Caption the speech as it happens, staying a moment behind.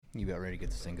You about ready to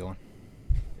get this thing going?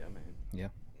 Yeah, man. Yeah.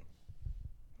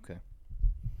 Okay.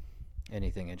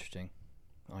 Anything interesting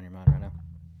on your mind right now?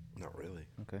 Not really.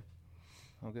 Okay.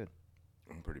 Oh, good.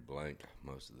 I'm pretty blank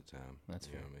most of the time. That's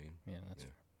you fair. know what I mean? Yeah, that's Yeah.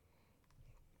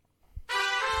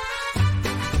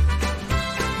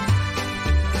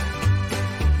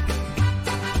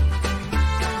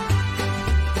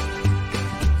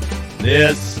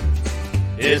 This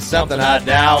is something I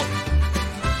doubt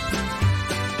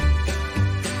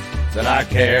that I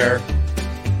care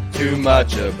too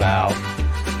much about.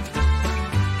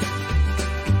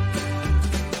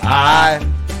 I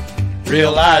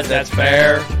realize that's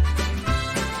fair.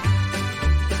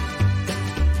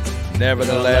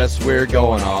 Nevertheless, we're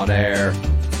going on air.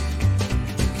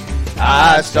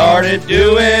 I started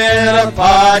doing a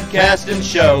podcasting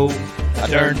show. I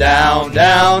turned down,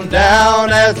 down, down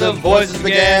as the voices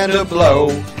began to blow.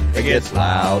 It gets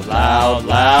loud, loud,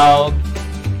 loud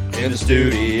in the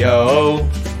studio,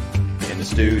 in the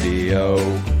studio.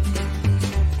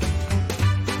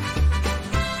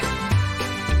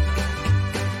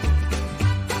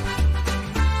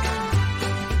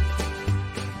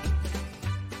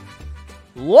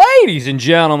 Ladies and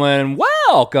gentlemen,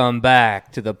 welcome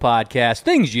back to the podcast,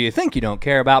 Things You Think You Don't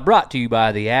Care About, brought to you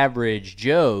by the Average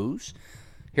Joes,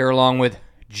 here along with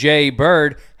Jay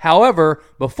Bird. However,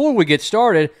 before we get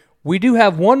started, we do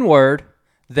have one word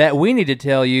that we need to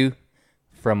tell you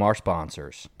from our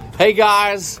sponsors. Hey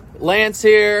guys, Lance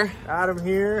here. Adam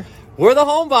here. We're the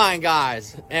Home Buying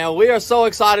Guys, and we are so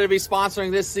excited to be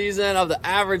sponsoring this season of the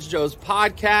Average Joe's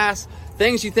podcast.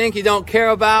 Things you think you don't care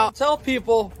about. Tell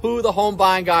people who the Home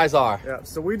Buying Guys are. Yeah,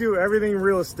 so we do everything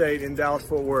real estate in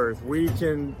Dallas-Fort Worth. We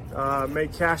can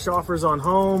make cash offers on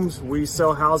homes. We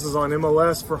sell houses on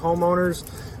MLS for homeowners.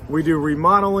 We do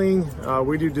remodeling.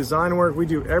 We do design work. We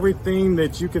do everything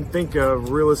that you can think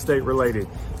of real estate related.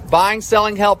 Buying,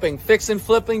 selling, helping, fixing,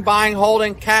 flipping, buying,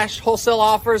 holding, cash, wholesale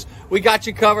offers. We got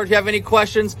you covered. If you have any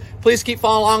questions, please keep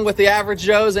following along with the Average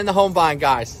Joes and the Home Buying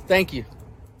Guys. Thank you.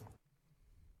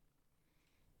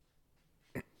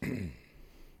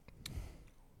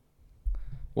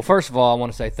 Well, first of all, I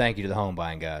want to say thank you to the Home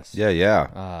Buying Guys.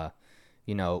 Yeah.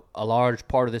 You know, a large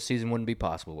part of this season wouldn't be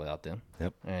possible without them.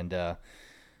 Yep. And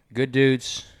good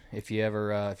dudes. If you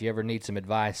ever need some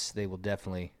advice, they will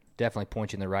definitely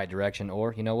point you in the right direction.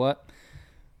 Or you know what,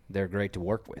 they're great to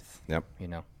work with. Yep. You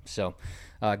know, so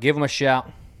give them a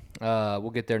shout.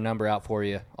 We'll get their number out for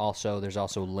you. Also, there's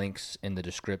also links in the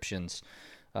descriptions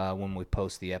when we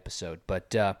post the episode. But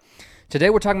today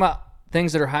we're talking about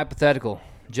things that are hypothetical.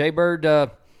 Jay Bird,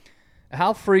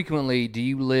 how frequently do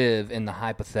you live in the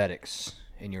hypothetics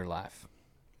in your life?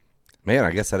 Man,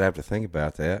 I guess I'd have to think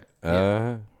about that.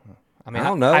 I mean, I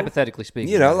don't know. Hypothetically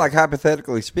speaking. You know, like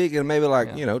hypothetically speaking, maybe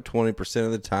 20%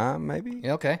 of the time, maybe.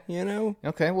 Okay. You know?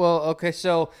 Okay. Well, okay.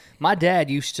 So my dad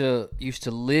used to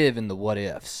live in the what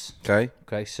ifs. Okay.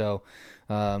 Okay. So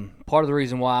part of the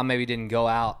reason why I maybe didn't go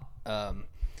out,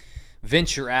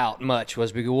 venture out much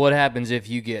was because what happens if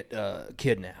you get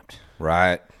kidnapped?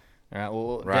 Right. All right.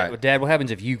 Well, Right. Dad, what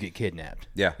happens if you get kidnapped?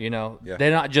 Yeah. You know, Yeah.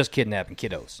 they're not just kidnapping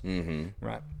kiddos. Mm-hmm.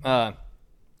 Right.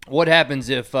 What happens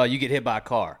if you get hit by a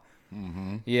car?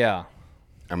 Mm-hmm. Yeah.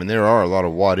 I mean, there are a lot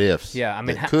of what ifs. Yeah. I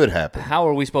mean, that could happen. How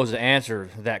are we supposed to answer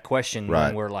that question when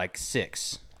Right. we're like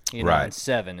 6, and Right.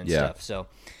 7 and Yeah. stuff? So,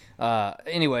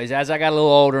 anyways, as I got a little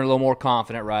older and a little more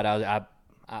confident, right,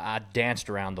 I danced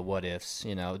around the what ifs.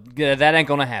 You know, that ain't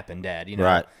gonna happen, Dad. You know,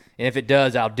 Right. And if it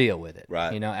does, I'll deal with it.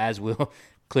 Right. You know, as will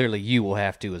clearly you will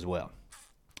have to as well.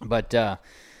 But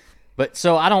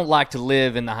so I don't like to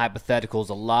live in the hypotheticals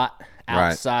a lot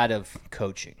outside of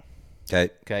coaching.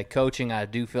 Okay. Okay, coaching, I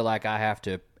do feel like I have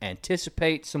to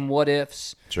anticipate some what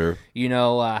ifs. Sure. You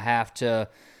know, I have to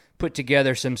put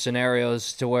together some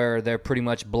scenarios to where they're pretty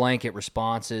much blanket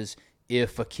responses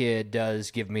if a kid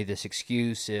does give me this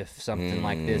excuse, if something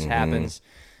like this happens.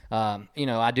 You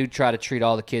know, I do try to treat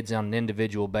all the kids on an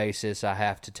individual basis. I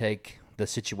have to take the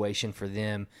situation for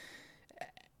them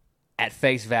at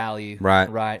face value. Right.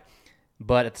 Right.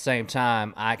 But at the same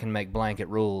time, I can make blanket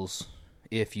rules.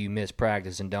 If you miss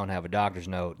practice and don't have a doctor's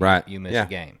note, Right. you miss Yeah. a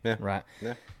game. Yeah. Right.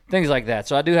 Yeah. Things like that.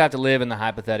 So I do have to live in the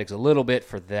hypothetics a little bit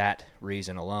for that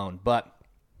reason alone. But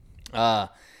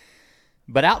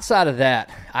outside of that,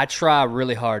 I try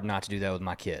really hard not to do that with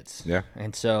my kids. Yeah.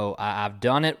 And so I've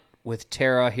done it with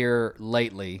Tara here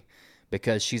lately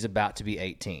because she's about to be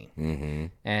 18,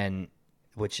 and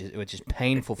which is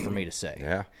painful for me to say.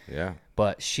 Yeah. Yeah.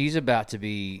 But she's about to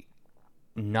be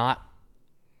not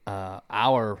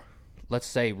our, let's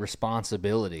say,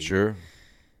 responsibility Sure.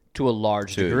 to a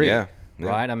large degree. Yeah.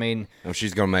 right? I mean, And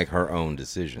she's going to make her own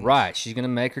decisions. right. She's going to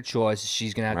make her choices.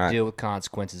 She's going to have Right. to deal with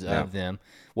consequences of them,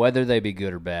 whether they be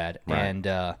good or bad. Right.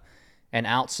 And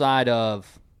outside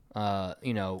of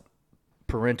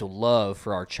parental love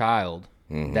for our child,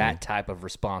 that type of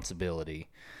responsibility.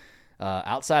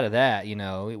 Outside of that,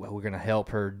 we're going to help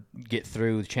her get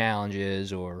through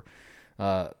challenges or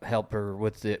help her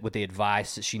with the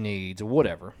advice that she needs or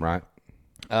whatever. Right.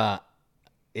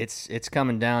 It's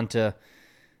coming down to,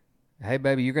 hey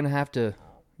baby, you're gonna have to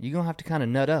kind of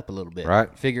nut up a little bit,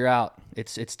 Right. Figure out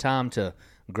it's time to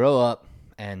grow up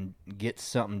and get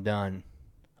something done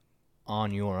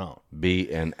on your own,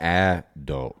 Be an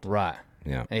adult. right?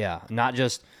 Yeah.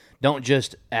 Don't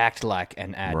just act like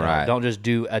an adult. Right. Don't just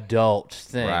do adult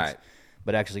things, Right.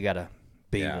 but actually got to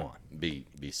be one. Be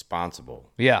responsible.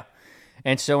 Yeah.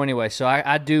 And so anyway,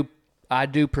 I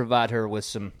do provide her with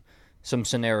some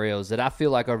scenarios that I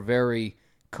feel like are very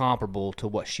comparable to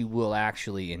what she will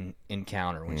actually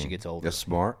encounter when she gets older. That's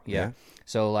smart. Yeah.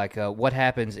 So like, what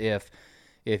happens if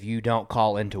you don't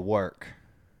call into work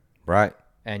Right.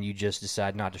 and you just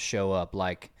decide not to show up,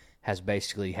 like has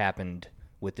basically happened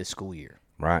with this school year,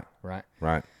 Right. right?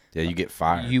 Right. Yeah, you get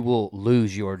fired. You will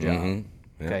lose your job. Mm-hmm.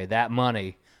 Yeah. Okay, that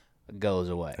money goes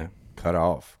away. Yeah. Cut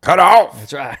off. Cut off.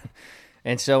 That's right.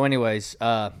 And so, anyways,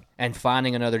 and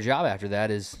finding another job after that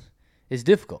is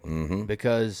difficult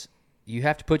because you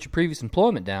have to put your previous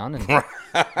employment down. And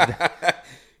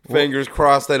Fingers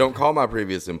crossed they don't call my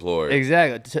previous employer.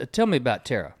 exactly. Tell me about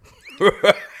Tara.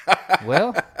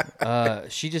 Well,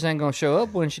 she just ain't gonna show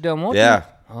up when she doesn't want Yeah. to.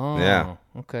 Oh, Yeah.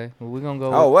 Okay. Well, we're gonna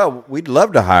go. Oh, well, we'd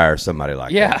love to hire somebody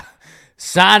like yeah. that.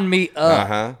 Sign me up.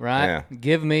 Uh-huh. Right. Yeah.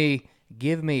 Give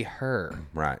me her.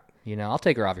 Right. I'll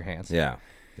take her off your hands. Yeah.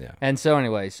 Yeah. And so,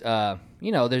 anyways,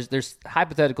 there's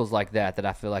hypotheticals like that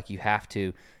I feel like you have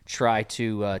to try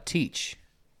to teach,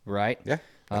 right? Yeah.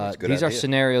 I think that's a good These are idea.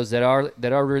 scenarios that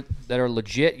are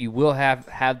legit. You will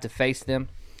have to face them.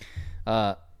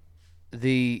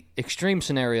 The extreme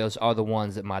scenarios are the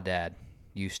ones that my dad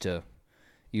used to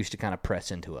kind of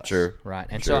press into us. Sure. Right.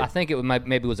 And Sure. so I think it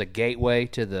maybe was a gateway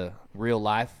to the real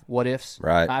life what ifs.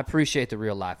 Right. I appreciate the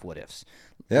real life what ifs.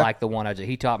 Yeah. Like the one I did.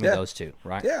 He taught me Yeah. those two.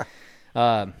 Right. Yeah.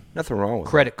 Nothing wrong with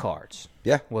Credit cards. that.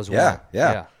 Yeah. was yeah. one. Yeah.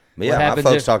 Yeah. Yeah. What My happens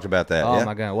folks if- talked about that. Oh yeah.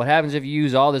 my God! What happens if you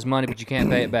use all this money but you can't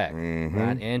pay it back? Mm-hmm.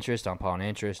 Right? Interest upon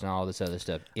interest and all this other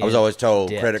stuff. I was always told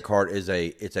Debt. credit card is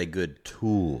a good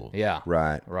tool. Yeah.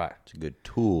 Right. Right. It's a good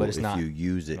tool But it's if not. you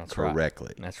use it That's right.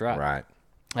 correctly. That's right. Right.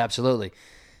 Absolutely.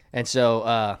 And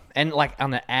so, and like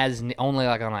on an as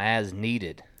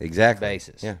needed Exactly.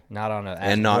 basis. Yeah. Not on a as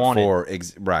And not wanted. for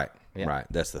right. Yeah. Right.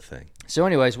 That's the thing. So,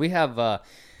 anyways, we have a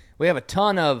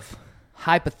ton of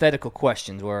hypothetical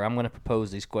questions where I'm going to propose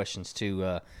these questions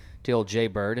to old Jay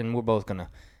Bird, and we're both going to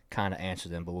kind of answer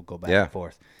them, but we'll go back Yeah. and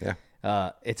forth. Yeah.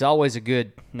 It's always a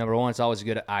good number one. It's always a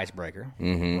good icebreaker,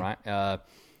 right?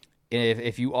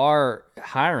 If you are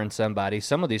hiring somebody,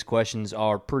 some of these questions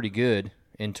are pretty good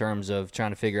in terms of trying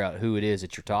to figure out who it is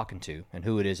that you're talking to and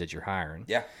who it is that you're hiring.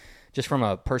 Yeah. Just from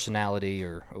a personality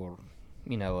or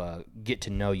get to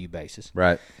know you basis.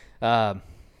 Right. And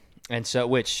so,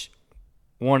 which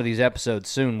one of these episodes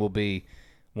soon will be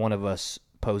one of us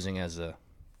posing as an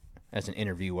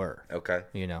interviewer. Okay.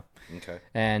 Okay.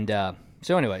 And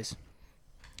so, anyways,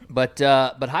 but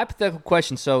hypothetical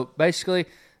questions. So basically,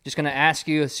 just going to ask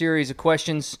you a series of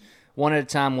questions, one at a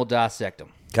time. We'll dissect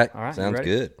them. Okay. All right. you Sounds ready?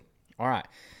 good. All right.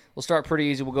 We'll start pretty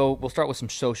easy. We'll start with some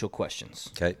social questions.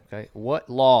 Okay. Okay. What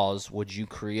laws would you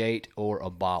create or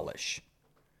abolish?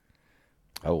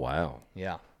 Oh wow.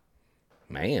 Yeah.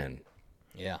 Man.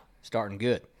 Yeah. Starting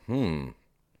good.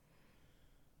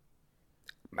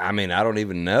 I mean, I don't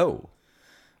even know.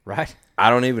 Right? I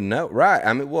don't even know. Right.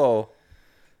 I mean, well,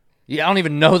 Yeah. I don't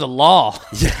even know the law.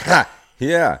 yeah.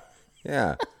 Yeah.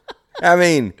 Yeah. I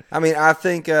mean, I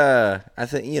think,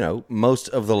 most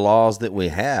of the laws that we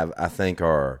have, I think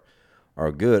are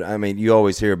good. I mean, you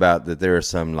always hear about that there are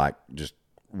some like just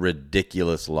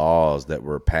ridiculous laws that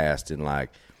were passed in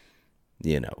like,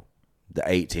 the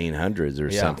 1800s or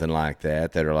Yeah. something like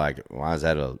that are like, why is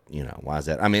that?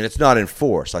 I mean, it's not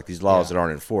enforced, like these laws that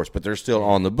aren't enforced, but they're still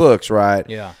on the books, right?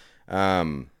 Yeah.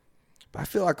 But I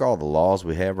feel like all the laws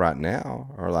we have right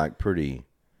now are like pretty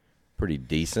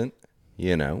decent,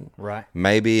 Right.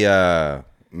 Maybe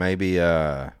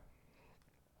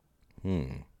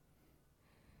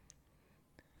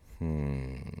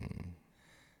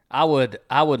I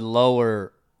would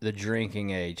lower the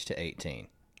drinking age to 18.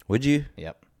 would you?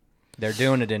 Yep. They're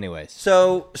doing it anyways.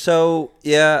 So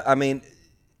yeah, I mean,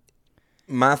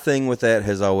 my thing with that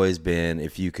has always been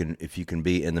if you can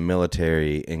be in the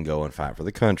military and go and fight for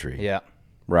the country, Yep.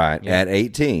 right? Yep. At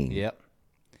 18, Yep.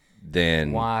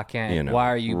 then Why can't? you know, why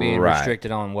are you being right,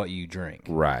 restricted on what you drink?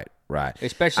 Right.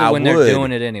 Especially I when they're would-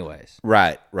 doing it anyways.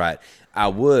 Right. I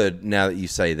would, now that you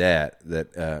say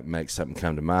that makes something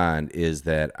come to mind, is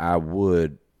that I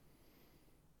would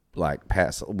like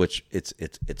pass, which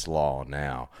it's law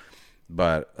now,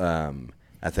 but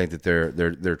I think that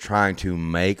they're trying to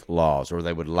make laws, or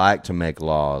they would like to make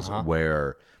laws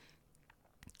where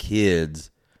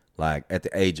kids like at the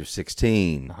age of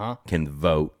 16 can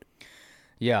vote.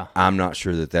 Yeah, I'm not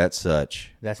sure that that's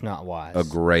such that's not wise. a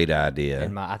great idea.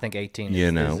 I think 18 You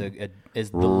is, know.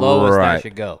 is the lowest Right. that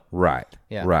should go. Right.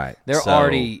 Yeah, Right. They're So-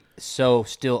 already so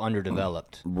still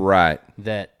underdeveloped right.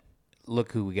 that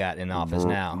look who we got in office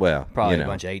now. well, probably you know. a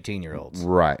bunch of 18-year-olds.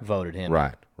 Right. voted him.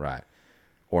 Right.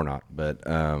 Or not, but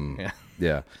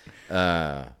yeah.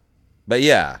 But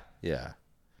yeah.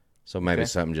 So maybe Okay.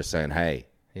 something just saying, hey,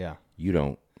 Yeah, you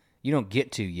don't. you don't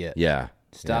get to yet. Yeah.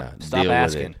 Stop Deal with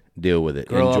asking. it. Deal with it.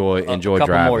 Grow up Enjoy a couple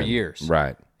driving. more years.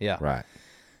 Right. Yeah. Right.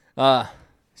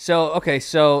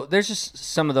 So there's just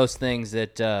some of those things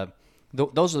that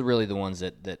those are really the ones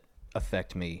that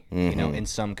affect me, you know, in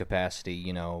some capacity.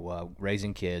 You know,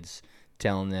 raising kids,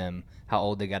 telling them how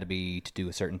old they got to be to do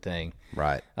a certain thing.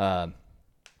 Right.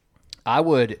 I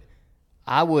would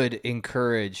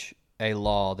encourage a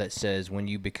law that says when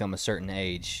you become a certain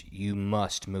age, you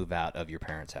must move out of your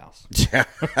parents' house.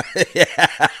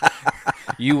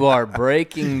 You are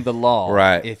breaking the law,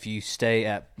 Right. if you stay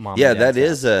at mom. Yeah, and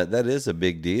dad's that is a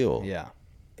big deal. house. Yeah.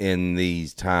 In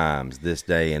these times, this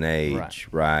day and age,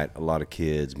 right? A lot of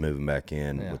kids moving back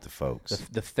in with the folks.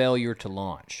 The failure to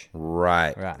launch.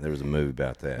 Right. Right. There was a movie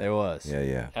about that. There was.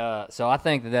 Yeah. So I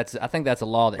think that's a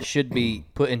law that should be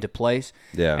put into place.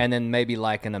 Yeah. And then maybe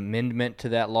like an amendment to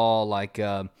that law, like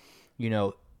you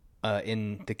know,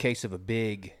 in the case of a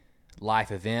big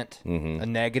life event, Mm-hmm. a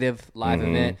negative life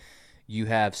event, you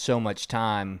have so much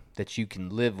time that you can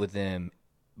live with them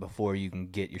before you can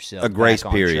get yourself A grace back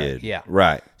on track. period. Yeah.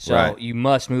 Right. So right. you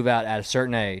must move out at a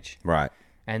certain age, Right.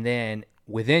 and then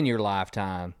within your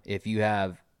lifetime, if you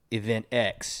have event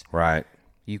X, Right.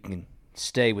 you can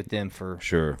stay with them for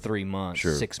Sure. 3 months,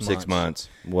 Sure. 6 months, 6 months.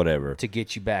 Whatever. to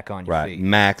get you back on your Right. feet.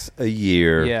 Max a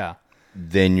year. Yeah,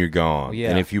 Then you're gone. Yeah.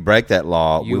 And if you break that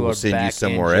law, You we will are send you back in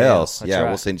somewhere jail. else. That's Yeah, right.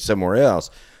 we'll send you somewhere else.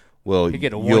 Well, You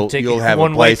get a you'll have a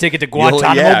one-way place, ticket to you'll-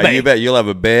 Guantanamo yeah, Bay. you bet. You'll have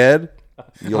a bed.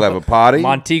 You'll have a potty.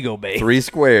 Montego Bay 3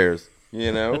 squares.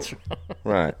 You know.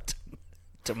 Right.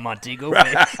 to Montego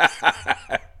Bay.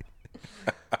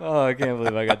 Oh, I can't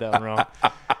believe I got that one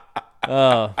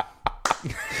wrong.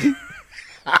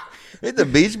 It's the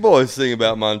Beach Boys sing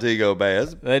about Montego Bay.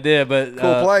 That's They did, but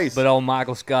Cool place. But old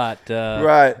Michael Scott,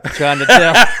 right. trying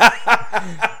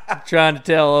to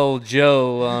tell old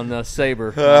Joe on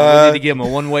Sabre, we need to give him a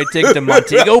one-way ticket to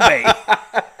Montego Bay.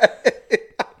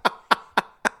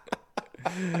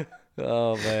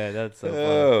 Oh man, that's so funny.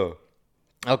 Oh.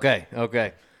 Okay.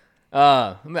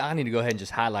 I need to go ahead and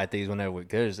just highlight these whenever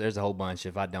there's a whole bunch.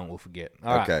 If I don't, we'll forget.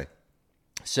 All right. Okay.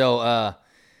 So, all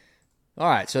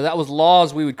right. So that was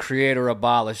laws we would create or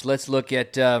abolish. Let's look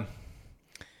at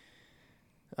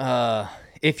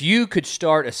if you could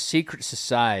start a secret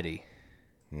society,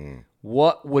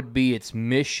 what would be its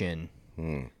mission,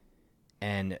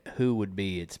 and who would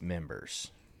be its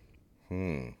members?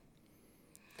 Man,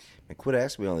 quit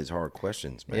asking me all these hard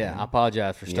questions, man. Yeah, I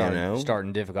apologize for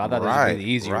starting difficult. I thought these would be the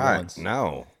easier ones.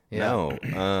 No. Yeah.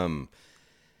 No.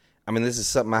 I mean, this is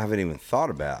something I haven't even thought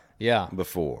about Yeah.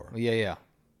 before. Yeah.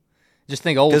 Just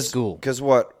think old school. Because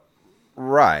what?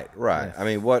 Right. I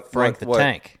mean, what? Frank what, the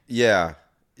Tank. Yeah.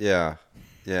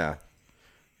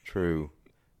 True.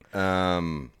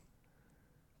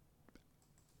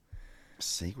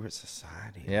 Secret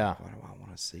society. Yeah. Why do I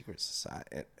want a secret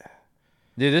society?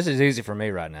 Dude, this is easy for me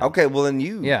right now. Okay, well then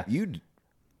you Yeah.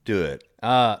 do it.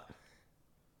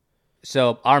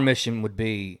 So our mission would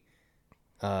be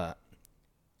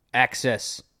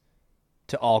access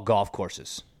to all golf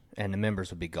courses, and the members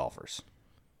would be golfers.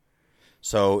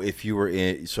 So if you were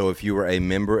a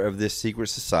member of this secret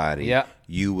society, Yeah.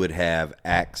 you would have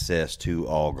access to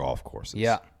all golf courses.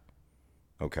 Yeah.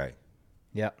 Okay.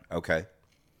 Yeah.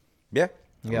 Yeah.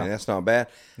 I Yeah. mean, that's not bad.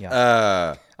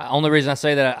 Yeah. Only reason I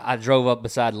say that, I drove up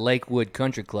beside Lakewood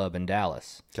Country Club in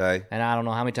Dallas. Okay. And I don't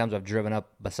know how many times I've driven up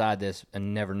beside this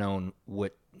and never known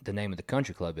what the name of the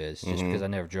country club is, just because I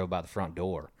never drove by the front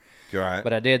door. You're right.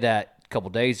 But I did that a couple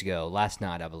days ago, last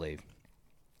night, I believe.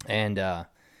 And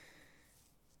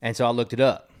so I looked it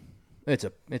up. It's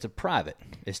a private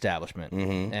establishment,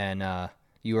 and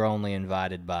you are only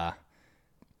invited by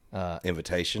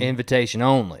Invitation. invitation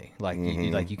only. Like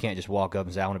you can't just walk up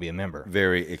and say I want to be a member.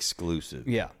 Very exclusive.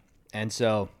 Yeah, and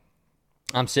so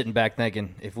I'm sitting back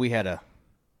thinking, if we had a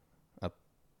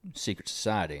secret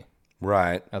society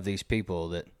Right. of these people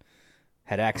that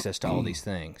had access to all these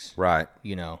things, Right.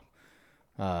 you know,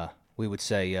 we would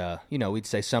say, we'd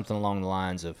say something along the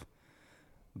lines of,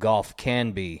 golf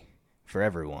can be for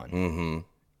everyone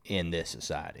in this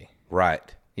society.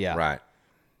 Right. Yeah. Right.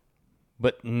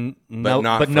 But not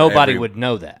but for nobody every- would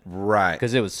know that Right.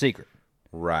 because it was secret.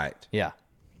 Right. Yeah.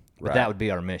 But Right. that would be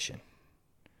our mission.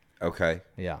 Okay.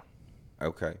 Yeah.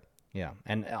 Okay. Yeah.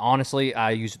 And honestly,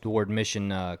 I use the word mission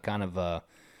kind of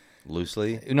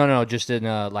Loosely. no, just in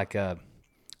like a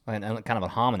kind of a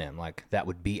homonym. Like that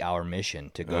would be our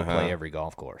mission to go play every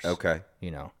golf course. Okay.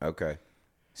 You know, Okay.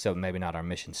 so maybe not our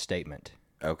mission statement,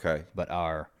 Okay. but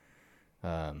our,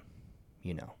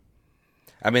 you know,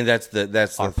 I mean, that's the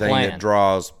Our thing plan. that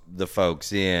draws the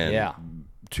folks in. Yeah.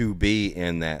 To be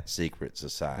in that secret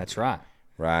society. that's right.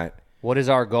 Right. What is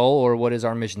our goal or what is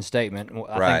our mission statement?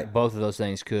 I Right. think both of those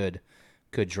things could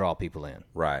draw people in.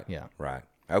 Right. Yeah. Right.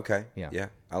 Okay. Yeah. Yeah.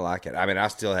 I like it. I mean, I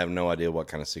still have no idea what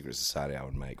kind of secret society I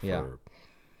would make for Yeah.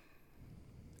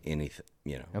 anything.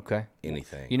 You know. Okay.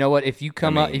 Anything. You know what? If you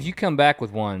come mean- if you come back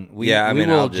with one, we I mean,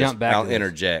 will I'll jump back. I'll to this.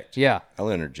 interject. Yeah. I'll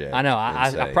interject. I know. and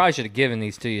I say- probably should have given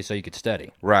these to you so you could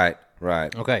study. Right.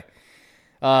 Right. Okay.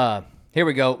 Here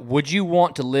we go. Would you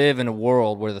want to live in a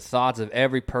world where the thoughts of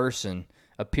every person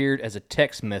appeared as a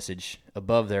text message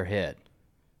above their head?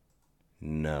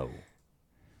 No.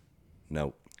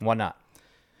 Nope. Why not?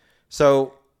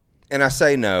 So, and I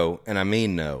say no, and I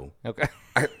mean no. Okay.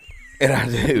 And I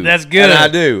do. That's good. And I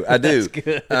do. That's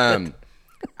good.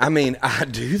 I mean, I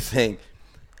do think.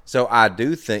 So I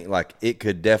do think like it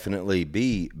could definitely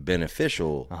be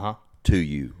beneficial to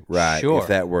you, right? Sure. If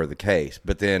that were the case,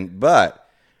 but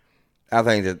I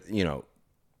think that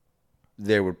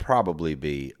there would probably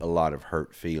be a lot of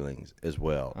hurt feelings as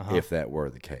well if that were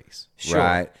the case, Sure.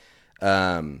 right?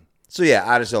 So yeah,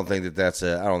 I just don't think that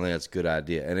I don't think that's a good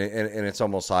idea, and it's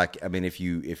almost like, I mean, if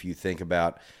you think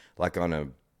about like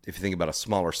if you think about a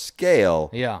smaller scale,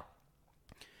 Yeah.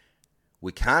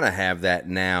 we kind of have that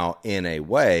now in a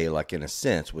way, like in a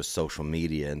sense, with social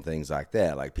media and things like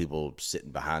that. Like people sitting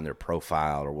behind their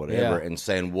profile or whatever Yeah. and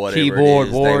saying whatever Keyboard it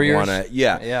is warriors. they want to.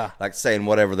 Yeah, Yeah. like saying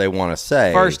whatever they want to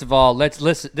say. First of all, let's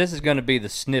listen. This is going to be the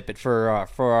snippet for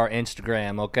our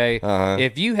Instagram. Okay.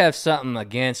 If you have something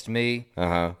against me,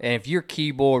 and if you're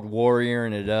keyboard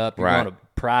warrioring it up, you're Right. going to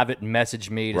private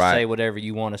message me to Right. say whatever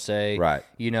you want to say. Right.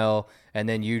 You know, and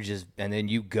then you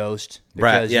ghost.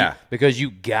 Right, Because yeah. because you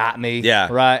got me. Yeah.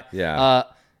 Right. Yeah.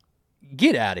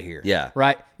 Get out of here. Yeah.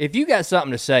 Right. If you got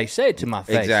something to say it to my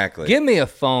face. Exactly. Give me a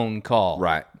phone call.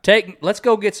 Right. Let's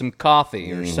go get some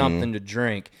coffee or something to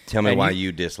drink. Tell me And why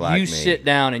you dislike you me. sit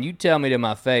down and you tell me to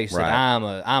my face Right.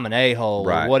 that I'm an a-hole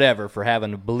Right. or whatever for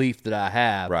having a belief that I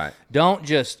have. Right.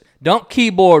 Don't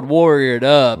keyboard warrior it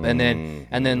up and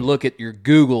Mm-hmm. then look at your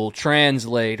Google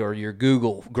Translate or your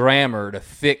Google Grammar to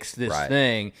fix this Right.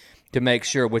 thing to make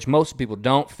sure, which most people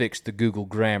don't fix the Google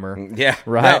Grammar. Yeah,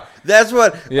 Right. No, that's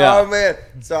what. Yeah. Oh man.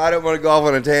 So I don't want to go off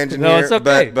on a tangent No, here. it's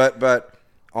okay. But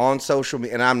on social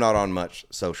media, and I'm not on much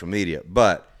social media,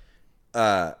 but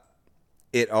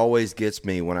it always gets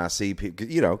me when I see people,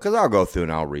 because I'll go through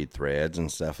and I'll read threads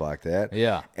and stuff like that.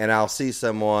 Yeah. And I'll see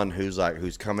someone who's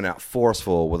coming out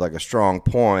forceful with like a strong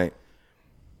point,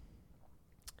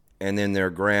 and then their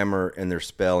grammar and their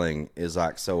spelling is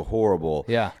like so horrible.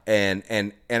 Yeah. And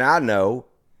I know,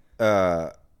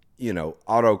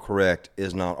 autocorrect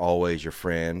is not always your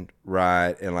friend,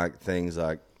 right? And like things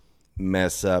like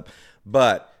mess up,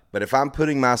 but if I'm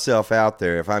putting myself out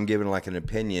there, if I'm giving like an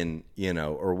opinion,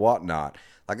 or whatnot,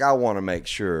 like I want to make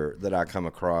sure that I come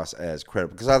across as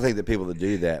credible, because I think that people that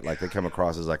do that, like they come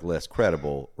across as like less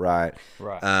credible, right?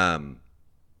 Right.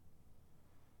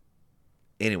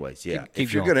 Anyways, yeah. Keep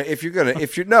If you're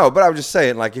going. no, but I'm just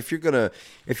saying, like if you're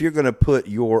gonna put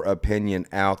your opinion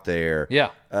out there, Yeah.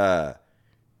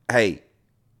 Hey,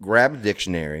 grab a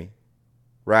dictionary,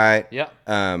 right? Yeah.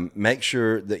 Make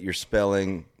sure that you're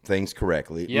spelling things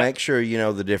correctly. Yeah. Make sure you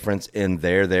know the difference in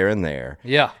there, and there.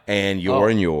 Yeah. And your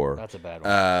and your. That's a bad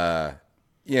one.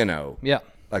 Yeah. Yeah.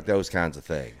 Like those kinds of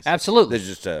things. Absolutely. There's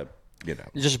just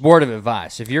Just a word of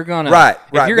advice. If you're gonna Right,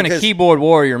 if you're gonna because- keyboard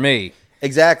warrior me,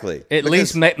 exactly. at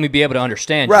least make me be able to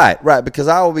understand you. Right, because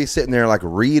I will be sitting there like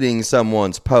reading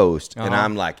someone's post, and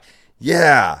I'm like,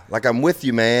 yeah, like I'm with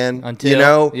you, man.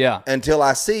 Until- until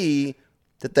I see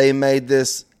that they made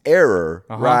this error,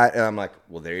 right? And I'm like,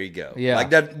 well, there you go. Yeah.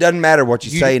 Like doesn't matter what you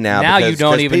say now. now you because,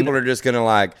 don't 'cause even- people are just gonna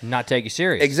like, Not take you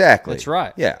serious. Exactly. That's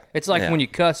right. Yeah. It's like Yeah. when you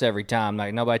cuss every time,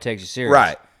 like nobody takes you serious.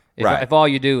 Right. If, Right. if all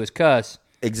you do is cuss,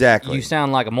 Exactly. you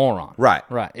sound like a moron. Right.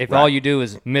 Right. If Right. all you do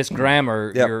is miss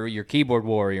grammar, Yep. you're keyboard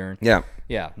warrior. Yeah.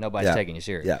 Yeah, nobody's Yeah. taking you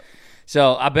serious. Yeah.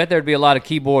 So I bet there'd be a lot of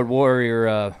keyboard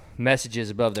warrior messages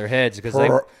above their heads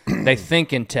because they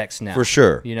think in text now. For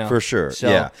sure. You know? For sure. So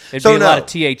Yeah. it'd So be a lot no. of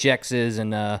THXs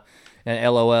and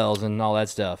LOLs and all that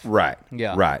stuff. Right.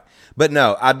 Yeah. Right. But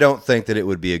no, I don't think that it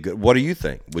would be a good. What do you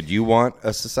think? Would you want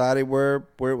a society where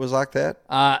it was like that?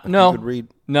 No. You could read.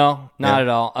 No, not Yeah. at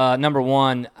all. Number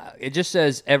one, it just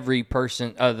says every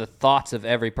person, the thoughts of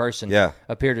every person Yeah.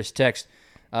 appeared as text.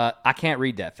 I can't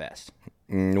read that fast.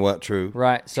 What? True.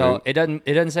 Right. So True. it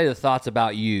doesn't say the thoughts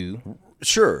about you.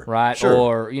 Sure. Right. Sure.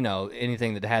 Or,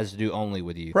 anything that has to do only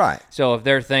with you. Right. So if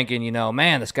they're thinking,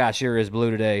 man, the sky sure is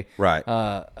blue today. Right.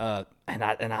 And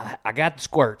I got the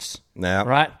squirts. Yeah.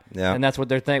 Right. Yeah. And that's what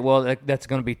they're thinking. Well, that's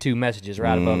going to be two messages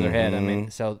right above their head. I Mm-hmm.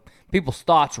 mean, so people's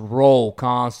thoughts roll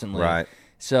constantly. Right.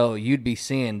 So you'd be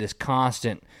seeing this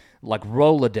constant, like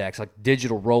Rolodex, like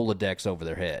digital Rolodex over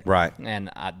their head. Right. And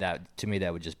that to me,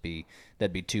 that'd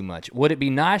be too much. Would it be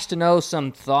nice to know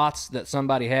some thoughts that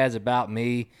somebody has about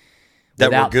me? That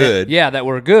were without good. that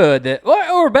were good,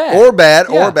 or bad.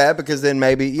 Or Yeah. bad, because then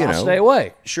maybe, I'll stay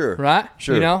away. Sure. Right?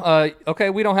 Sure. Okay,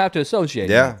 we don't have to associate.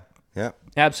 Yeah. Yeah.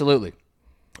 Absolutely.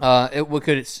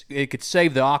 It could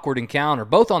save the awkward encounter,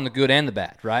 both on the good and the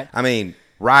bad, right? I mean,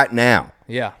 right now,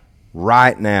 Yeah.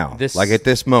 like at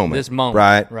this moment,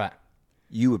 Right.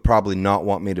 you would probably not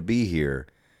want me to be here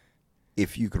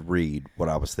if you could read what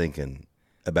I was thinking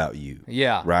about you.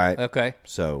 Yeah. Right? Okay.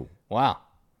 So, Wow.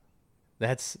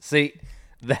 That's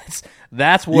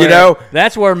where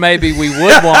that's where maybe we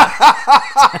would want to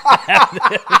have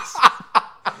this.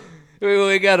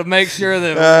 We got to make sure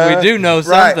that we do know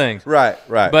some things. Right.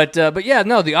 But yeah,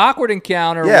 no, the awkward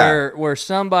encounter Yeah. where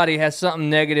somebody has something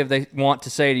negative they want to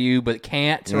say to you but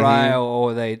can't, Mm-hmm. right?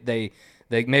 Or they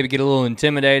maybe get a little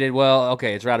intimidated. Well,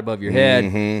 okay, it's right above your head.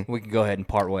 We can go ahead and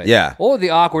part ways. Mm-hmm. Yeah. Or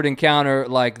the awkward encounter,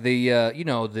 like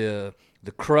the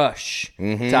crush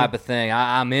type of thing.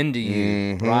 I'm into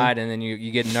you, right? And then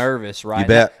you get nervous, right? You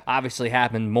bet. That obviously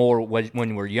happened more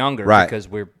when we're younger, Right. because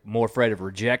we're more afraid of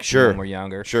rejection Sure. when we're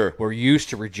younger. Sure. We're used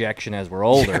to rejection as we're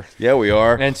older. Yeah, we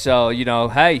are. And so,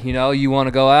 hey, you want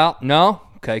to go out? No?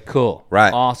 Okay, cool.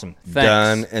 Right. Awesome. Thanks.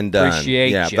 Done and done.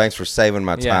 Appreciate yeah, you. thanks for saving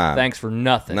my Yeah, time. thanks for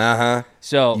nothing. Uh-huh.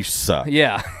 So You suck.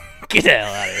 Yeah. Get the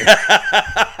hell out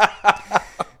of here.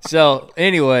 So,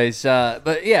 anyways,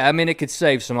 but yeah, I mean, it could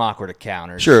save some awkward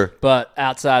encounters. Sure. But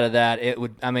outside of that, it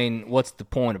would, what's the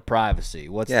point of privacy?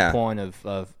 What's Yeah. the point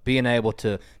of being able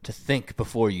to think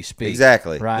before you speak?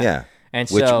 Exactly. Right? Yeah. And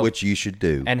so, which you should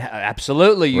do. and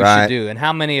absolutely you Right. should do. And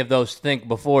how many of those think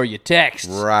before you text?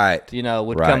 Right.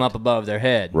 Would Right. come up above their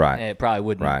head. Right. And it probably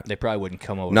wouldn't. Right. They probably wouldn't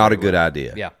come over. Not a very good well.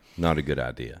 idea. Yeah. Not a good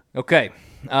idea. Okay.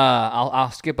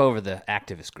 I'll skip over the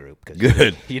activist group. 'Cause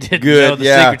Good. You didn't Good. know the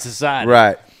yeah. secret society.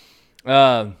 Right.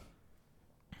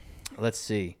 Let's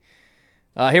see.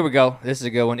 Here we go. This is a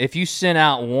good one. If you sent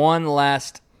out one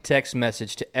last text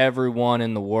message to everyone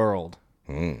in the world,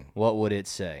 what would it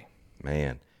say?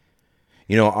 Man.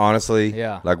 Honestly,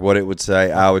 Yeah. like what it would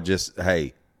say, I would just,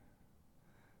 hey,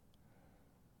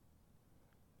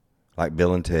 like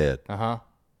Bill and Ted, Uh-huh.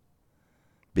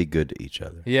 be good to each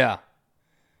other. Yeah.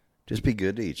 Just be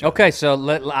good to each other. Okay, so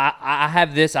I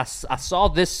have this. I saw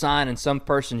this sign in some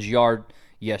person's yard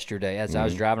yesterday as I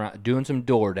was driving around doing some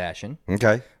door dashing.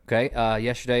 Okay. Okay.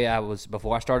 Yesterday,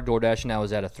 before I started door dashing, I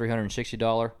was at a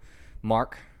 $360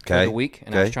 mark for Okay. the week,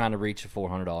 and I was Okay. trying to reach a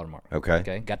 $400 mark. Okay.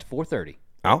 Okay. Got to 430.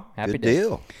 Oh, Happy good day.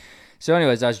 deal. So,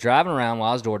 anyways, I was driving around while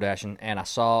I was door dashing, and I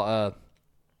saw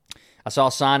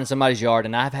a sign in somebody's yard,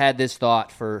 and I've had this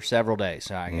thought for several days.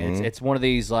 Right? It's one of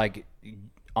these like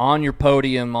on your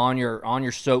podium, on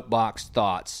your soapbox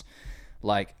thoughts,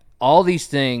 like all these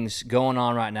things going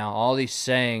on right now, all these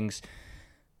sayings.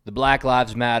 The Black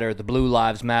Lives Matter, the Blue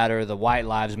Lives Matter, the White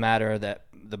Lives Matter,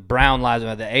 the Brown Lives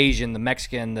Matter, the Asian, the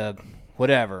Mexican, the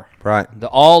whatever. Right. The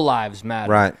All Lives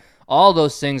Matter. Right. All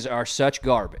those things are such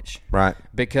garbage. Right.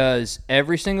 Because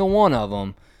every single one of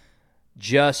them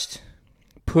just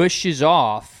pushes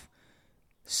off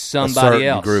somebody certain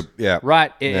else. group, yeah.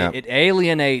 Right. Yeah. It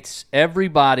alienates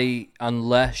everybody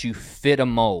unless you fit a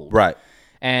mold. Right.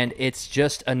 And it's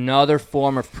just another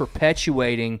form of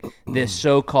perpetuating this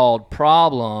so-called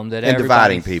problem that And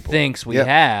everybody dividing people. thinks we Yep.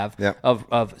 have Yep.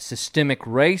 of systemic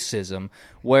racism,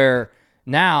 where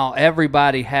now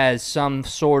everybody has some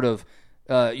sort of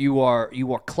you are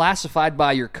classified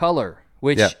by your color,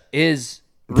 which Yep. is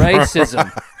racism.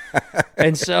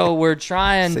 And so we're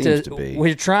trying Seems to be.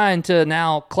 we're trying to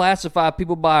now classify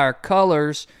people by our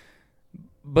colors,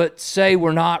 but say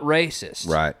we're not racist.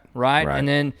 Right. Right. Right.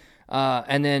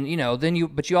 And then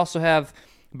you also have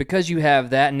because you have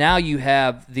that, now you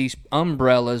have these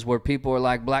umbrellas where people are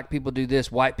like, black people do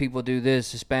this, white people do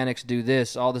this, Hispanics do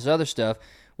this, all this other stuff,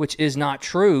 which is not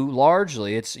true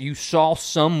largely. It's you saw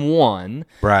someone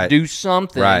Right. do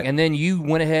something, Right. and then you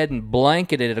went ahead and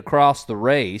blanketed it across the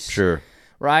race. Sure.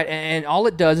 Right? And all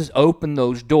it does is open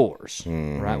those doors.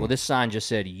 Right? Well, this sign just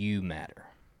said, you matter.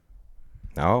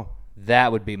 Oh,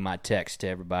 That would be my text to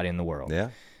everybody in the world. yeah.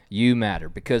 You matter.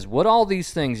 Because what all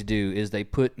these things do is they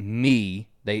put me,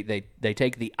 they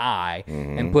take the I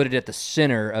and put it at the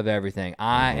center of everything.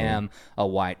 I am a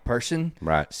white person.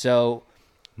 Right. So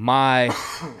my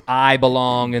I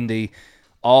belong in the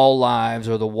all lives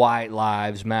or the white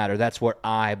lives matter. That's where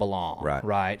I belong. Right.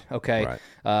 Right. Okay.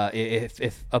 Right.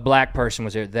 If a black person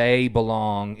was there, they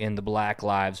belong in the Black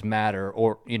Lives Matter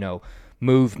or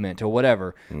movement or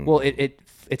whatever. Well,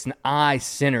 it's an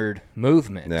I-centered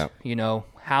movement. Yeah.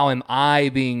 How am I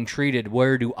being treated?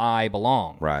 Where do I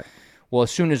belong? Right. Well,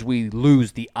 as soon as we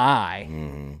lose the I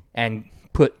and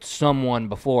put someone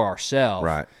before ourselves,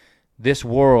 Right. this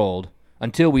world,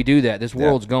 until we do that, this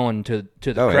world's going to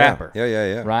the crapper.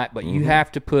 Yeah. Right? But you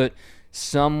have to put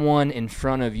someone in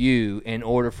front of you in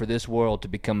order for this world to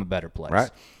become a better place.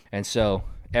 Right. And so,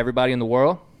 everybody in the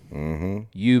world,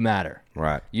 you matter.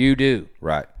 Right. You do.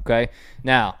 Right. Okay?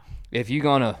 Now, if you're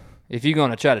gonna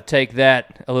try to take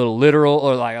that a little literal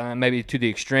or like maybe to the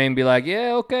extreme, be like,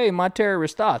 yeah, okay, my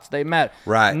terrorist thoughts, they matter.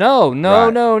 Right. No,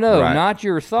 Right. Right. not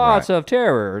your thoughts Right. of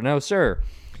terror. No, sir.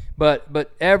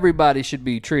 But everybody should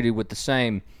be treated with the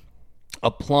same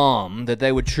aplomb that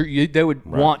they would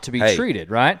want to be Hey. treated,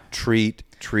 right? Treat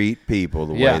people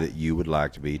the Yeah. way that you would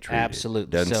like to be treated. Absolutely.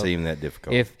 Doesn't So, seem that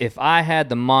difficult. If I had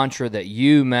the mantra that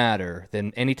you matter,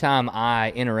 then anytime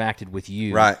I interacted with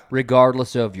you, Right.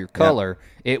 regardless of your color,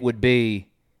 it would be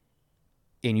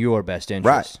in your best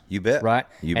interest. Right. You bet. Right?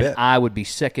 You and bet. I would be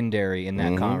secondary in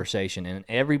that conversation. And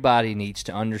everybody needs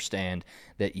to understand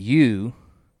that you,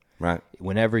 Right.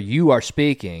 whenever you are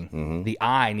speaking, the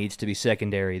I needs to be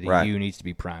secondary, the Right. you needs to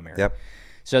be primary. Yep.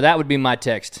 So that would be my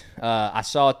text. I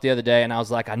saw it the other day, and I was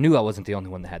like, I knew I wasn't the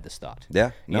only one that had this thought. Yeah.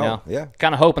 You No. know? Yeah.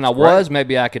 Kind of hoping I was.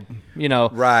 Maybe I could,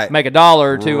 Right. make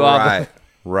 $1 or $2 off. Right.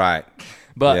 Right.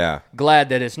 But Yeah. glad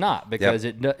that it's not, because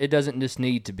it doesn't just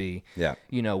need to be, Yeah.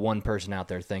 one person out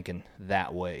there thinking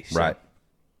that way. So, Right.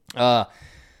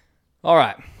 all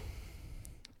right.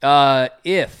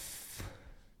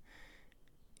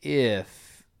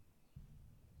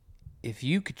 If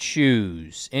you could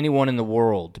choose anyone in the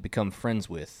world to become friends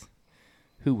with,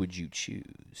 who would you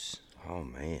choose? Oh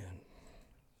man.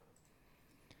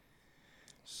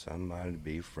 Somebody to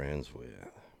be friends with.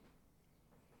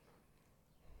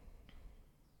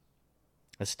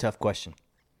 That's a tough question.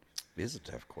 It is a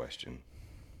tough question.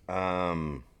 I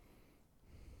mean,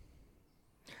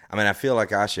 I feel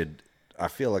like I should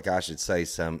say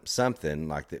something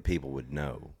like that people would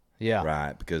know. Yeah.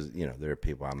 Right, because there are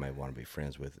people I may want to be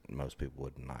friends with, and most people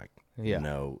wouldn't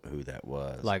know who that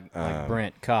was. Like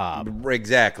Brent Cobb.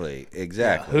 Exactly.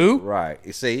 Who? Right.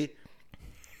 You see,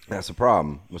 that's a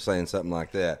problem with saying something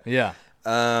like that. Yeah.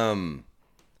 Who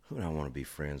do I want to be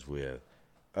friends with?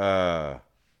 Man,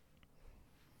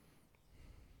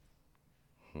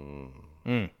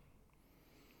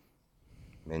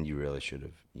 you really should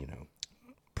have,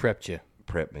 Prepped you.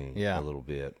 prepped me Yeah. a little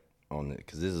bit on it,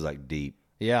 because this is like deep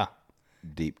Yeah.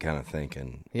 kind of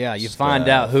thinking. Yeah, you stuff. find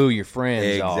out who your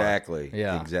friends are. Exactly.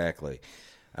 Yeah. Exactly.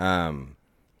 Well,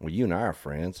 you and I are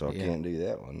friends, so I can't do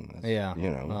that one. That's, Yeah.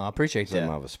 Well, I appreciate something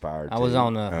that. I've aspired I to. was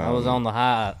on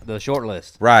the short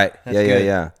list. Right. That's Yeah,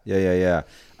 good. yeah.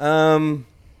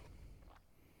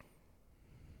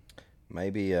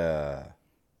 Maybe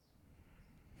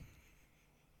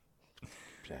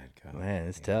Man,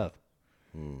 it's tough.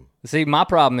 See, my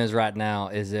problem is right now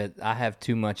is that I have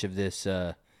too much of this,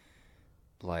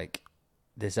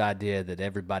 this idea that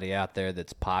everybody out there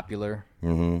that's popular,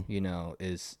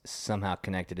 is somehow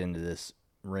connected into this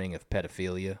ring of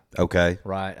pedophilia. Okay.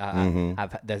 Right?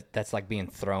 That's like being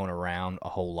thrown around a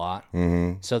whole lot.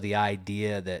 So the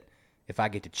idea that if I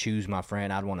get to choose my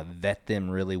friend, I'd want to vet them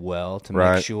really well to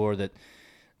Right. make sure that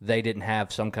they didn't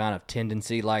have some kind of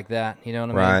tendency like that. You know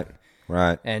what I mean?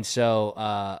 Right. And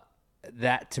so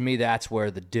that, to me, that's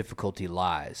where the difficulty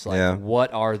lies. Like, Yeah.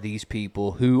 what are these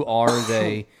people? Who are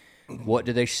they? What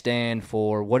do they stand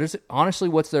for? What is it? Honestly,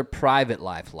 what's their private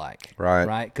life like? Right.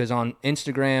 Right? Because on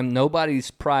Instagram,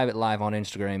 nobody's private life on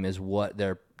Instagram is what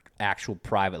their actual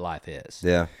private life is.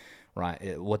 Yeah.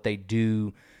 Right? What they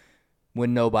do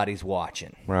when nobody's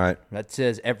watching. Right. That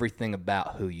says everything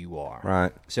about who you are.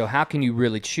 Right. So how can you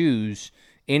really choose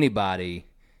anybody,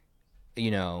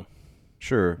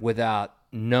 Sure. without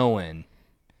knowing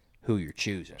who you're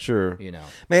choosing. Sure. You know.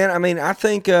 Man, I mean, I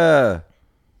think it'd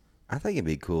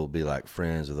be cool to be like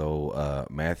friends with old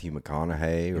Matthew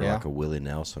McConaughey or Yeah. like a Willie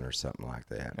Nelson or something like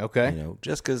that. Okay. You know,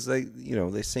 just because they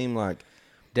seem like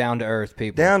Down to earth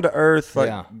people. down to earth, like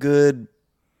Yeah. good,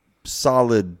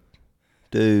 solid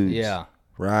dudes. Yeah.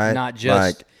 Right. Not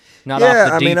just like, not yeah, off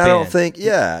the I deep mean, end. I don't think.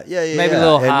 Yeah. Maybe a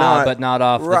little And high, but not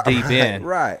off right, the deep end.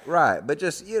 Right. But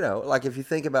just like if you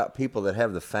think about people that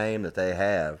have the fame that they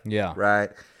have. Yeah.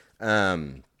 Right.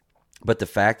 But the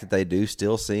fact that they do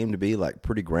still seem to be like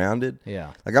pretty grounded.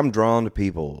 Yeah. Like I'm drawn to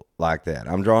people like that.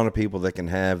 I'm drawn to people that can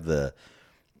have the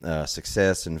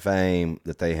success and fame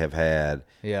that they have had.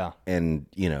 Yeah. And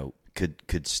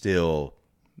could still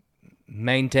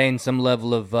Maintain some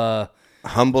level of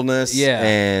humbleness.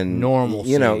 And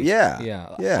normalcy.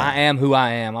 Yeah. I am who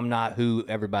I am. I'm not who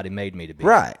everybody made me to be.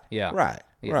 Right. Yeah. Right.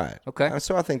 Yeah. Right. Okay.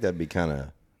 So I think that'd be kind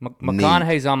of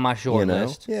McConaughey's on my short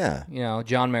list. Yeah. You know,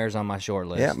 John Mayer's on my short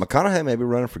list. Yeah. McConaughey may be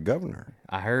running for governor.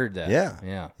 I heard that. Yeah.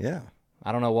 Yeah. Yeah.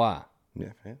 I don't know why. Yeah.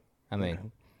 I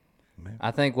mean,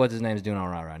 I think what's his name's doing all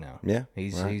right now. Yeah,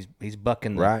 He's right. he's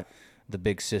bucking the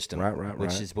big system. Right,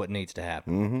 Which right. is what needs to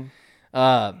happen.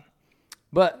 Mm-hmm.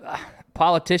 But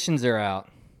politicians are out.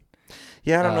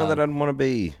 Yeah, I don't know that I'd want to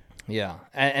be. Yeah.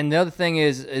 And the other thing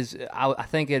is I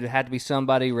think it had to be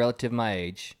somebody relative my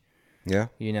age. Yeah.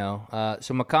 You know,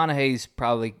 so McConaughey's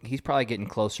probably getting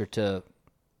closer to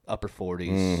upper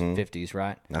 40s, 50s,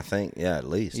 right? I think, at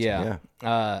least. Yeah.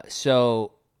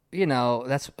 So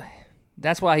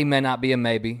that's why he may not be a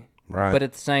maybe. Right. But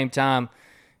at the same time,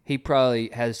 he probably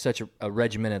has such a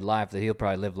regimented life that he'll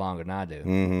probably live longer than I do.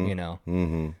 Mm-hmm. You know.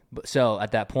 Mm-hmm. But so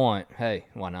at that point, hey,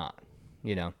 why not?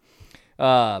 You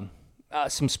know.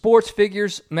 Some sports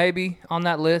figures maybe on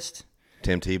that list.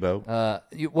 Tim Tebow.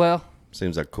 Well.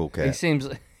 Seems like a cool cat.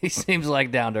 He seems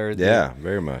like down to earth. Yeah,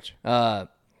 very much. But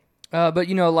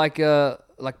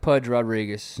like Pudge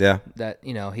Rodriguez. Yeah. That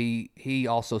he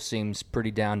also seems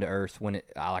pretty down to earth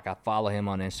I follow him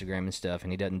on Instagram and stuff,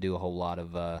 and he doesn't do a whole lot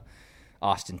of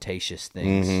ostentatious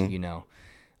things. Mm-hmm. You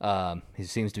know, he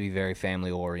seems to be very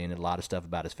family oriented. A lot of stuff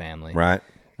about his family. Right.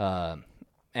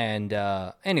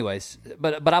 Anyways,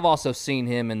 but I've also seen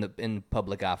him in the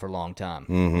public eye for a long time.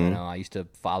 Mm-hmm. You know, I used to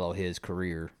follow his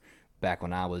career back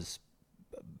when I was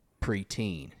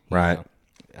preteen, Right.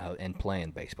 And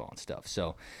playing baseball and stuff.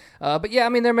 So, but yeah, I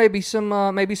mean, there may be some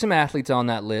athletes on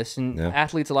that list, and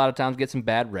athletes a lot of times get some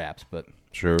bad raps, but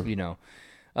Sure. you know.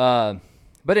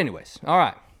 But anyways, all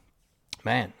right,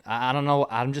 man. I don't know.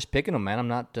 I'm just picking them, man. I'm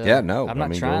not. I'm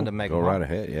not trying to make go them right up.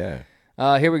 ahead.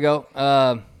 Yeah. Here we go.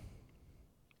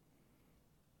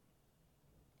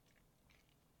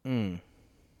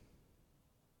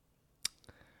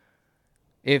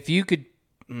 If you could,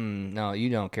 no, you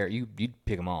don't care. You'd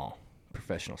pick them all.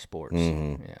 Professional sports.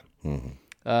 Mm-hmm. Yeah.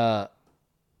 Mm-hmm.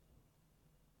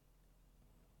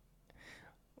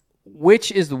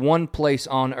 Which is the one place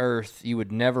on earth you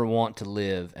would never want to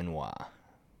live, and why?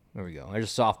 There we go.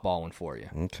 There's a softball one for you.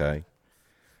 Okay.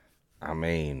 I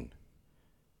mean,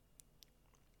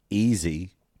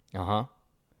 easy. Uh-huh.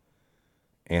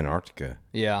 Antarctica.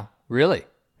 Yeah. Really?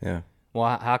 Yeah.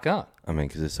 Well, how come? I mean,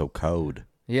 because it's so cold.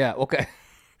 Yeah, okay.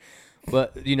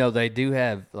 But, they do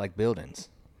have, like, buildings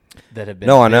that have been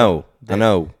No, I built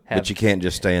know. that But you can't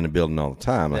just stay in a building all the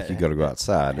time. Like, you got to go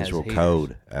outside. It's has real heaters.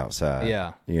 cold outside.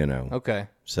 Yeah. Okay.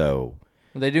 So.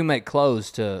 They do make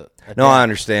clothes to adapt. No, I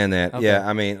understand that. Okay. Yeah,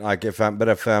 I mean, like if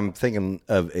I'm thinking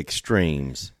of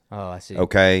extremes. Oh, I see.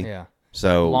 Okay. Yeah.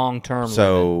 So Long-term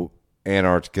So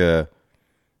Antarctica,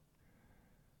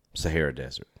 Sahara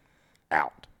Desert,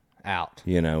 out. Out.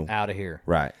 Out of here.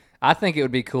 Right. I think it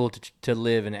would be cool to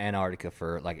live in Antarctica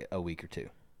for like a week or two.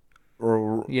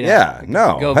 Yeah,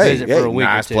 no. Go hey, visit for a week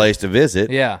nice or two. place to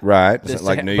visit. Yeah. Right. The It's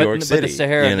like New York City. But the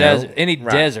Sahara Desert, any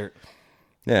desert,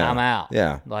 yeah. I'm out.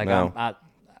 Yeah. Like no.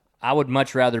 I would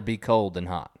much rather be cold than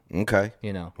hot. Okay.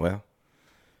 Well.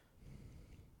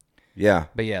 Yeah.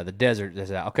 But yeah, the desert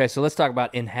is out. Okay, so let's talk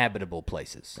about inhabitable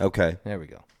places. Okay. There we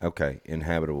go. Okay.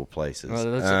 Inhabitable places.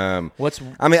 Well, what's?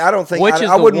 I mean, I don't think Which I, is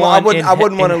I the wouldn't. I one wouldn't. I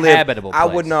wouldn't want to live. inhabitable I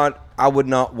place? would not. I would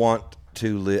not want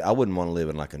to live. I wouldn't want to live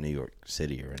in like a New York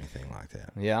City or anything like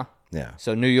that. Yeah. Yeah.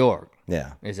 So New York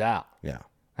Yeah. is out. Yeah.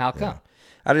 How come?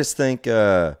 I just think.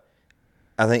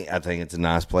 I think it's a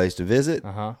nice place to visit.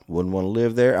 Wouldn't want to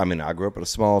live there. I mean, I grew up in a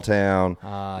small town.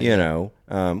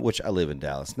 Which I live in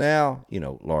Dallas now.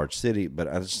 Large city, but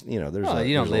I just there's. Oh,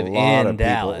 you don't there's live a lot in of people.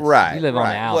 Dallas. Right? You live on the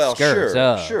right. outskirts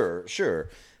Well, of. sure.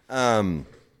 But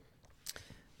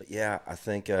yeah, I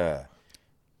think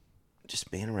just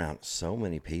being around so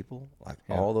many people, like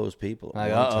all those people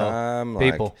at Like, one time,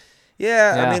 people.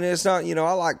 Yeah, Yeah. I mean, it's not.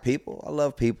 I like people. I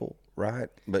love people. right?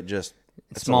 But just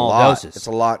it's Small a lot. doses. It's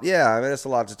a lot. Yeah, I mean, it's a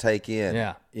lot to take in.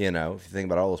 Yeah. You know, if you think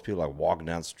about all those people like walking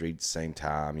down the street at the same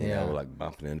time, you Yeah. know, like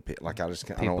bumping into people. Like I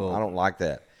People- don't like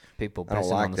that. People I don't pissing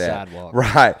like on the that. sidewalk.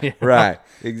 Right. You know? Right.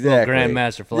 Exactly.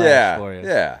 Grandmaster Flash yeah, for you.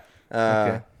 Yeah.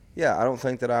 Okay. Yeah. I don't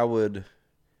think that I would.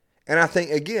 And I think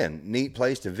again, neat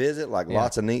place to visit. Like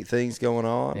lots of neat things going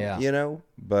on. Yeah. You know,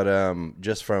 but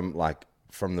just from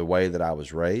the way that I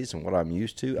was raised and what I'm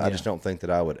used to, I just don't think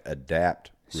that I would adapt.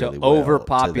 So Really well to that.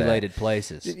 overpopulated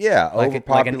places. Yeah, like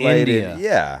overpopulated. in India.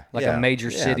 Yeah, Like yeah, a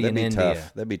major city that'd in be India.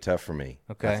 Tough. That'd be tough for me.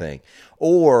 Okay. I think,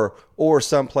 or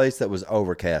some place that was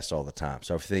overcast all the time.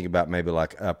 So if you think about maybe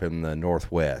like up in the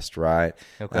Northwest, right?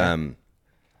 Okay.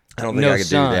 I don't think No I could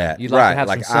sun. do that. You'd like to right. have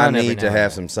like some sun I every need now to and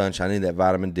have then. some sunshine. I need that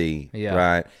vitamin D. Yeah.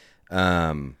 Right.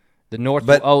 The North,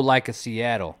 But- like a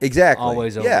Seattle. Exactly.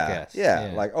 Always Yeah, overcast.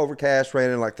 Yeah. Like overcast,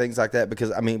 raining, like things like that.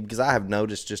 Because I have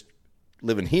noticed just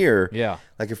living here. Yeah.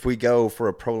 Like if we go for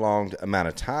a prolonged amount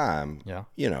of time, Yeah.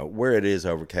 you know, where it is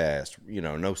overcast, you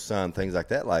know, no sun, things like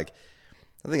that, like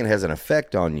I think it has an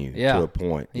effect on you Yeah. to a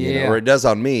point. You Yeah. know, or it does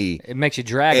on me. It makes you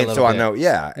drag a And little so bit. I know,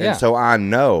 yeah. Yeah. And so I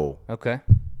know Okay.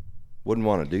 wouldn't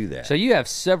want to do that. So you have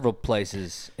several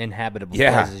places, inhabitable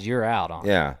Yeah. places you're out on.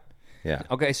 yeah. Yeah.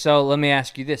 Okay, so let me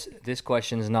ask you this. This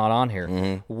question is not on here.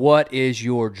 Mm-hmm. What is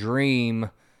your dream,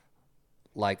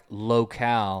 like,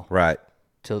 locale Right.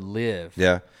 to live?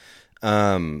 Yeah.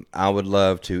 I would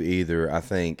love to either, I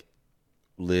think,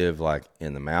 live like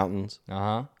in the mountains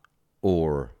Uh-huh.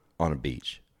 or on a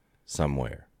beach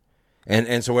somewhere.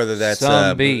 And so whether that's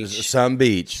Some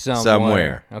beach.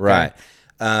 somewhere. Okay. Right.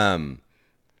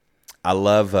 I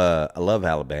love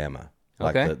Alabama.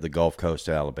 Like Okay. the Gulf Coast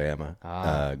of Alabama.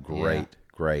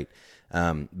 Great.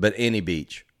 But any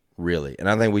beach, really. And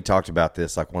I think we talked about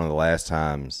this like one of the last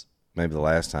times, maybe the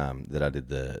last time that I did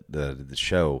the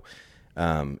show.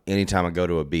 Anytime I go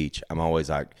to a beach, I'm always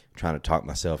like trying to talk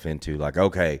myself into like,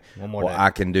 okay, more day. I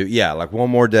can do, like one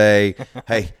more day.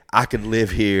 Hey, I could live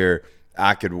here.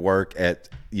 I could work at,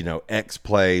 X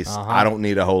place. I don't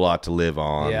need a whole lot to live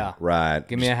on. Yeah. Right.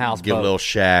 Give me a Just houseboat. Get a little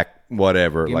shack,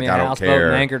 whatever. Give like me a I don't houseboat care.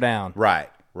 and anchor down. Right.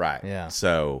 Yeah.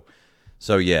 So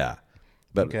yeah.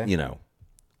 But Okay.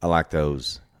 I like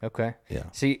those. Okay. Yeah.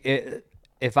 See,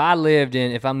 if I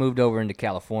moved over into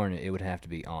California, it would have to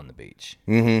be on the beach.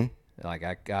 Mm-hmm.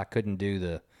 Like I couldn't do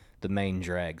the main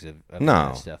drags of No.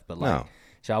 that stuff. But like,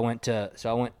 No.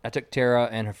 I took Tara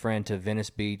and her friend to Venice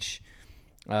Beach.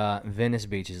 Venice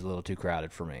Beach is a little too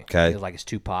crowded for me. Okay. It's like it's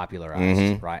too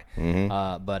popularized, right?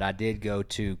 Mm-hmm. But I did go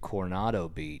to Coronado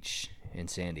Beach in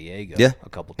San Diego a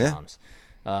couple Yeah. times.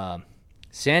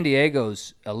 San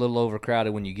Diego's a little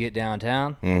overcrowded when you get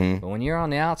downtown, but when you're on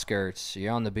the outskirts,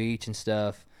 you're on the beach and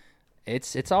stuff.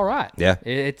 It's all right. Yeah.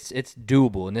 It's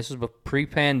doable, and this was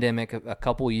pre-pandemic, a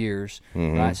couple years,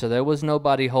 right? So there was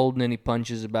nobody holding any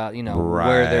punches about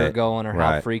where they're Right. going or how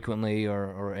Right. frequently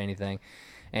or anything,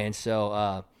 and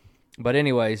so. But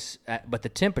anyways, but the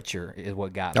temperature is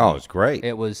what got me. Oh, it's great.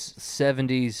 It was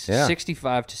 70s, Yeah.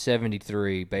 65 to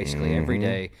 73 basically every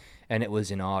day, and it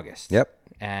was in August. Yep.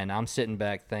 And I'm sitting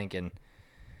back thinking,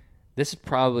 this is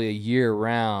probably a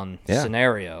year-round Yeah.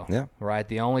 scenario, Yeah. right?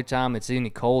 The only time it's any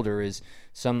colder is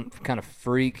some kind of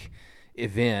freak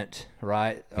event,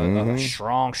 right? A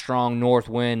strong north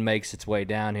wind makes its way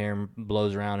down here and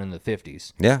blows around in the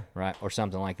 50s, Yeah. right? Or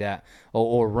something like that.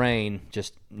 Or rain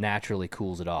just naturally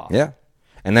cools it off. Yeah.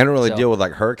 And they don't really So- deal with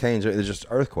like hurricanes. It's just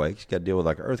earthquakes. You got to deal with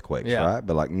like earthquakes, Yeah. right?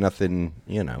 But like nothing,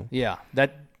 Yeah,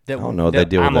 that I don't know if they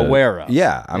deal I'm with aware of.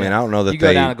 Yeah, I mean, I don't know that you go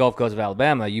they. down the Gulf Coast of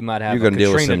Alabama, you might have You're going to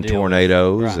deal with Katrina some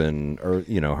tornadoes Right. and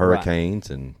hurricanes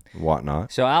and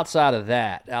whatnot. So outside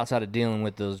of dealing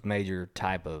with those major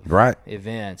type of Right.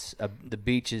 events, the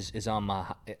beach is on my.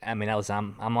 I mean,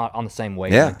 I'm on the same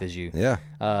wavelength as you.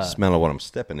 Yeah. Smell of what I'm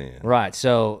stepping in. Right.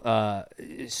 So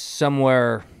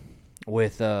somewhere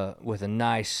with a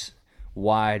nice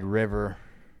wide river,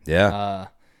 Yeah.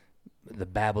 the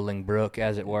babbling brook,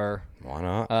 as it were. Why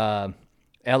not?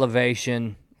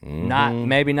 Elevation,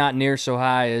 maybe not near so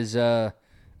high as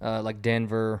like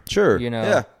Denver. Sure, Yeah.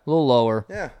 yeah. A little lower.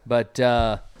 Yeah. But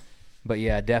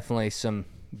yeah, definitely some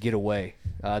getaway.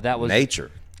 That was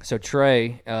Nature. So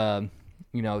Trey,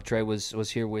 Trey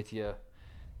was here with you a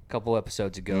couple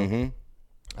episodes ago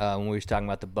when we was talking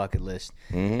about the bucket list,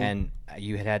 and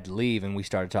you had to leave, and we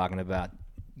started talking about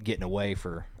getting away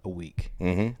for a week,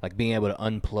 like being able to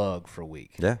unplug for a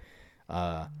week. Yeah.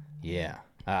 Yeah,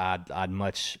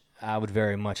 I would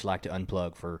very much like to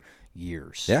unplug for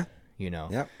years. Yeah.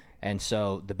 Yep. And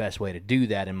so the best way to do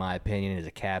that, in my opinion, is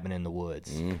a cabin in the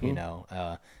woods.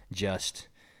 Just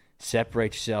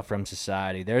separate yourself from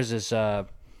society. There's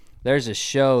this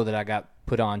show that I got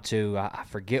put on to, I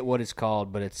forget what it's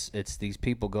called, but it's these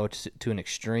people go to an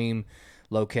extreme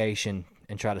location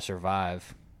and try to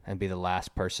survive and be the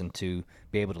last person to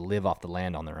be able to live off the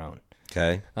land on their own.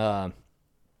 Okay. I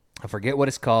forget what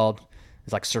it's called.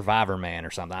 It's like Survivor Man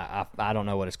or something. I don't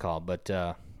know what it's called, but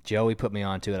Joey put me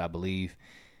onto it, I believe.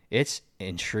 It's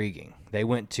intriguing. They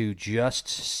went to just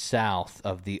south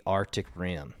of the Arctic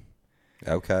Rim.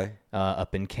 Okay.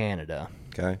 Up in Canada.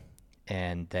 Okay.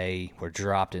 And they were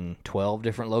dropped in 12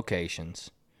 different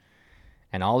locations.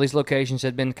 And all these locations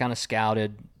had been kind of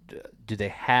scouted. Do they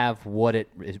have what's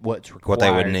required? What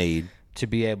they would need to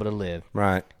be able to live.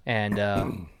 Right. And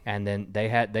then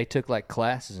they took like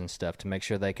classes and stuff to make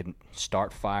sure they could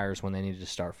start fires when they needed to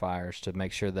start fires, to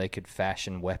make sure they could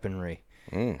fashion weaponry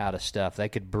out of stuff. They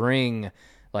could bring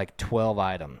like 12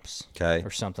 items or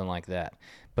something like that.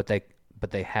 But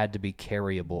they had to be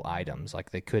carryable items.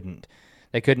 Like they couldn't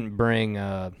bring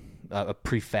a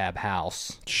prefab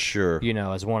house. Sure.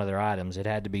 As one of their items. It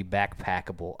had to be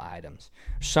backpackable items.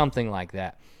 Something like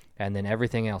that. And then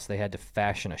everything else, they had to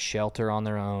fashion a shelter on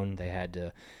their own. They had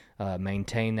to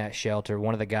maintain that shelter.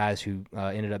 One of the guys who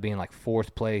ended up being like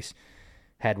fourth place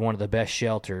had one of the best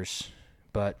shelters,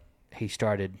 but he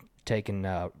started taking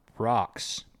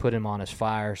rocks, put them on his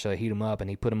fire so he heat them up, and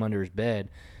he put them under his bed.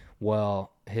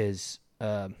 Well, his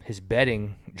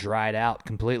bedding dried out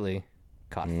completely,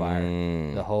 caught fire.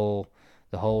 The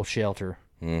whole shelter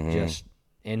just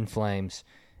in flames,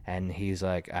 and he's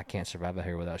like, I can't survive out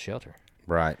here without shelter.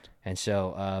 Right. And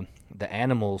so the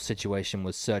animal situation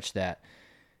was such that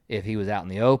if he was out in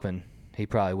the open, he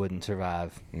probably wouldn't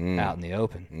survive out in the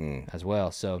open as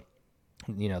well. So,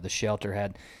 the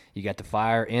shelter you got the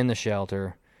fire in the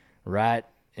shelter right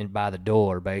by the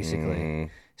door, basically,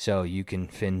 so you can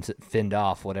fend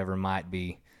off whatever might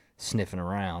be sniffing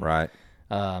around. Right.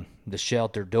 The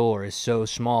shelter door is so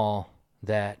small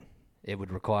that it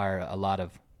would require a lot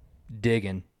of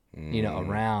digging,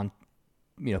 around,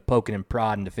 poking and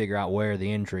prodding to figure out where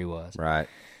the injury was. Right.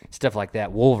 Stuff like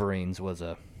that. Wolverines was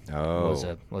a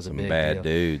some big bad deal.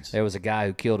 dudes. There was a guy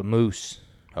who killed a moose.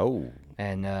 Oh.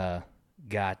 And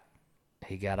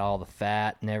he got all the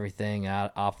fat and everything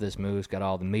off this moose, got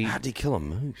all the meat. How'd he kill a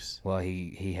moose? Well,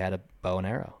 he had a bow and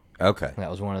arrow. Okay. That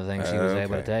was one of the things he was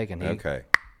able to take, and he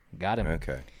got him.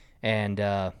 Okay. And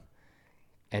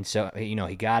so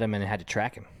he got him and had to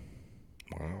track him.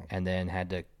 Wow. And then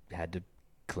had to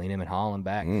clean him and haul him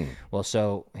back. Well,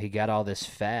 so he got all this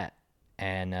fat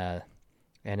and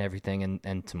everything,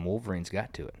 and some wolverines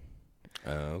got to it.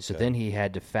 Okay. So then he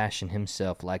had to fashion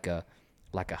himself like a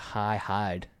high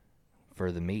hide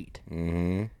for the meat,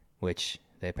 which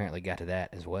they apparently got to that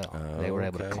as well. They were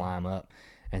able to climb up,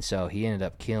 and so he ended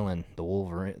up killing the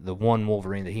one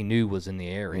wolverine that he knew was in the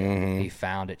area. He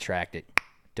found it, tracked it,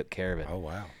 took care of it. Oh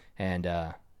wow! And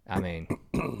I mean,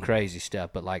 crazy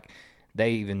stuff. But like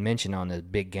they even mention on the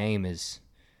big game is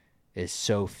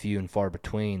so few and far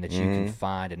between that you can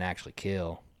find and actually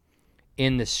kill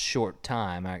in this short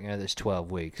time. This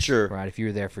 12 weeks. Sure. Right. If you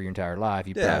were there for your entire life,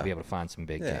 you'd probably be able to find some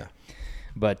big game.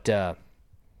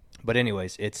 But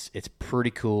anyways, it's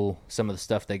pretty cool. Some of the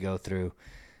stuff they go through.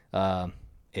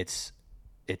 It's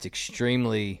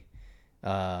extremely.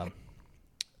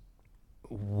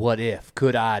 What if?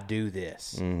 Could I do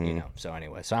this? So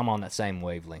anyway, so I'm on that same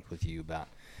wavelength with you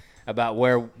about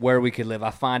where we could live.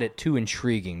 I find it too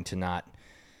intriguing to not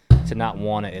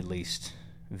want to at least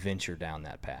venture down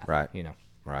that path. Right.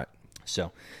 Right.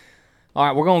 So, all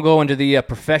right, we're going to go into the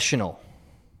professional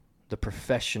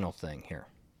thing here.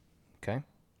 Okay.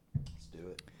 Let's do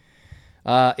it.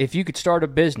 If you could start a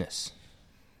business,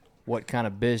 what kind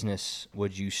of business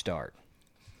would you start?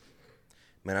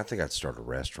 Man, I think I'd start a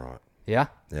restaurant. Yeah.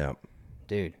 Yeah.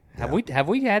 Dude, have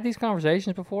we had these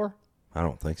conversations before? I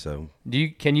don't think so.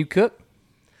 Can you cook?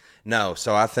 No.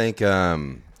 So I think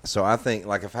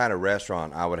like if I had a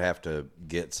restaurant, I would have to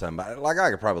get somebody. Like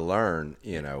I could probably learn,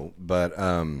 but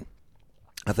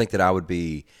I think that I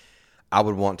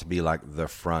would want to be like the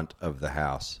front of the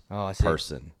house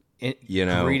person.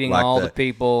 Greeting like all the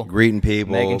people, making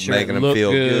them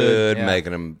feel good, yeah.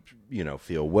 making them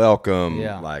feel welcome,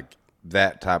 Yeah. like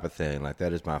that type of thing. Like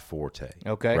that is my forte.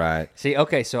 Okay. Right. See,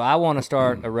 okay, so I want to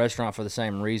start a restaurant for the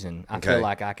same reason. I feel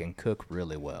like I can cook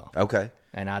really well. Okay.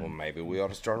 And Well, maybe we ought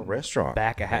to start a restaurant.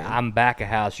 I'm back of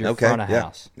house. You're front of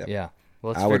house. Yep. Yeah.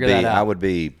 Well, let's figure that out. I would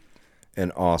be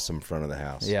an awesome front of the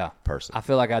house person. I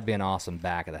feel like I'd be an awesome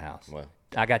back of the house. Well,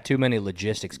 I got too many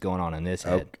logistics going on in this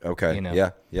head. Okay.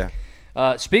 Yeah.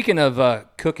 Speaking of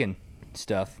cooking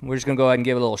stuff, we're just going to go ahead and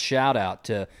give a little shout out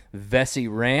to Vesey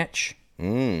Ranch.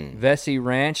 Vesey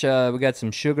Ranch. We got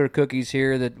some sugar cookies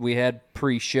here that we had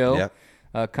pre-show. Yep.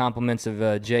 compliments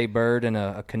of Jay Bird and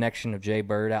a connection of Jay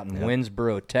Bird out in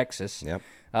Winsboro, Texas. Yep.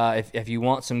 If you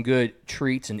want some good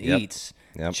treats and eats,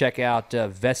 check out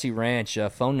Vesey Ranch.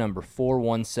 Phone number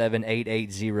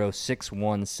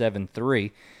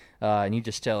 417-880-6173. And you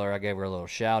just tell her I gave her a little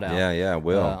shout out. Yeah, I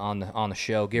will. On the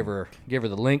show. Give her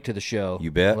the link to the show.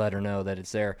 You bet. Let her know that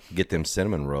it's there. Get them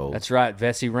cinnamon rolls. That's right,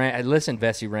 Vesey Ranch. Listen,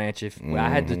 Vesey Ranch. If I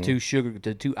had the two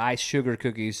iced sugar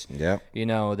cookies,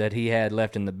 that he had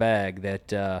left in the bag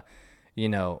that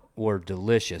were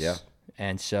delicious. Yeah.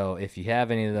 And so if you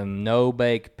have any of them no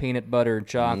bake peanut butter and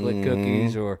chocolate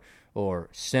cookies or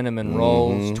cinnamon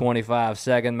rolls,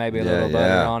 25-second, maybe a little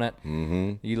butter on it.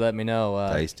 You let me know.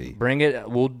 Tasty. Bring it.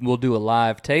 We'll do a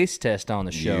live taste test on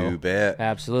the show. You bet.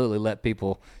 Absolutely. Let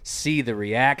people see the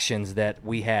reactions that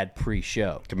we had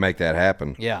pre-show. To make that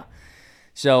happen. Yeah.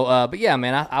 So, but yeah,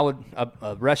 man, I would.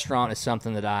 A restaurant is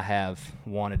something that I have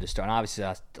wanted to start. And obviously,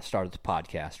 I started the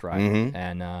podcast, right?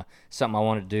 And something I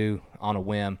wanted to do on a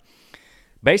whim.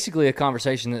 Basically, a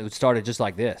conversation that started just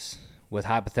like this, with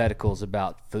hypotheticals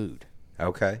about food.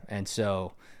 Okay. And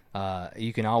so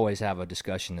you can always have a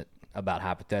discussion about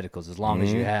hypotheticals as long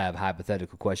as you have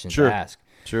hypothetical questions to ask.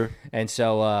 Sure. And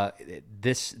so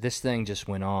this thing just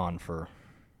went on for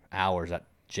hours at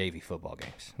JV football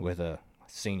games with a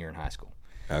senior in high school.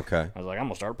 Okay. I was like, I'm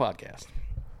going to start a podcast.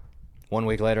 1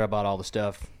 week later, I bought all the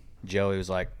stuff. Joey was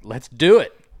like, let's do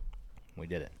it. We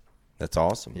did it. That's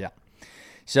awesome. Yeah.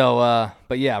 So,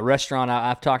 but yeah, restaurant.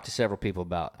 I've talked to several people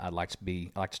about. I'd like to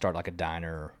start like a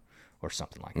diner or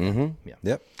something like that. Yeah.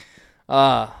 Yep.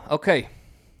 Okay.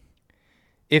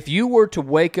 If you were to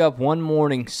wake up one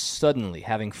morning suddenly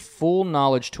having full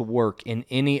knowledge to work in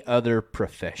any other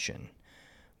profession,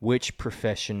 which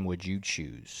profession would you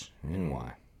choose and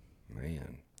why?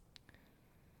 Man.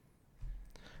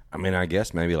 I mean, I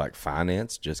guess maybe like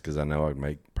finance, just because I know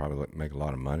I'd probably make a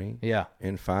lot of money. Yeah.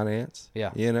 In finance.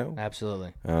 Yeah.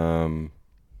 Absolutely.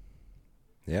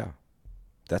 Yeah.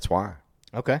 That's why.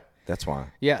 Okay. That's why.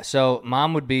 Yeah. So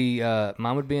mine would be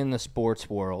in the sports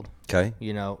world. Okay.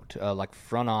 Like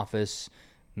front office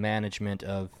management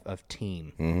of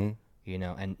team.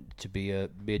 And to be a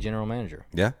general manager.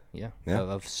 Yeah. Yeah. Yeah.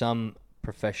 Of some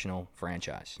professional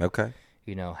franchise. Okay.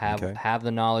 Have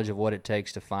the knowledge of what it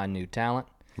takes to find new talent.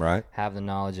 Right. Have the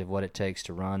knowledge of what it takes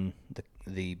to run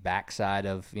the backside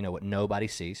of what nobody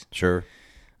sees. Sure.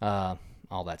 All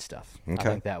that stuff. Okay. I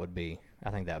think that would be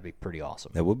pretty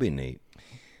awesome. That would be neat.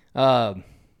 Here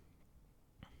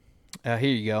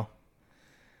you go.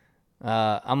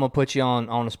 I'm gonna put you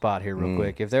on the spot here real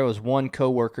quick. If there was one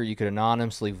coworker you could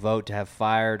anonymously vote to have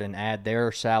fired and add their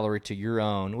salary to your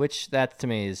own, which that to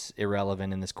me is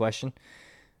irrelevant in this question,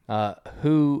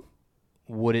 who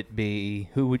would it be?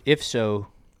 If so,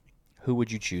 who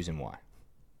would you choose and why?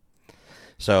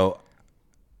 So,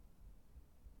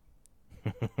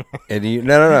 and you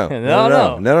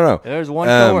no. There's one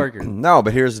coworker. No,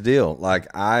 but here's the deal.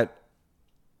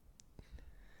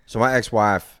 So my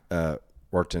ex-wife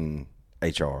worked in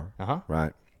HR,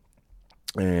 right?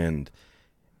 And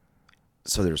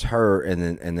so there's her,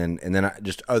 and then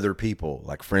just other people,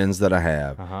 like friends that I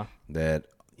have that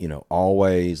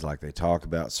always like they talk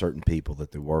about certain people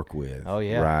that they work with. Oh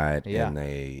yeah, right. Yeah. And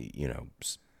they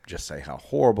just say how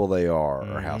horrible they are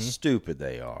or how stupid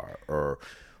they are or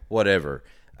whatever.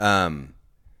 I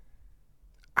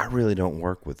really don't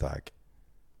work with like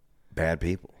bad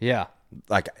people. Yeah.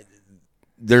 Like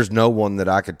there's no one that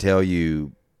I could tell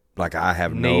you like I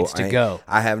have needs to go.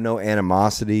 I have no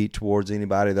animosity towards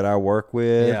anybody that I work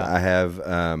with. Yeah. I have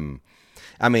and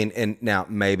now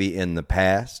maybe in the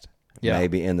past. Yeah.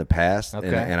 Maybe in the past. Okay.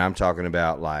 And I'm talking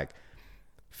about like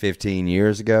 15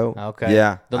 years ago. Okay.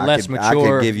 Yeah.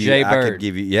 Mature Jay Bird.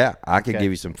 I could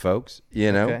give you some folks,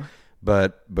 Okay.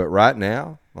 But right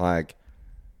now, like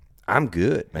I'm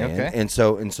good, man. Okay. And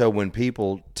so when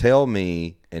people tell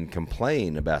me and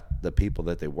complain about the people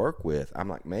that they work with, I'm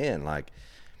like, man, like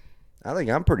I think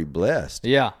I'm pretty blessed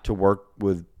to work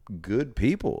with good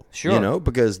people. Sure.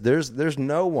 Because there's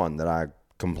no one that I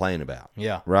complain about.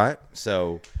 Yeah. Right?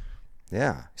 So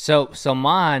yeah. So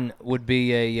mine would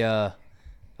be a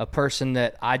person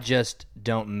that I just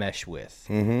don't mesh with.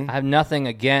 I have nothing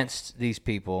against these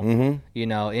people.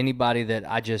 Anybody that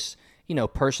I just,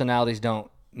 personalities don't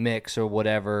mix or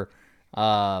whatever.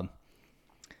 I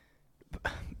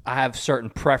have certain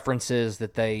preferences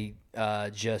that they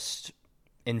just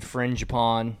infringe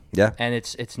upon. Yeah. And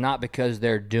it's not because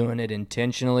they're doing it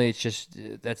intentionally. It's just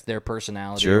that's their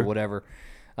personality Sure. or whatever.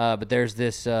 But there's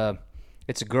this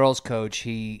it's a girls coach.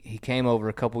 He came over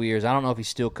a couple years. I don't know if he's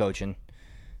still coaching,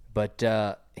 but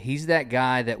he's that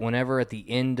guy that whenever at the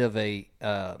end of a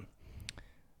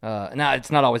now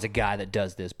it's not always a guy that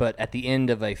does this, but at the end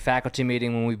of a faculty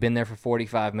meeting when we've been there for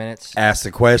 45 minutes, Ask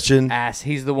the question.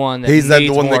 he's the one that He's the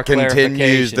needs one more that continues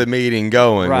clarification. the meeting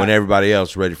going Right. when everybody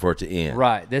else is ready for it to end.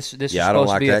 Right. This is Yeah, I don't supposed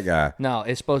to like be that guy. No,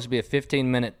 it's supposed to be a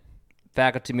 15-minute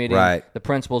faculty meeting. Right. The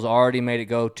principal's already made it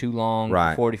go too long,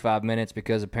 Right. 45 minutes,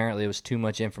 because apparently it was too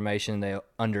much information. They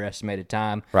underestimated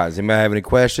time. Right. Does anybody have any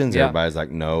questions? Yeah. Everybody's like,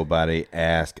 nobody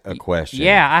ask a question.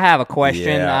 Yeah, I have a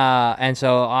question. Yeah. And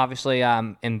so obviously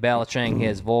I'm embellishing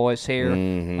his voice here.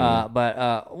 Mm-hmm.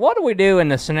 But what do we do in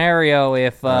the scenario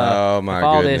if Oh, my if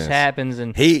all goodness. this happens?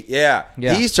 And Yeah.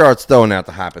 Yeah. He starts throwing out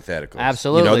the hypotheticals.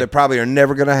 Absolutely. That probably are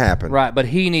never going to happen. Right, but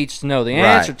he needs to know the Right,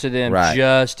 answer to them right.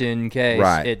 just in case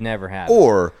Right. it never happens.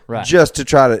 Or Right. just to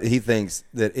try to, he thinks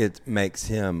that it makes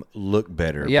him look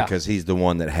better Yeah. because he's the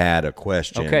one that had a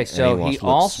question. Okay, so and he wants to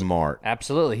look also smart.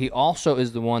 Absolutely, he also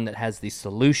is the one that has the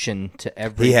solution to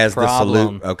every He has the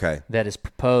problem okay. that is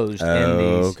proposed in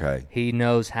Oh, these. okay. He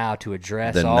knows how to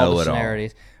address The all the know-it-all.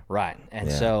 scenarios. Right, and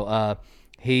Yeah. so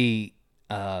he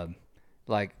how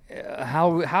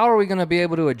are we going to be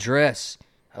able to address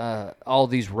all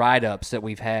these write-ups that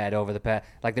we've had over the past?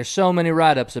 Like, there's so many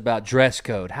write-ups about dress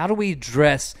code. How do we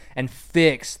dress and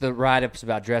fix the write-ups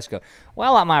about dress code?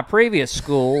 Well, at my previous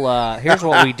school, here's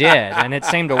what we did, and it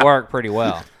seemed to work pretty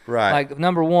well. Right. Like,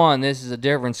 number one, this is a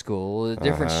different school, a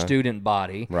different student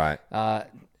body. Right.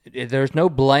 There's no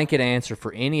blanket answer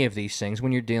for any of these things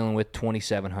when you're dealing with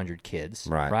 2,700 kids.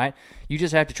 Right. You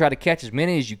just have to try to catch as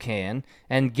many as you can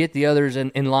and get the others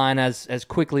in line as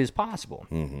quickly as possible.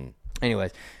 Mm-hmm.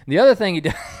 Anyways, the other thing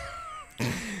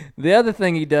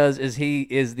he does is he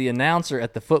is the announcer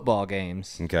at the football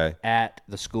games Okay. at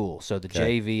the school, so the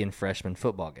JV and freshman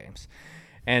football games.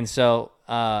 And so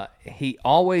he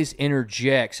always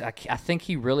interjects. I think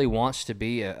he really wants to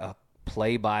be a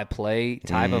play-by-play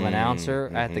type of announcer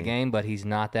at the game, but he's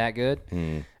not that good.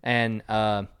 And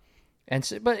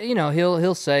so, but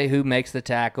he'll say who makes the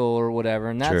tackle or whatever,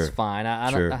 and that's Sure. fine.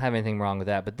 I Sure. don't have anything wrong with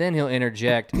that. But then he'll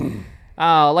interject.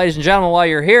 Ladies and gentlemen, while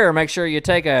you're here, make sure you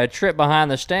take a trip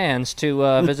behind the stands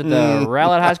to visit the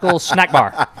Rowlett High School snack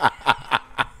bar.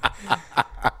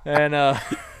 And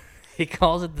he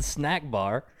calls it the snack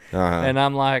bar. And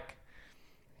I'm like,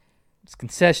 it's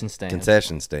concession stand.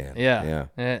 Concession stand. Yeah.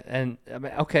 Yeah. And I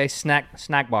mean, okay,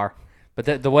 snack bar.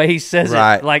 But the way he says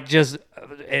Right. it, like, just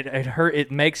it hurt.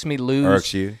 It makes me lose.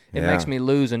 Irks you. It Yeah. makes me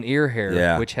lose an ear hair,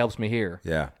 Yeah. which helps me hear.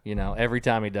 Yeah. Every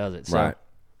time he does it. So, Right.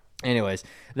 anyways,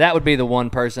 that would be the one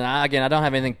person. I don't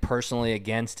have anything personally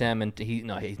against him, and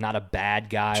he's not a bad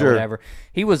guy Sure. or whatever.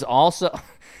 He was also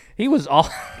he was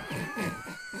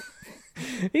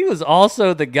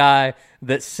also the guy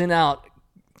that sent out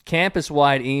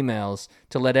campus-wide emails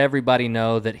to let everybody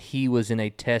know that he was in a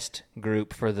test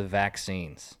group for the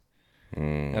vaccines.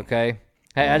 Okay?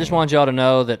 Hey, I just want y'all to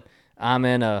know that I'm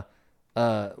in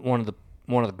one of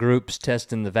the groups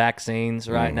testing the vaccines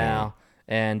right now.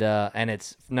 And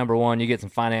it's, number one, you get some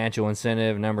financial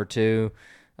incentive. Number two,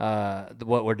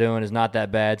 what we're doing is not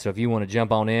that bad. So if you want to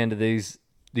jump on into these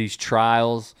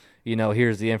trials,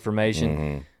 here's the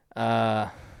information.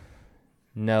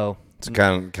 No. It's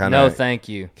kind of No, thank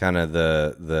you. kind of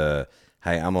the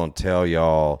hey, I'm gonna tell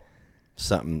y'all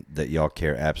something that y'all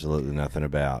care absolutely nothing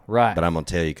about. Right. But I'm gonna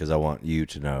tell you because I want you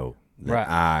to know that Right.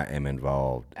 I am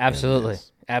involved. in Absolutely.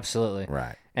 this. Absolutely.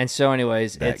 Right. And so,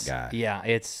 anyways, That guy. Yeah,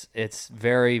 it's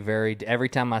very, very. Every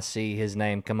time I see his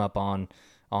name come up on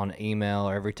email,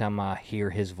 or every time I hear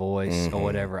his voice or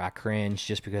whatever, I cringe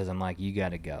just because I'm like, you got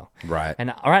to go. Right.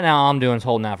 And right now, all I'm doing is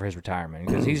holding out for his retirement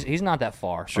because he's not that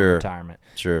far from Sure. retirement.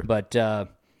 Sure. But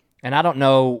and I don't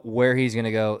know where he's going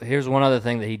to go. Here's one other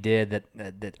thing that he did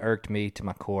that irked me to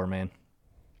my core, man.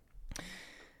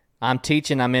 I'm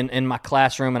teaching. I'm in my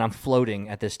classroom, and I'm floating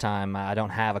at this time. I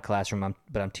don't have a classroom,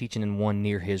 but I'm teaching in one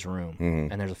near his room,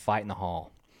 and there's a fight in the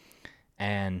hall.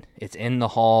 And it's in the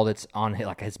hall that's on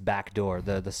his back door.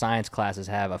 The science classes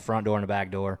have a front door and a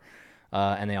back door,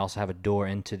 and they also have a door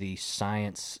into the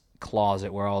science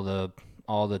closet where all the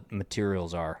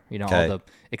materials are. Okay. All the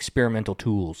experimental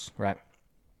tools, right?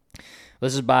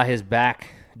 This is by his back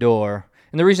door.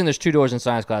 And the reason there's two doors in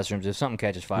science classrooms, if something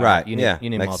catches fire, Right. you need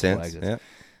Makes multiple sense. exits.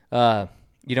 Yeah.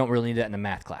 You don't really need that in a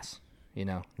math class,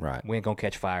 Right. We ain't going to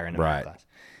catch fire in a Right. math class.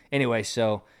 Anyway,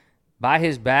 so by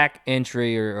his back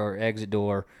entry or exit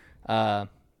door,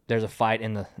 there's a fight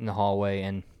in the hallway,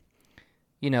 and,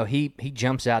 he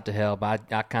jumps out to help. I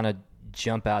kind of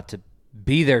jump out to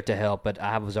be there to help, but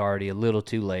I was already a little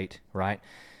too late, right?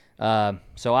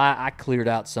 So I cleared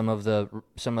out some of the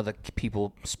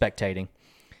people spectating.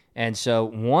 And so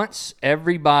once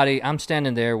everybody, I'm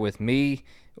standing there with me,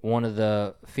 one of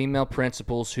the female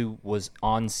principals who was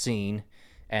on scene,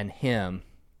 and him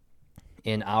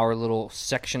in our little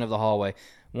section of the hallway.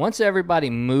 Once everybody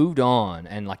moved on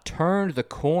and like turned the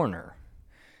corner,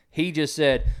 he just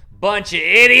said, "Bunch of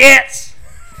idiots."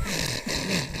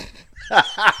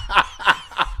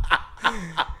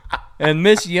 And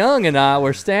Miss Young and I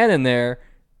were standing there,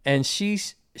 and she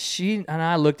and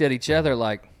I looked at each other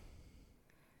like,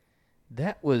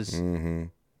 that was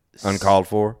Uncalled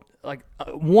for. like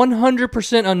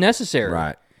 100% unnecessary.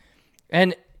 Right.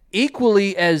 And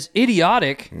equally as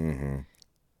idiotic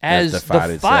as As the the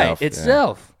fight fight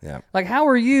itself. Yeah. Like, how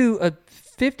are you, a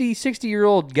 50,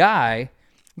 60-year-old guy,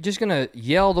 just going to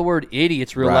yell the word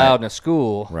idiots real Right. loud in a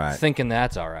school Right. thinking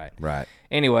that's all right? Right.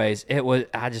 Anyways,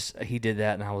 he did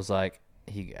that, and I was like,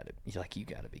 you got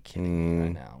to be kidding me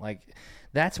right now. Like,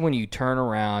 that's when you turn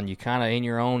around, you kind of in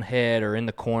your own head or in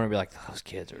the corner be like, those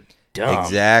kids are dumb.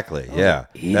 Exactly. Yeah.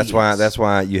 idiots. That's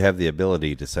why you have the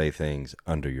ability to say things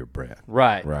under your breath.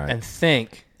 Right. Right. And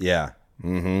think Yeah.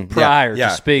 Mm-hmm. prior to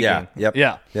speaking. Yeah. Yep.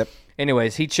 Yeah. Yep.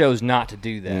 Anyways, he chose not to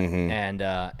do that,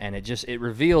 and it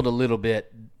revealed a little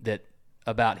bit that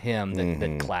about him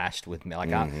that clashed with me. Like,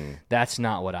 that's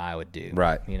not what I would do.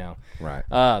 Right. You know. Right.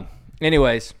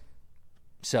 Anyways,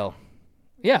 so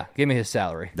yeah, give me his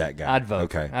salary. That guy. I'd vote.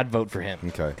 Okay. I'd vote for him.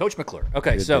 Okay. Coach McClure.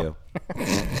 Okay, Good so deal.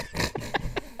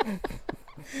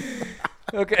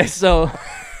 okay, so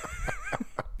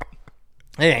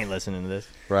he ain't listening to this.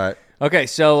 Right. Okay,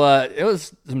 so it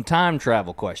was some time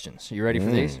travel questions. You ready for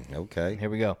these? Okay. Here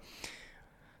we go.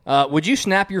 Would you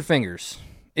snap your fingers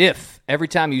if every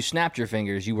time you snapped your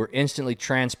fingers, you were instantly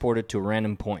transported to a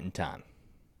random point in time?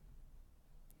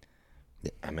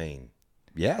 I mean,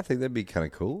 yeah, I think that'd be kind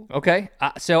of cool. Okay,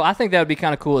 so I think that would be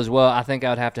kind of cool as well. I think I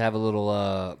would have to have a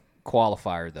little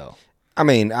qualifier, though. I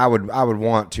mean, I would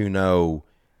want to know,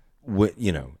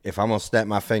 if I'm gonna snap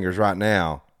my fingers right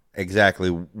now, exactly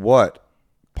what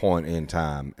point in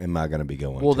time am I going to be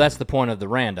going? Well, to? that's the point of the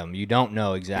random. You don't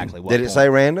know exactly what. Did it point. say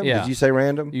random? Yeah. Did you say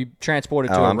random? You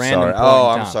transported to Oh, a I'm random sorry. point Oh,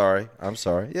 in time. I'm sorry. I'm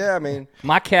sorry. Yeah, I mean,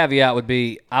 My caveat would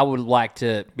be I would like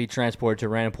to be transported to a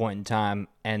random point in time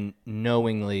and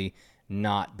knowingly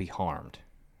not be harmed.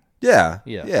 yeah,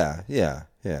 Yeah. yeah, yeah,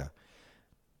 yeah.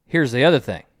 Here's the other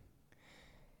thing.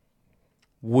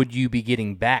 Would you be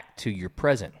getting back to your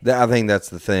present? I think that's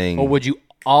the thing. Or would you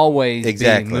always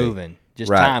Exactly. be moving? Just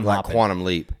right, time like hopping. Quantum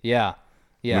Leap. Yeah.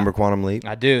 Yeah. Remember Quantum Leap?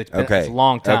 I do. It's Okay. it's a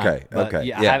long time. Okay. But Okay.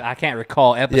 Yeah, Yeah. I can't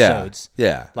recall episodes.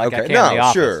 Yeah. Like I okay. can in The No,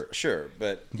 Office. sure.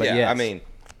 But But yeah, yes. I mean,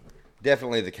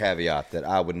 definitely the caveat that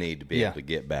I would need to be Yeah. able to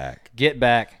get back. Get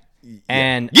back.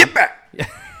 And Get back.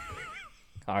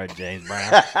 all right, James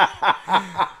Brown.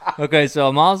 Okay, so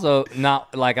I'm also not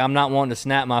I'm not wanting to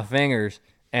snap my fingers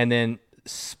and then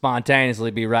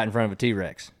spontaneously be right in front of a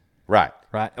T-Rex, Right.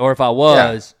 right? Or if I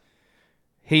was,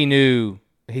 he knew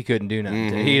he couldn't do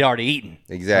nothing. He'd already eaten.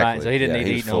 Exactly. Right? So he didn't Yeah, need to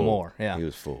he eat was no full. more. Yeah. He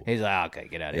was full. He's like, okay,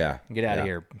 get out of Yeah. here. Get out of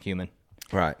Yeah. here, human.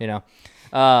 Right. You know?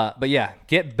 But yeah,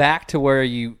 get back to where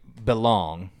you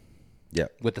belong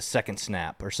Yep. with the second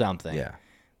snap or something. Yeah.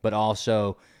 But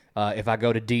also, if I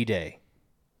go to D-Day,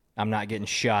 I'm not getting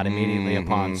shot immediately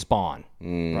upon spawn,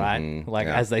 right? Like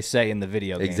Yeah. as they say in the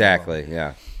video game. Exactly.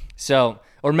 Yeah. So,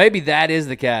 or maybe that is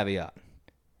the caveat.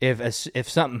 If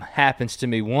something happens to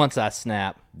me once I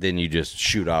snap, Then you just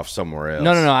shoot off somewhere else.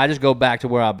 no, I just go back to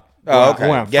where Oh, okay.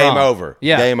 where I'm Game from. over.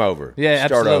 Yeah, Game over. Yeah,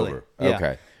 Start absolutely. over. Yeah.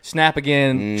 Okay. Snap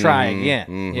again, try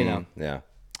again. You know.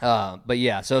 Yeah. But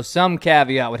yeah, so some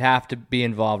caveat would have to be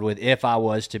involved with if I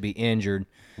was to be injured,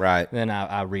 Right. then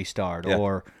I restart, Yeah.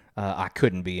 or I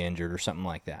couldn't be injured or something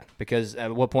like that. Because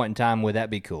at what point in time would that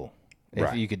be cool? If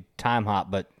Right. you could time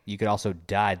hop, but you could also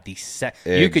die the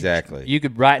Exactly. You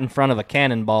could right in front of a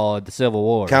cannonball at the Civil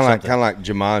War. Kind or of something. like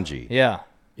Jumanji. Yeah.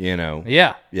 You know.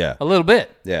 Yeah. Yeah. A little bit.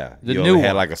 Yeah. The you new only had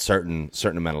one. like a certain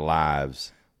amount of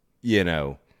lives. You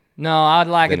know. No, I'd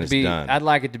like Then it to it's be. done. I'd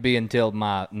like it to be until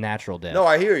my natural death. No,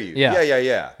 I hear you.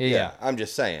 Yeah. Yeah. I'm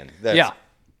just saying. That's Yeah.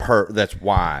 That's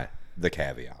why the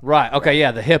caveat. Right. Okay.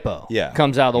 Yeah. The hippo. Yeah.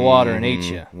 Comes out of the water and eats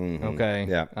you. Okay.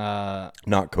 Yeah.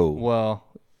 Not cool. Well,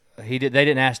 they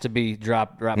didn't ask to be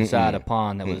dropped right beside a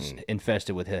pond that was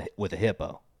infested with a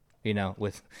hippo. You know,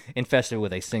 infested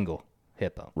with a single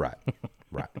hippo. Right.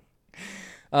 Right.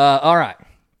 All right.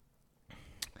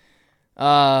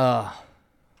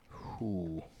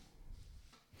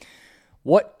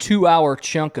 What 2-hour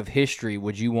chunk of history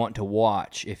would you want to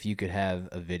watch if you could have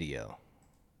a video?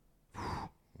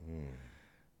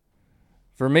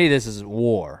 For me, this is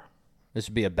war. This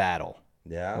would be a battle.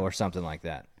 Yeah. Or something like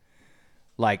that.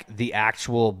 Like the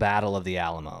actual Battle of the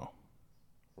Alamo.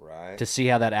 Right. To see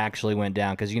how that actually went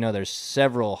down. Because, there's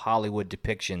several Hollywood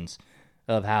depictions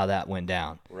of how that went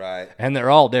down. Right. And they're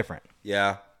all different.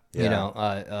 Yeah. Yeah. You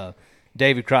know,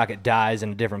 David Crockett dies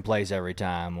in a different place every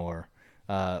time, or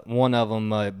one of them,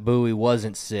 Bowie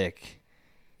wasn't sick,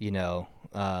 you know,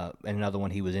 and another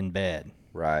one he was in bed.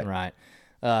 Right.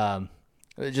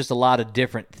 Just a lot of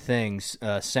different things.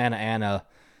 Santa Ana,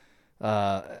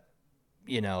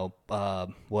 you know,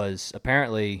 was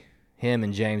apparently him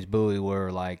and James Bowie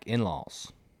were like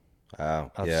in-laws.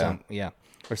 Oh,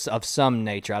 Or of some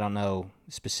nature. I don't know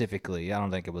specifically. I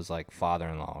don't think it was like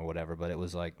father-in-law or whatever, but it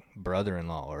was like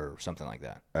brother-in-law or something like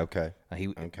that. Okay.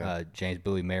 James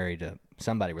Bowie married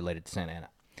somebody related to Santa Ana.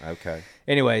 Okay.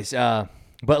 Anyways,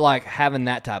 but like having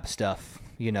that type of stuff,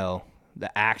 you know,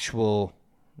 the actual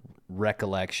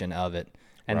recollection of it,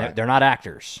 and Right. they're not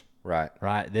actors, Right.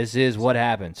 right? This is what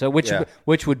happened. So Yeah.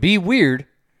 which would be weird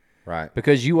Right.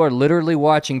 because you are literally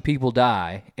watching people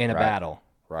die in a Right. battle.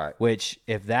 Right. Which,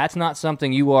 if that's not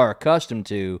something you are accustomed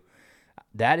to,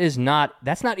 that's not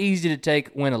easy to take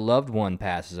when a loved one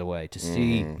passes away, to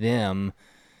see them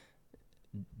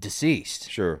deceased.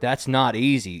 Sure. That's not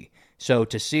easy. So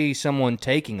to see someone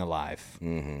taking a life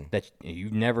that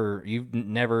you've never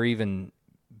even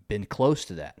been close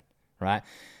to that, right?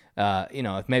 You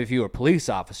know, if you were a police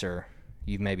officer,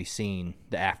 you've maybe seen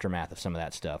the aftermath of some of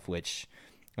that stuff, which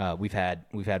we've had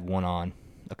one on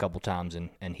a couple times,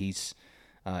 and he's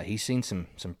seen some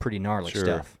pretty gnarly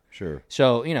stuff. Sure.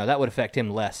 So, you know, that would affect him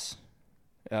less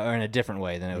or in a different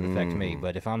way than it would affect me.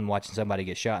 But if I'm watching somebody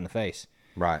get shot in the face,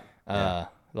 Right.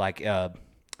 like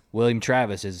William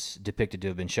Travis is depicted to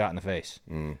have been shot in the face,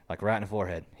 like right in the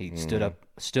forehead. He stood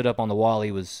up on the wall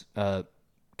he was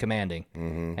commanding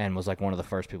and was like one of the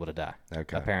first people to die,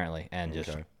 Okay. apparently, and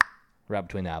just right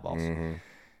between the eyeballs.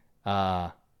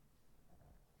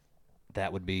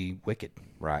 That would be wicked,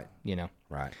 Right. you know?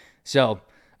 Right. So,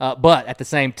 but at the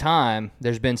same time,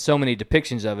 there's been so many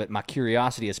depictions of it, my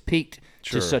curiosity has piqued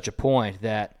Sure. to such a point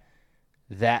that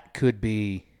could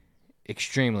be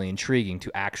extremely intriguing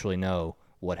to actually know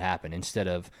what happened instead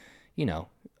of, you know,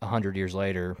 100 years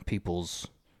later, people's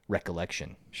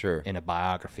recollection Sure. in a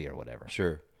biography or whatever.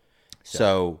 Sure.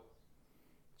 So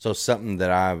something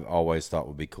that I've always thought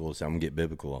would be cool. So I'm gonna get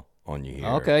biblical on you here.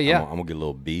 Okay, yeah. I'm gonna get a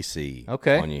little BC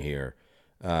Okay. on you here.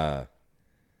 The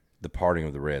parting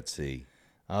of the Red Sea.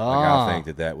 Oh, Like I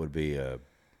think that would be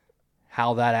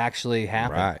how that actually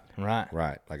happened. Right.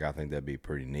 right. Like I think that'd be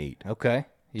pretty neat Okay.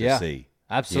 to Yeah. see.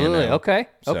 Absolutely. You know? Okay.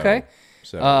 So- Okay.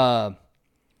 So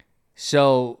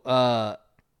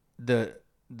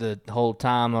The whole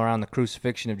time around the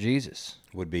crucifixion of Jesus.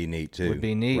 would be neat too. would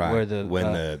be neat, Right. where the,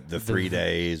 when the 3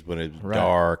 days when it's Right.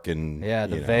 dark and Yeah,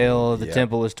 the you know, veil of the yeah.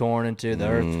 temple was torn into, the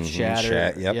earth was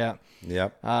shattered. Yep. Yeah,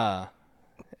 Yep.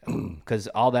 because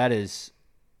all that is,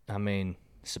 I mean,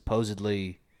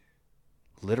 supposedly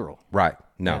literal. Right.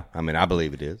 No, Yeah. I mean I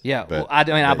believe it is. Yeah, but- I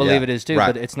mean, I but believe yeah. it is too,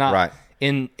 Right. but it's not Right.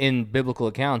 in biblical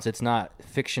accounts. It's not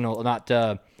fictional, not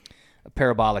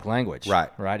parabolic language. Right.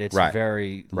 Right. It's Right.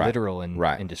 very Right. literal in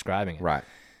Right. in describing it. Right.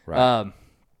 Right.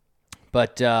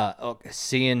 But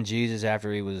seeing Jesus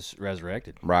after he was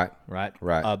resurrected. right. Right.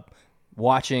 Right.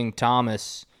 Watching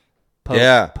Thomas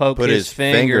poke put his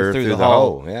finger through the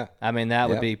hole. Yeah. I mean, that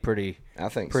would Yep. be pretty. I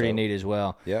think pretty so. neat as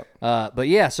well. Yep. But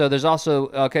yeah, so there's also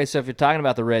so if you're talking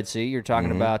about the Red Sea, you're talking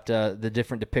Mm-hmm. about the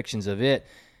different depictions of it.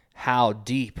 How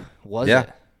deep was Yeah.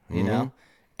 it? You know,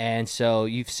 and so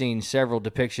you've seen several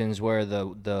depictions where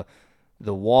the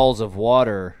walls of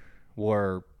water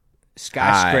were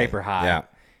skyscraper high. Yeah.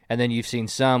 And then you've seen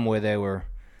some where they were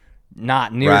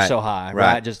not near Right. so high,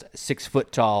 Right. right? Just 6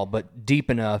 foot tall, but deep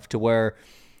enough to where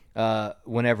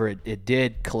whenever it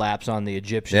did collapse on the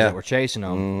Egyptians Yeah. that were chasing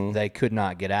them, they could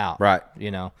not get out. Right.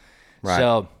 You know? Right.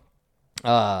 So,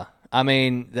 I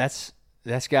mean, that's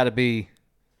got to be,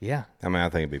 yeah. I mean I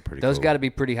think it'd be pretty Those cool. got to be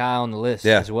pretty high on the list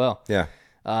Yeah. as well. Yeah.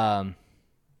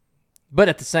 But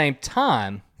at the same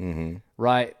time, Mm-hmm.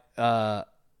 right,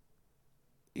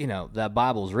 you know, that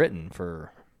Bible's written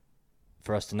for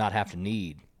us to not have to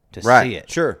need to Right. see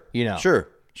it. Sure. You know. Sure.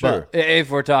 Sure. But if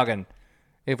we're talking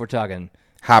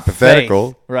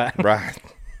Hypothetical. faith, right? Right.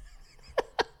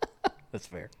 That's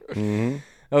fair. Mm-hmm.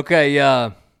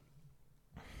 Okay.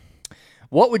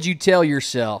 What would you tell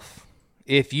yourself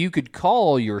if you could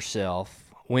call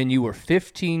yourself when you were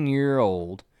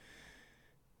 15-year-old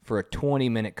for a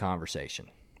 20-minute conversation?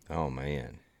 Oh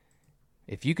man.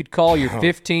 If you could call your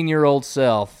 15-year-old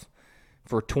self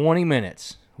for 20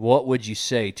 minutes, what would you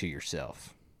say to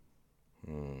yourself?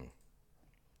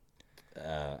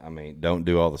 I mean, don't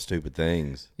do all the stupid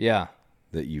things Yeah.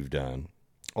 that you've done.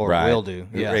 Or Right. will do.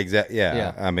 Yeah. Exactly. Yeah.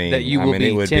 Yeah. I mean, That you will be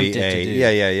it would tempted be to do.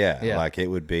 Yeah. Yeah. Like it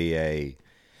would be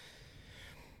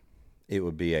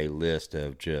a list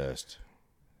of just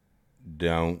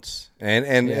don'ts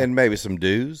and maybe some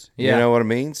do's. Yeah. You know what I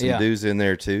mean? Some Yeah. do's in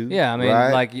there too. Yeah, I mean,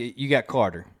 right? like you got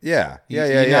Carter. Yeah.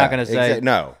 You're not going to say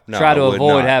no. Try to I would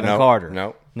atoid not. having No, Carter.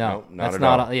 No, not at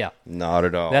not. all. Yeah, Not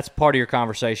at all. that's part of your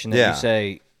conversation that Yeah. you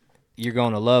say you're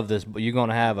going to love this, but you're going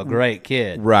to have a great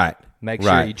kid. right. Make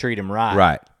sure Right. you treat him right.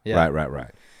 Right. Yeah.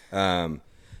 Right.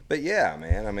 But yeah,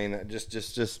 man. I mean, just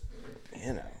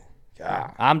you know,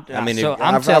 God. I'm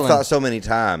I've telling. thought so many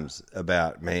times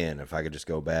about, man, if I could just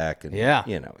go back and Yeah.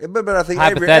 you know. But I think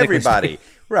Hypothetically everybody,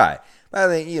 right? I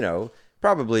think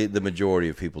probably the majority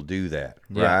of people do that,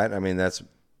 Yeah. right? I mean, that's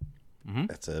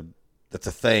a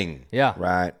thing, Yeah.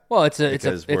 right? Well, it's a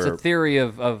Because it's a we're- theory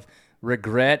of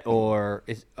regret, or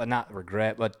it's not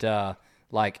regret, but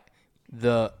like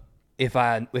if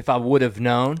I would have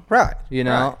known, Right. You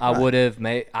know, Right. I would have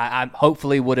made. I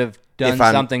hopefully would have done If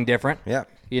I'm- something different. Yep.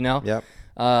 You know. Yep.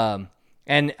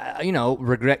 And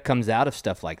regret comes out of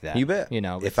stuff like that. You bet. You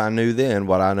know, if I knew then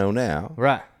what I know now,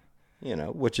 right.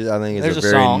 which is I think is There's a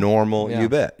a very song. normal. Yeah.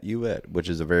 You bet, which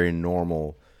is a very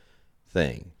normal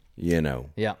thing,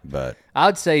 Yeah. But I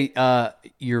would say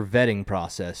your vetting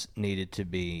process needed to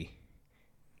be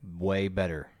way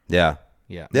better. yeah,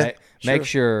 Yeah. Yeah, Make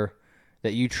sure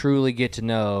that you truly get to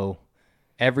know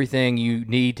everything you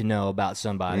need to know about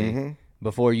somebody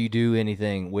before you do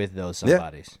anything with those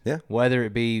somebodies. Mm-hmm. Yeah. Whether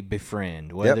it be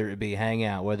befriend, whether it be hang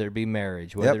out, whether it be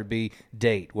marriage, whether it be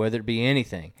date, whether it be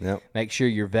anything. Yep. Make sure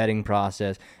your vetting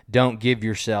process, don't give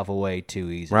yourself away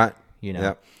too easily. Right. You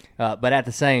know. Yep. But at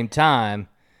the same time,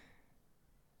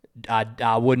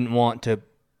 I wouldn't want to,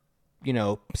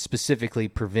 specifically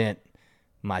prevent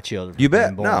my children you from being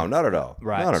bet. born. No, not at all.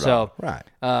 Right. Not at So, all.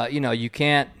 Right.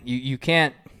 You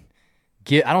can't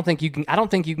give. I don't think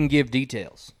you can give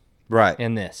details Right.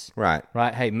 in this. Right.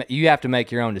 Right. Hey, you have to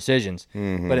make your own decisions,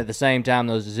 but at the same time,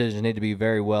 those decisions need to be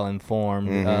very well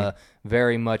informed,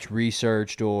 very much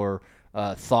researched or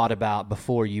thought about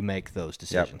before you make those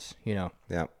decisions. Yep.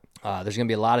 There's going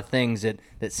to be a lot of things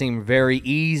that seem very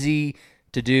easy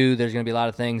to do. There's going to be a lot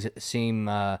of things that seem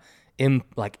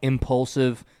like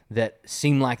impulsive, that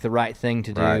seem like the right thing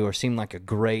to do, Right. or seem like a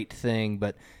great thing,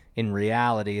 but in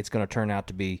reality, it's going to turn out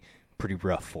to be pretty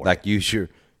rough for Like use your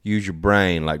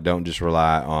brain. Like don't just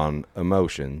rely on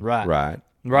emotion. Right. Right.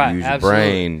 you. Right. Use Absolutely.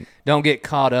 your brain. Don't get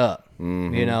caught up.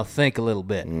 Think a little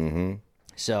bit. Mm-hmm.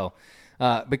 So,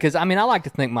 because I like to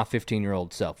think my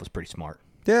 15-year-old self was pretty smart.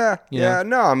 Yeah. You Yeah.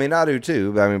 know? No, I mean I do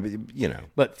too. But I mean,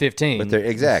 But 15. But they're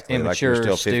exactly like immature, you're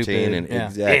still 15 stupid, and yeah.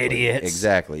 exactly idiots.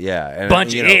 Exactly, yeah. And,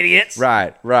 Bunch of idiots.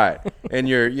 Right. And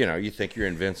you think you're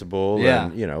invincible Yeah.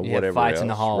 and You have whatever fights else. in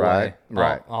the hallway.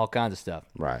 Right. All kinds of stuff.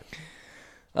 Right.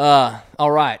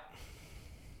 All right.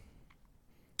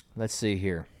 Let's see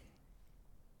here.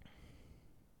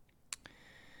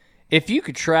 If you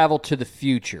could travel to the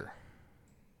future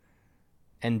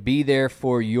and be there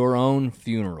for your own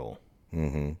funeral,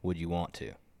 would you want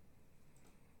to?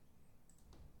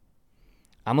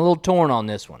 I'm a little torn on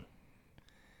this one.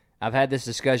 I've had this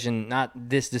discussion, not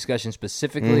this discussion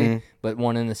specifically, but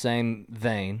one in the same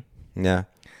vein. Yeah.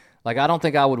 Like, I don't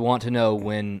think I would want to know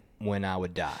when I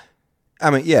would die. I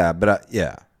mean, yeah, but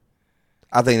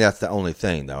I think that's the only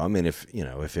thing, though. I mean, if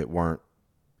it weren't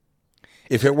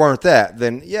that,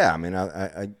 then yeah. I mean,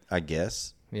 I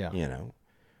guess. Yeah.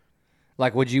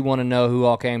 Like, would you want to know who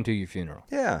all came to your funeral?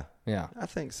 Yeah. Yeah. I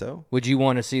think so. Would you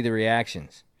want to see the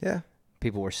reactions? Yeah.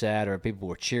 People were sad or people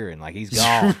were cheering, like he's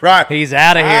gone. Right. He's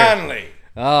out of here. Finally.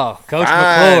 Oh, Coach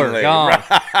Finally. McClure,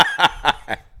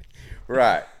 gone.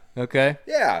 Right. Okay.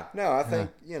 Yeah. No, I think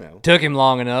Took him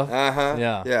long enough. Uh-huh.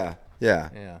 Yeah. Yeah. Yeah.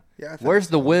 Yeah. Yeah, I think Where's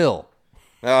the will?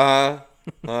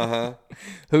 Uh-huh.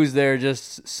 Who's there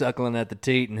just suckling at the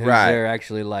teat, and who's Right. there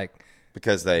actually like,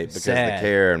 Because they Sad.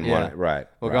 care and Yeah. want right.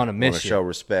 We're right. gonna miss Wanna you. show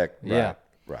respect. Right. Yeah.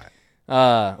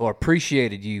 Right. or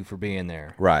appreciated you for being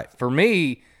there? Right. For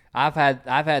me, I've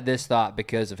had this thought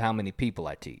because of how many people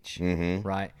I teach,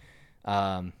 right?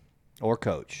 Or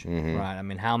coach, right? I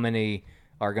mean, how many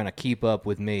are going to keep up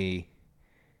with me,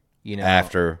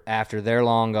 after they're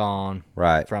long gone,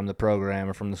 Right. from the program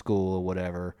or from the school or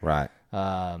whatever, Right.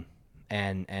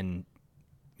 and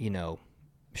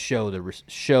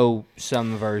show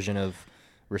some version of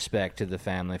respect to the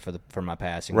family for my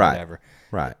passing, or Right. whatever.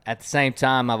 Right. At the same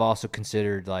time, I've also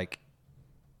considered, like,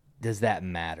 does that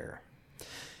matter?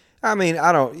 I mean,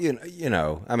 I don't.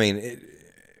 I mean,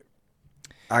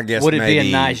 I guess Would it be a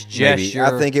maybe- nice gesture?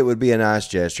 I think it would be a nice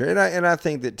gesture, and I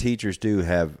think that teachers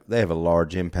have a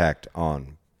large impact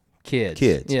on Kids.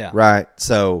 kids. Yeah. Right.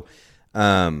 So,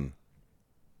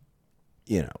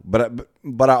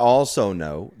 but I also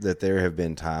know that there have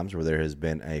been times where there has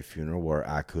been a funeral where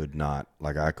I could not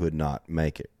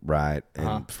make it, right?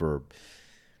 And for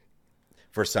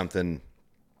something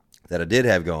that I did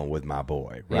have going with my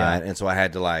boy, right? Yeah. And so I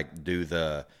had to do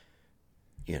the,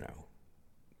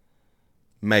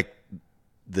 make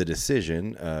the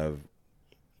decision of,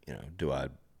 do I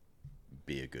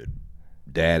be a good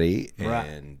daddy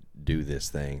and do this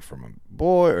thing for my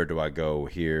boy, or do I go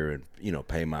here and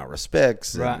pay my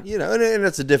respects? And, Right. And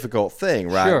it's a difficult thing,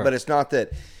 right? Sure. But it's not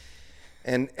that.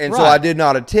 And so Right. I did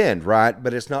not attend, right?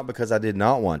 But it's not because I did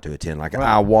not want to attend.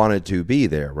 I wanted to be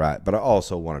there, right? But I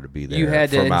also wanted to be there You had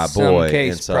for to, in my some boy.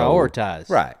 case, and so, prioritize.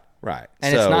 Right.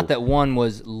 And it's not that one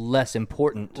was less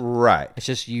important. Right. It's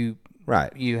just you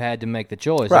had to make the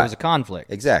choice. Right. There was a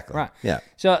conflict. Exactly. Right. Yeah.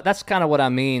 So that's kind of what I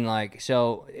mean.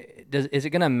 So is it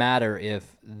going to matter if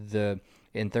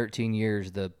in 13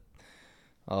 years,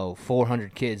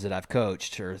 400 kids that I've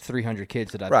coached or 300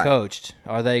 kids that I've Right. coached,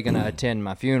 are they going to attend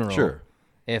my funeral? Sure.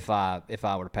 If I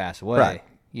were to pass away, Right.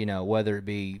 Whether it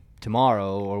be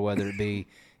tomorrow or whether it be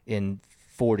in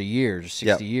 40 years,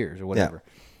 60 years or whatever.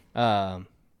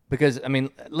 Because,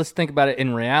 let's think about it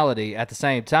in reality. At the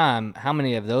same time, how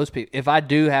many of those people, if I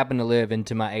do happen to live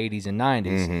into my 80s and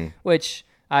 90s, which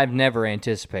I've never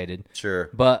anticipated, Sure.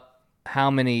 but how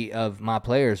many of my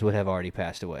players would have already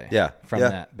passed away from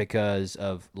that because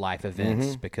of life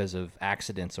events, because of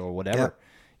accidents or whatever,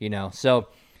 So,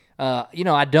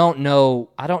 I don't know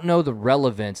the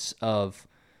relevance of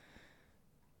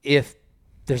if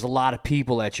there's a lot of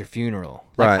people at your funeral.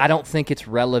 Right. I don't think it's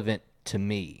relevant to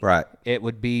me. Right. It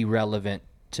would be relevant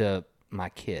to my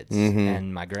kids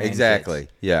and my grandkids. Exactly.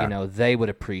 Yeah. They would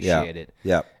appreciate it.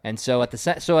 Yep. And so at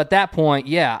that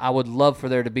point, I would love for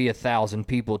there to be 1,000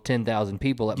 people, 10,000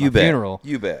 people at my funeral.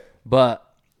 You bet. But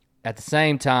at the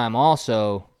same time,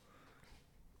 also,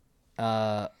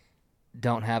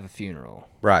 don't have a funeral.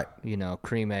 Right.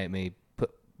 Cremate me,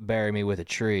 bury me with a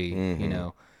tree,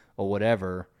 or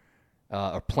whatever,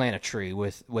 or plant a tree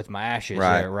with my ashes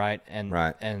Right. there, right? And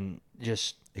Right. and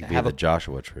just It could be have the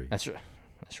Joshua tree. That's right.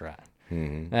 That's right.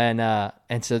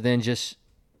 And so then just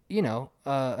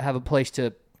have a place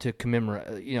to commemorate,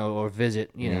 or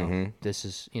visit. This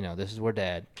is where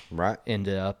Dad Right.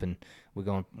 ended up, and we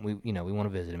want to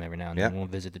visit him every now and then. Yep. We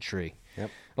want to visit the tree,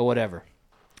 Yep. or whatever.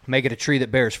 Make it a tree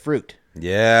that bears fruit.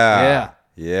 Yeah.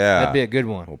 That'd be a good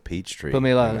one. Little peach tree. Put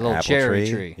me like a An little apple cherry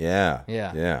tree. Yeah.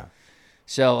 Yeah. Yeah.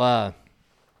 So,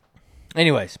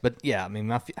 anyways, but yeah,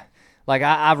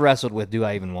 I've wrestled with, do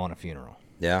I even want a funeral?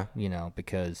 Yeah.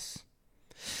 Because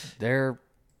they're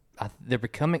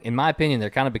becoming, in my opinion, they're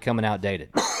kind of becoming outdated.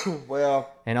 Well.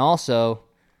 And also,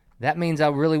 that means I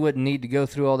really wouldn't need to go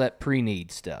through all that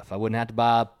pre-need stuff. I wouldn't have to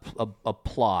buy a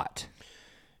plot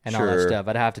and all that Sure. stuff.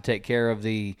 I'd have to take care of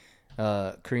the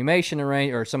cremation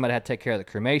or somebody had to take care of the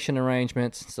cremation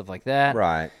arrangements and stuff like that.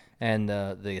 Right. And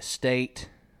the estate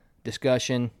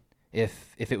discussion.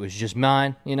 If it was just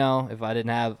mine, if I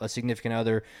didn't have a significant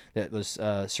other that was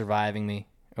surviving me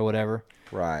or whatever.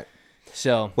 Right.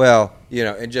 So Well,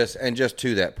 and just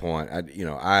to that point,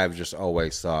 I've just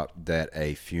always thought that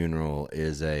a funeral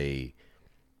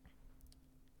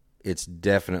it's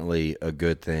definitely a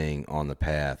good thing on the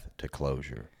path to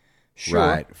closure. Sure.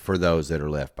 Right, for those that are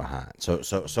left behind. So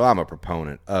I'm a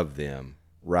proponent of them,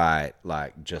 right?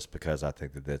 Just because I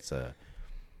think that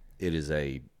it is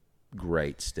a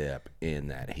great step in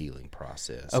that healing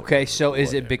process. okay, or so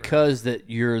is it whatever. because that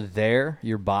you're there,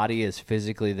 your body is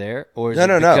physically there, or is No.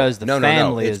 it because the no.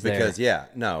 family It's is because there?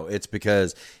 it's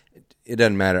because it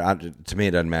doesn't matter. To me,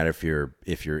 it doesn't matter if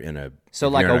you're in a So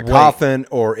if like you're a in weight. coffin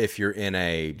or if you're in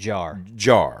a Jar.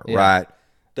 Yeah. Right?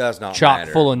 Does not Chock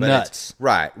matter. full of But nuts.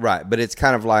 Right. But it's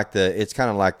kind of like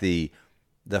the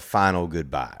final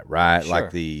goodbye, right? Sure.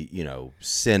 Like the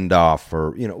send off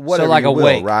or whatever like you a will,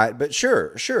 wake. right? But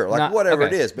sure, like Not- whatever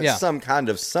okay, it is, but yeah. some kind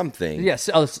of something. Yes,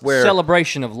 Where-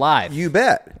 celebration of life. You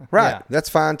bet. Right. Yeah. That's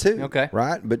fine too. Okay.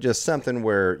 Right. But just something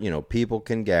where, people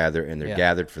can gather and they're Yeah.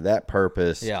 gathered for that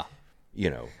purpose. Yeah. they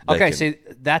Okay, can- see,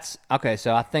 that's okay.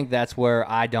 So I think that's where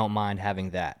I don't mind having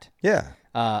that. Yeah.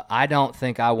 I don't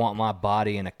think I want my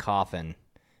body in a coffin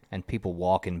and people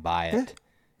walking by it.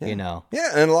 Yeah.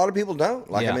 And a lot of people don't.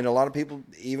 Yeah. A lot of people,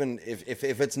 even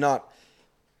if it's not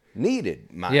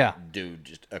needed, might Yeah. do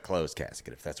just a closed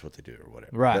casket if that's what they do or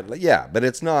whatever. Right. But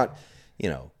it's not,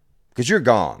 because you're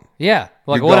gone. Yeah,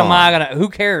 like You're what am I gone. gonna? Who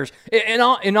cares?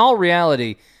 In all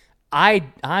reality,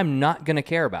 I'm not gonna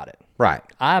care about it. Right.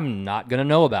 I'm not gonna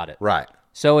know about it. Right.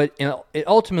 So it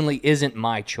ultimately isn't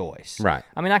my choice. Right.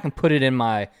 I can put it in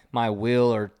my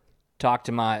will or talk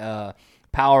to my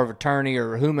power of attorney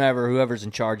or whoever's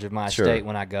in charge of my Sure. estate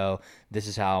when I go. This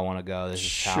is how I want to go. This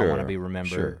is how I want to Sure, be remembered.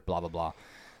 sure. Blah blah blah.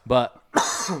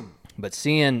 But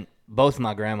seeing both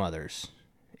my grandmothers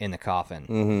in the coffin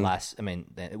within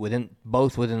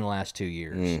the last 2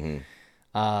 years,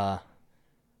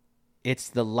 it's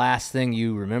the last thing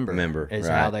you remember is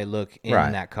right. how they look in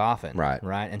Right. that coffin, Right.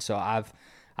 And so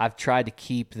I've tried to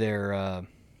keep their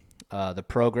the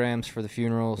programs for the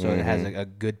funeral so it has a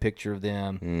good picture of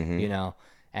them,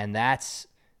 and that's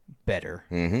better.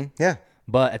 Yeah.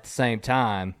 But at the same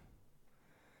time,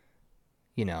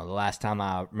 the last time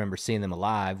I remember seeing them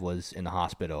alive was in the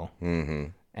hospital,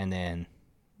 and then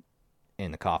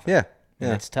in the coffin. Yeah. And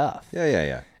Yeah. it's tough.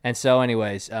 Yeah. And so,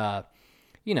 anyways, I'm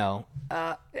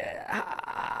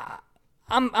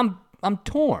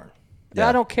torn. Yeah.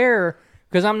 I don't care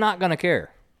because I'm not gonna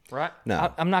care. Right?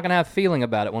 No. I'm not gonna have a feeling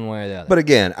about it one way or the other. But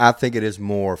again, I think it is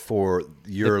more for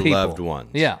your The people. loved ones.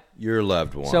 Yeah. Your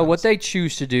loved ones. So what they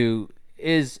choose to do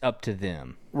is up to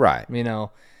them. Right.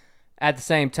 At the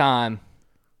same time,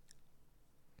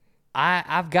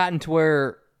 I've gotten to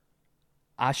where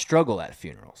I struggle at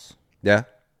funerals. Yeah. Well,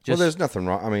 Just- there's nothing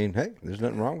wrong. I mean, hey, there's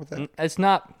nothing wrong with that. It's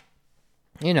not,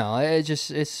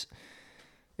 it's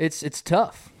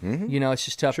tough. It's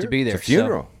just tough to be there. It's a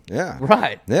funeral. Yeah.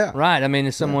 Right. Yeah. Right. I mean,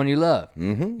 it's someone you love.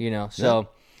 Mm-hmm.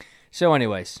 So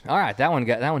anyways, all right, that one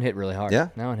hit really hard. Yeah.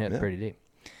 That one hit pretty deep.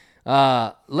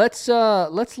 Let's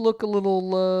look a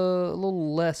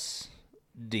little less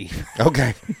deep.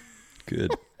 Okay.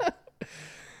 Good.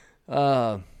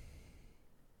 Let's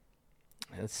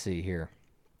see here.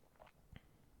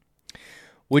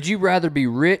 Would you rather be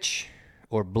rich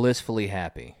or blissfully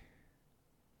happy?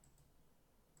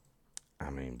 I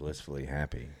mean, blissfully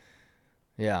happy.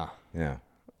 Yeah. Yeah.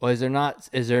 Well, is there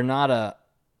not a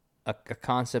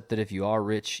concept that if you are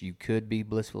rich, you could be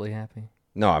blissfully happy?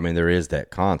 No, I mean there is that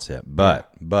concept,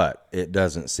 but it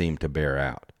doesn't seem to bear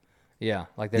out. Yeah,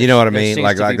 like You know what I there mean? seems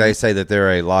Like to be they say that there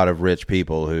are a lot of rich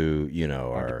people who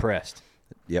are are depressed.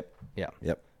 Yep. Yeah.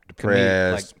 Yep.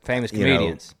 Depressed. like famous you know,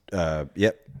 comedians.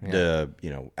 Yep.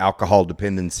 The alcohol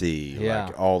dependency. Yeah.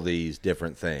 Like all these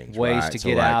different things. Ways right? to So,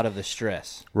 get like, out of the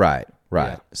stress. Right.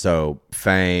 Yeah. So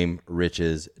fame,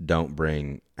 riches don't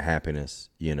bring happiness.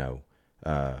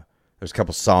 There's a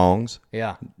couple songs.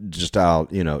 Yeah. Just I'll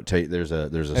tell you. There's a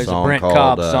There's a song Brent called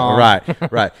Cobb song.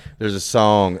 right. There's a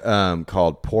song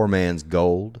called "Poor Man's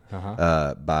Gold"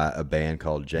 by a band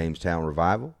called Jamestown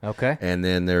Revival. Okay. And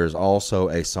then there's also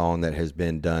a song that has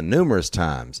been done numerous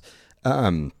times.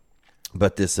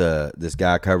 But this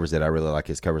guy covers it. I really like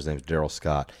his cover. His name's Daryl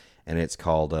Scott, and it's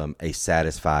called "A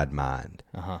Satisfied Mind."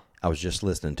 I was just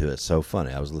listening to it. So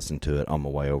funny. I was listening to it on my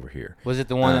way over here. Was it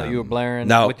the one that you were blaring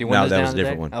No, with your windows that down was a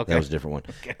different today? one. Okay. That was a different one.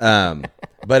 Okay.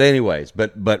 But anyways,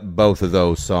 but both of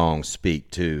those songs speak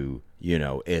to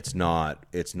it's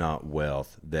not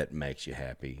wealth that makes you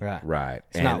happy, Right. Right.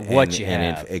 It's not what you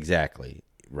have. Exactly,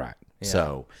 right. Yeah.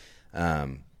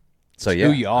 So yeah,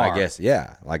 who you are. I guess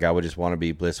like I would just want to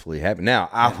be blissfully happy. Now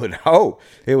I would hope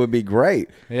it would be great,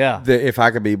 Yeah. that if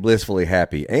I could be blissfully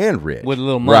happy and rich With a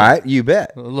little money. right? You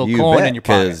bet, A little coin in your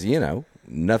pocket. because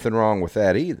nothing wrong with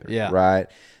that either, Yeah. right?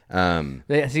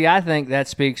 See, I think that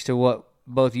speaks to what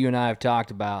both you and I have talked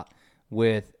about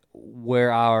with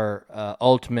where our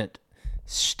ultimate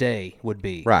stay would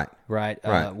be. Right. Right.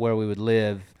 Right. Where we would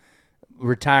live,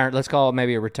 let's call it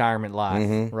maybe a retirement life,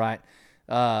 Mm-hmm. right?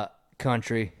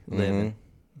 Country living.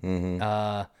 You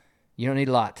don't need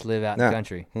a lot to live out in No. the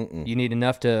country. You need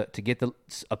enough to get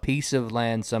a piece of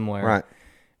land somewhere. Right.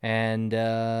 And,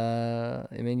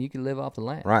 you can live off the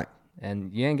land. Right.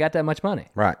 And you ain't got that much money.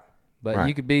 Right. But Right.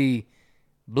 you could be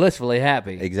blissfully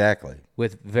happy Exactly.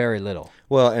 with very little.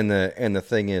 Well, and the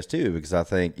thing is too, because I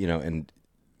think and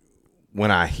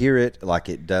when I hear it, like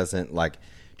it doesn't like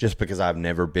just because I've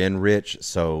never been rich,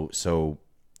 so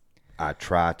I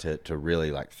try to really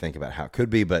like think about how it could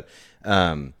be, but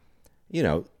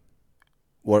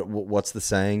what's the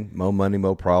saying? Mo money,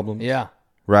 mo problem. Yeah.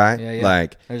 Right. Yeah. Yeah.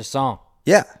 Like There's a song.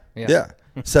 yeah. Yeah.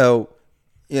 So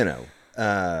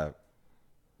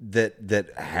that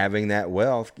having that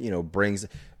wealth, brings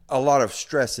a lot of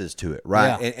stresses to it,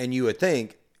 right? Yeah. And you would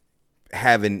think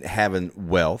having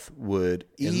wealth would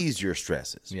ease your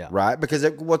stresses, Yeah. right? Because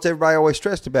what's everybody always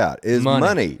stressed about is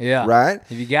money, Yeah. right?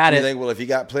 If you got You it. think, well, if you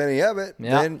got plenty of it,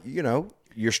 Yeah. then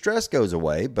your stress goes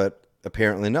away, but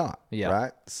apparently not, Yeah.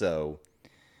 right? So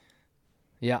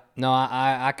Yeah. No,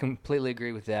 I completely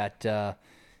agree with that.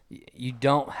 You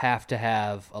don't have to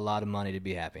have a lot of money to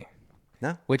be happy.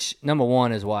 no, Which, number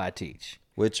one, is why I teach.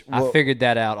 which I figured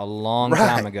that out a long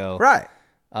time ago. right?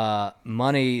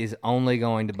 Money is only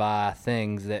going to buy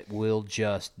things that will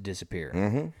just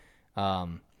disappear.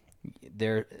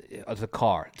 the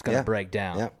car, it's going to break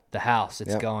down. Yep. The house,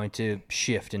 it's Yep. going to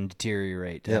shift and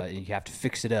deteriorate. Yep. You have to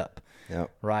fix it up. Yep.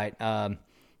 Right?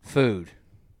 Food.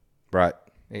 Right.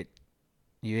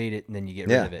 You eat it and then you get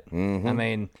Yeah. rid of it. Mhm. I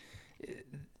mean,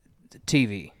 the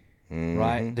TV,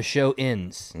 right? The show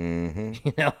ends. Mm-hmm.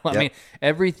 You know, I mean,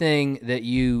 everything that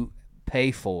you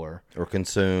pay for Or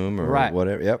consume or Right.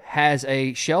 whatever. Yep. has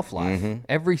a shelf life.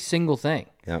 Every single thing.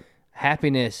 Yep.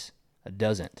 Happiness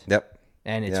doesn't. Yep.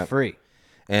 And it's Yep. free.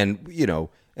 And, you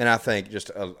know, and I think just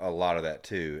a lot of that,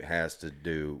 too, has to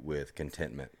do with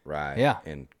contentment, right? Yeah.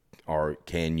 And or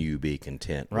can you be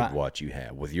content Right. with what you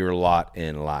have, with your lot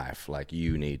in life? Like,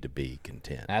 you need to be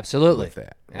content. Absolutely. With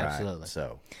that. Right? Absolutely.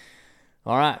 So,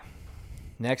 All right.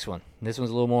 Next one. This one's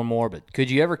a little more morbid.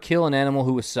 Could you ever kill an animal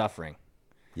who was suffering?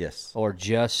 yes. Or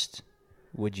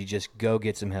would you just go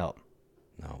get some help?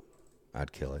 No.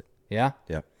 I'd kill it. Yeah?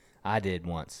 Yep. I did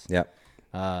once. Yep.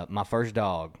 My first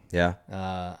dog. Yeah.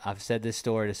 I've said this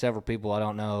story to several people. I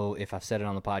don't know if I've said it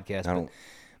on the podcast, I don't-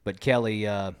 but Kelly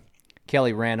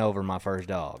ran over my first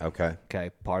dog. Okay. Okay,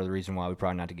 part of the reason why we're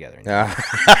probably not together anymore.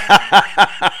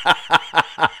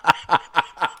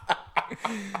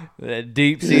 That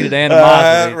deep-seated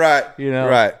animosity. Right. You know,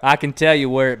 Right. I can tell you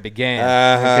where it began.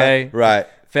 Okay. Right.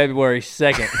 February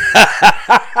 2nd,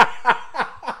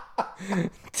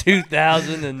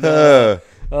 2000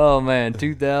 oh man,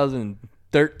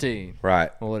 2013.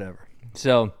 Right. Or whatever.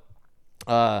 So,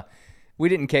 we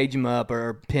didn't cage him up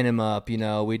or pin him up. You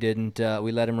know, we didn't.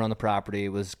 We let him run the property. It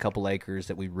was a couple acres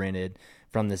that we rented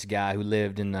from this guy who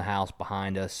lived in the house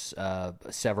behind us,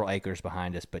 several acres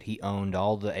behind us. But he owned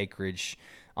all the acreage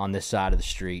on this side of the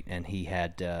street, and he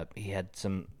had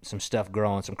some stuff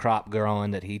growing, some crop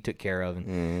growing that he took care of,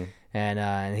 and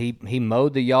he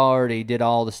mowed the yard. He did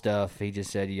all the stuff. He just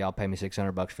said, "Y'all pay me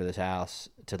 $600 for this house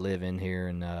to live in here,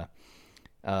 and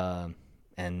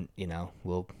you know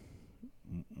we'll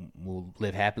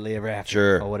live happily ever after,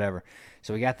 Sure. or whatever."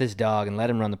 So we got this dog and let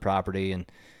him run the property, and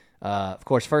of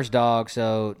course, first dog,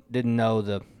 so didn't know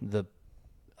the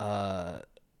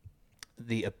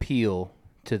appeal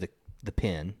to the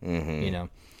pen, you know.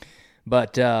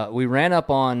 But we ran up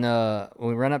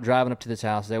driving up to this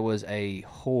house. There was a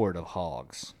horde of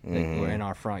hogs that were in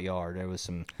our front yard. There was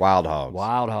some Wild hogs.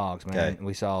 wild hogs, man. Okay.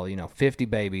 We saw 50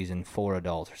 babies and 4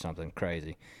 adults or something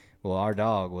crazy. Well, our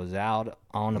dog was out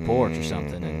on the porch or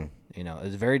something, and it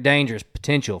was very dangerous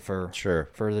potential for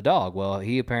the dog. Well,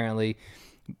 he apparently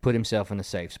put himself in a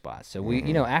safe spot. So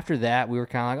we, after that, we were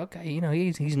kind of like,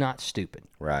 okay, he's not stupid.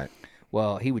 Right.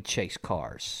 Well, he would chase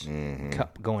cars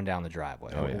going down the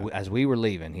driveway. As we were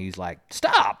leaving, he's like,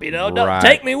 "Stop! Don't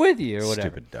take me with you," or whatever.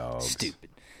 Stupid dogs. Stupid.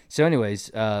 So,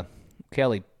 anyways,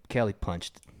 Kelly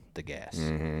punched the gas,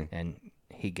 and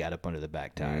he got up under the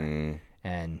back tire,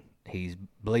 and he's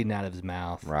bleeding out of his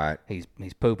mouth. Right. He's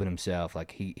pooping himself.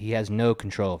 Like he has no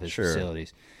control of his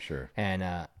facilities. Sure.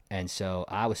 And so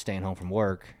I was staying home from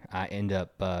work. I end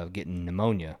up getting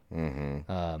pneumonia,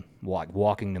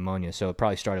 walking pneumonia. So it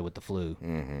probably started with the flu.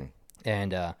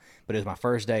 And but it was my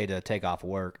first day to take off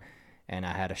work, and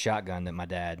I had a shotgun that my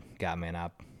dad got me, and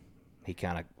he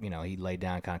kind of he laid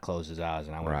down, kind of closed his eyes,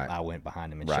 and I went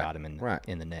behind him and shot him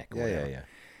in the neck. Or whatever. Yeah.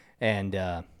 And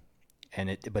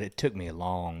but it took me a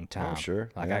long time. Oh, sure.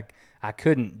 Like I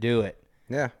couldn't do it.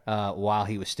 Yeah. While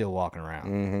he was still walking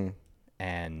around,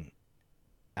 and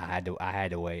I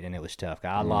had to wait, and it was tough.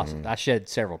 I shed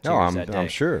several tears that day. I'm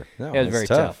sure. No, it was it's very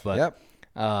tough. But Yep.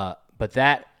 but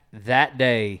that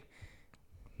day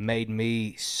made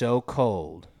me so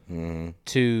cold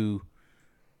to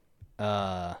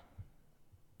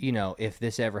if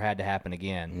this ever had to happen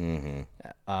again,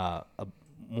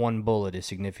 one bullet is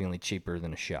significantly cheaper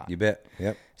than a shot. You bet.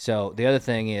 Yep. So the other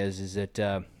thing is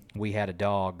that we had a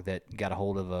dog that got a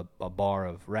hold of a bar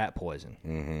of rat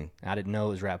poison. I didn't know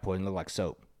it was rat poison. It looked like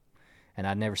soap. And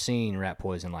I'd never seen rat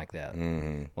poison like that.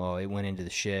 Well, it went into the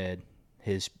shed,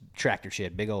 his tractor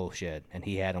shed, big old shed, and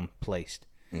he had them placed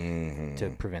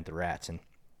to prevent the rats. And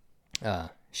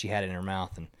she had it in her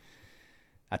mouth, and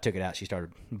I took it out. She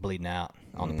started bleeding out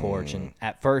on the porch. And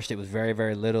at first, it was very,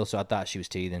 very little, so I thought she was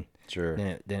teething. Sure.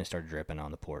 Then it started dripping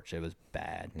on the porch. It was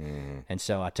bad. And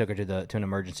so I took her to an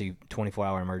emergency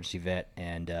 24-hour emergency vet,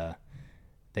 and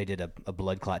they did a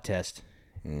blood clot test.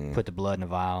 Put the blood in a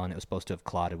vial, and it was supposed to have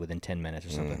clotted within 10 minutes or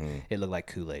something. It looked like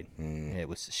Kool-Aid. It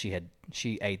was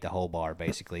she ate the whole bar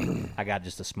basically. I got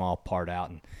just a small part out,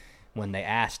 and when they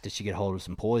asked did she get hold of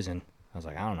some poison, I was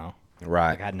like, I don't know. Right.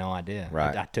 Like, I had no idea.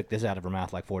 Right. I took this out of her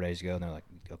mouth like 4 days ago, and they're like,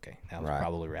 okay, that was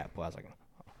probably rat poison. I was like,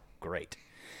 oh, great.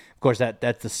 Of course,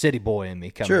 that's the city boy in me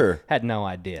coming. Sure. Had no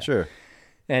idea. Sure.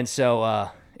 And so,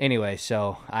 anyway,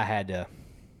 so I had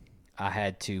I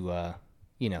had to,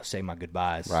 say my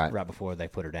goodbyes right before they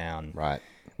put her down. Right.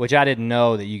 Which I didn't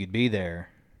know that you could be there.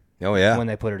 Oh, yeah. When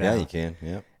they put her down. Yeah, you can.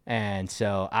 Yep. And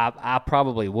so I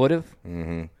probably would have.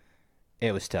 Mm-hmm.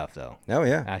 It was tough, though. Oh,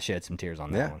 yeah. I shed some tears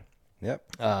on that one.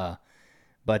 Yep.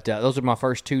 But those are my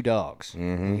first 2 dogs.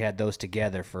 Mm-hmm. We had those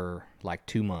together for like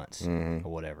 2 months or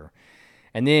whatever.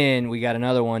 And then we got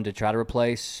another one to try to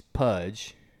replace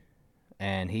Pudge,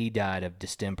 and he died of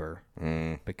distemper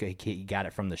because he got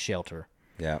it from the shelter.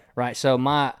 Yeah. Right. So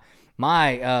my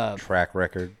track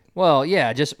record. Well,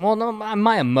 yeah,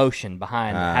 my emotion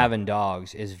behind having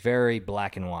dogs is very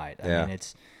black and white. I mean,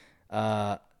 it's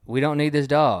we don't need this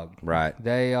dog. Right.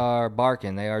 They are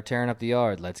barking. They are tearing up the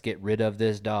yard. Let's get rid of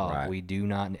this dog. Right. We do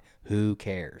not. Who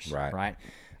cares? Right. Right.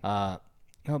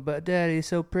 Oh, but Daddy's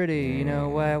so pretty.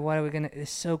 Why are we gonna? It's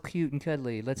so cute and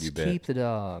cuddly. Let's keep the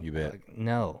dog. You bet. Like,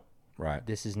 no. Right.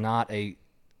 This is not a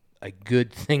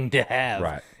good thing to have.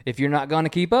 Right. If you're not going to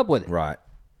keep up with it. Right.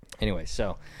 Anyway,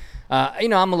 so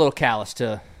I'm a little callous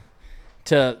to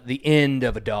the end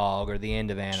of a dog or the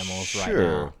end of animals right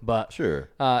now. But sure.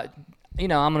 I'm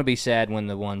going to be sad when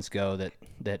the ones go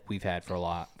that we've had for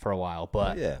a while.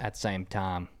 But at the same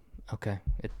time, okay,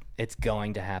 it's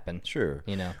going to happen. Sure.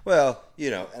 Well,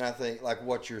 and I think like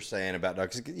what you're saying about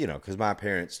dogs, because my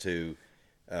parents too,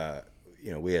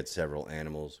 we had several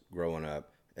animals growing up.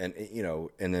 And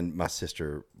and then my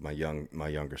sister, my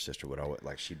younger sister would always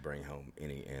she'd bring home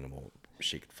any animal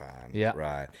she could find. Yeah.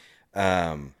 Right.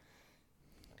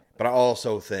 But I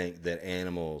also think that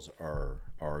animals are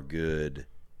good.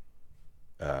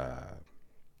 I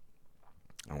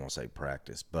don't want to say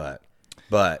practice, but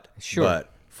sure.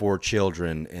 But for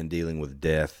children and dealing with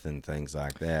death and things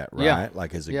like that, right? Yeah.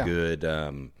 Like as a good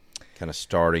kind of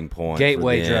starting point,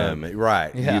 gateway for them. drug,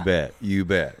 right? Yeah. You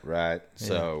bet, right? Yeah.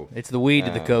 So it's the weed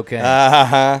to the cocaine.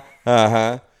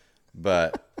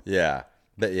 But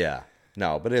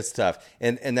no, but it's tough,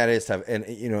 and that is tough, and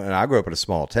and I grew up in a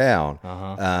small town,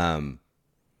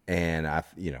 and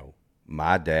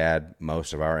my dad,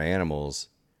 most of our animals,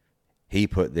 he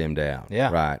put them down,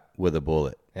 right, with a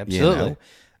bullet, absolutely.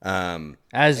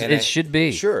 As it should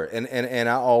be. Sure. And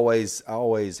I always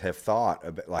have thought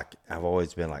about, I've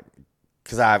always been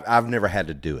because I've never had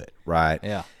to do it, right?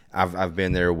 Yeah. I've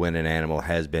been there when an animal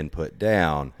has been put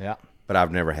down. Yeah. But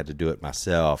I've never had to do it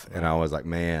myself. And I was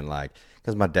man,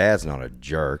 because my dad's not a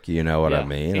jerk, you know what I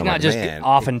mean? He's not just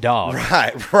offing dogs.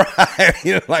 Right.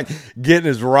 Getting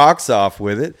his rocks off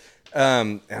with it.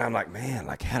 And I'm man,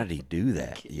 how did he do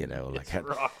that?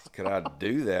 How could I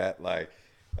do that?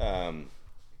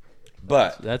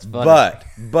 But that's funny.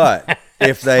 But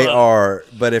if they are,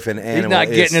 but if an animal he's not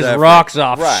is getting his suffering, rocks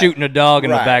off, shooting a dog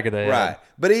in the back of the head. Right.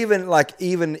 But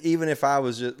even if I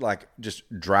was just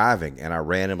driving and I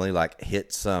randomly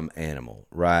hit some animal,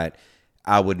 right,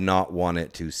 I would not want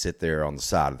it to sit there on the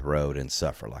side of the road and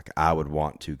suffer. I would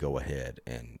want to go ahead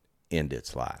and end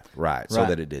its life, right, so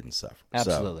that it didn't suffer.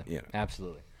 Absolutely. So,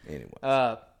 absolutely.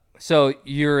 Anyway, so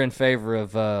you're in favor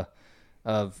of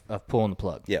pulling the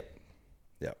plug? Yep.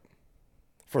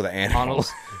 For the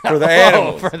animals. For the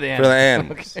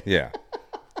animals. Okay. Yeah.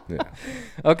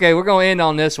 Okay, we're going to end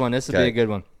on this one. This will be a good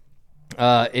one.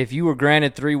 If you were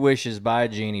granted 3 wishes by a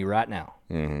genie right now,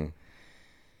 2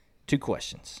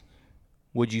 questions.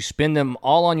 Would you spend them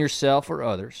all on yourself or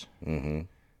others?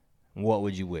 What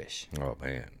would you wish? Oh,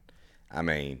 man. I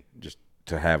mean, just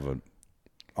to have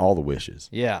all the wishes.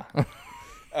 Yeah.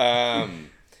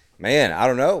 Man, I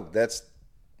don't know. That's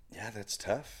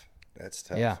tough. That's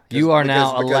tough. Yeah, you are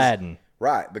now Aladdin.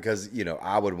 Right, because,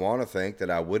 I would want to think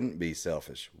that I wouldn't be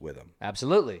selfish with them.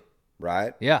 Absolutely.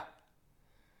 Right? Yeah.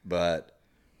 But,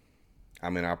 I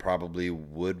mean, I probably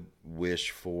would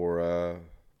wish for,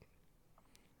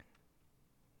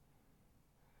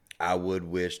 I would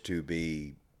wish to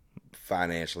be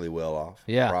financially well off.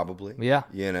 Yeah. Probably. Yeah.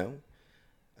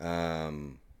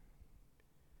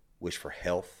 Wish for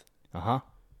health.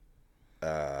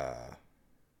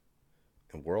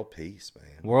 And world peace,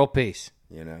 man. World peace.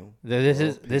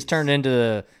 This turned into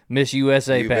the Miss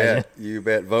USA pageant. You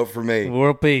bet. Vote for me.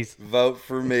 World peace. Vote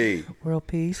for me. World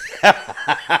peace.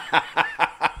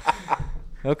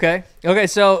 Okay.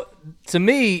 So to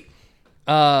me,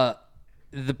 the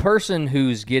person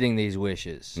who's getting these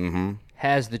wishes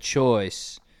has the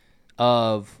choice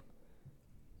of,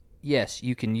 yes,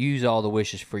 you can use all the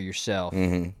wishes for yourself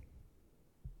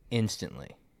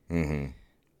instantly.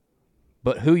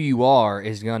 But who you are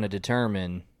is going to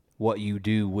determine what you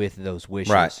do with those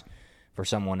wishes for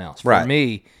someone else. For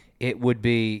me, it would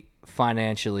be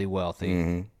financially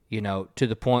wealthy, to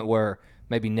the point where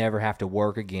maybe never have to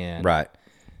work again. Right.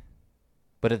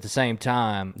 but at the same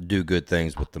time, Do good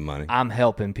things with the money. I'm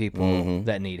helping people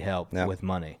that need help Yep. with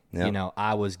money. Yep. You know,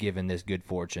 I was given this good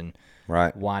fortune.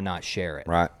 Right. Why not share it?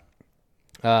 Right.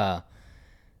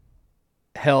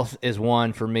 Health is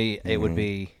one for me. It would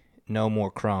be no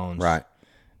more Crohn's. Right.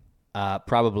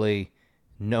 Probably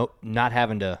not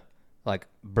having to like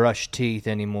brush teeth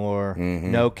anymore.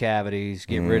 No cavities.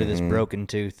 Get rid of this broken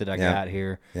tooth that I got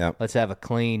here. Yep. Let's have a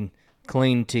clean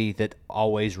teeth that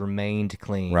always remained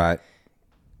clean. Right.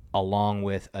 Along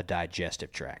with a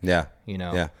digestive tract. Yeah. You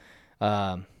know.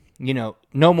 Yeah. You know,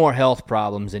 no more health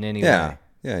problems in any Yeah. way.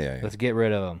 Yeah. Let's get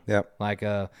rid of them. Yep.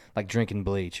 Like drinking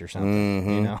bleach or something.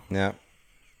 You know. Yeah.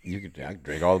 I can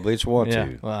drink all the bleach you want Yeah.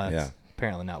 to. Well, that's yeah.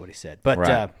 apparently not what he said. But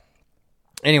Right.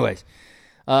 anyways,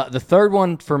 the third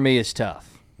one for me is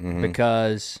tough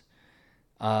because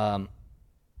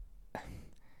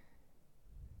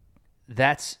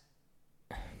that's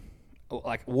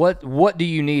like what do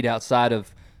you need outside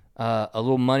of a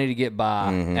little money to get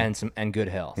by and good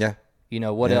health? Yeah. You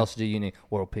know, what Yeah. else do you need?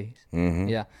 World peace.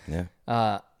 Yeah.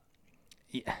 Yeah.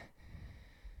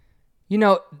 You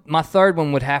know, my third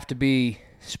one would have to be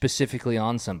specifically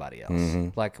on somebody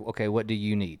else. Like, okay, what do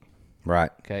you need?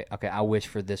 Right. Okay, I wish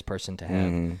for this person to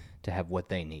have what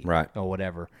they need, Right. or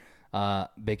whatever.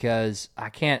 Because I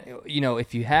can't. You know,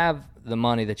 if you have the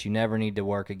money that you never need to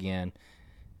work again,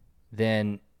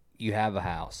 then you have a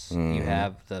house. You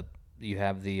have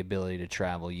the ability to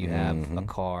travel. You have a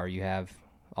car. You have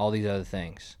all these other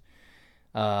things.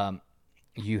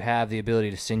 You have the ability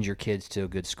to send your kids to a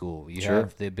good school. You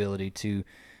have the ability to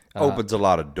Opens a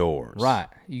lot of doors. right.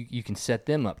 You can set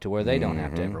them up to where they don't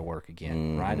have to ever work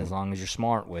again, right? As long as you're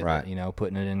smart with Right. it, you know,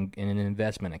 putting it in an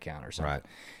investment account or something. Right.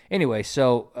 Anyway,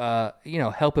 so you know,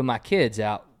 helping my kids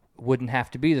out wouldn't have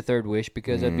to be the third wish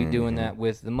because I'd be doing that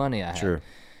with the money I have. Sure.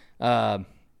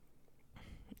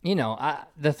 You know,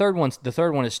 the third one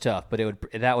is tough, but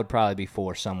that would probably be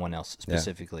for someone else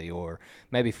specifically, or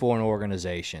maybe for an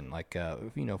organization, like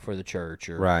you know, for the church,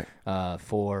 or Right.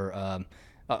 For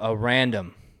a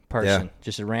random person,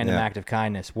 just a random act of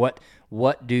kindness.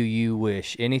 What do you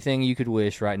wish? Anything you could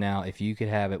wish right now, if you could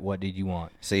have it, what did you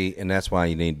want? See, and that's why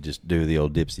you need to just do the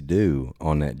old dipsy do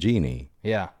on that genie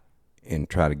Yeah, and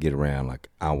try to get around like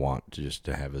I want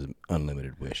to have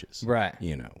unlimited wishes. right.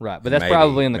 You know. Right, but that's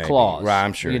probably in the clause, Right,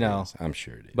 I'm sure you it know. is. I'm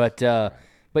sure it is.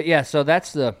 But yeah, so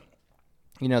that's the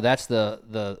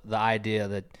idea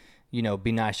that, you know,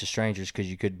 be nice to strangers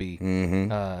because you could be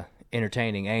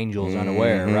entertaining angels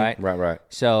unaware, right? Right.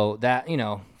 So that, you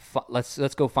know, let's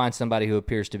go find somebody who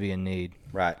appears to be in need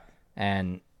Right.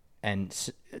 and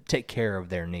take care of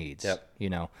their needs. Yep. You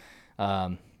know,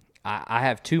 I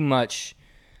have too much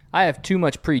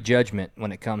prejudgment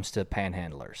when it comes to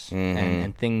panhandlers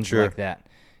and things Sure. like that.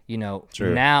 You know,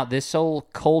 Sure. now this whole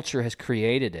culture has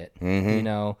created it. You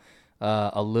know,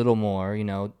 a little more. You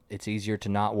know, it's easier to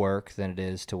not work than it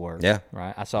is to work. Yeah.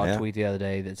 Right. I saw a Yeah. tweet the other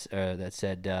day that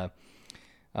said,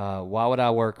 "Why would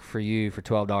I work for you for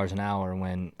 $12 an hour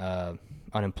when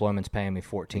unemployment's paying me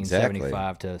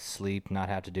 $14.75 to sleep, not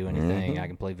have to do anything? I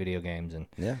can play video games and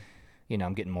Yeah. you know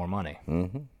I'm getting more money."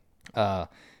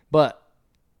 But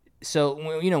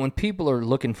so, you know, when people are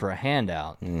looking for a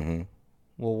handout,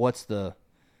 well, where's the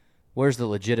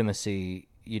legitimacy?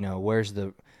 You know, where's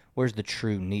the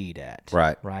true need at?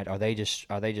 Right. Right. Are they just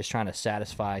trying to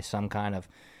satisfy some kind of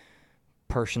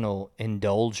personal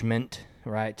indulgence,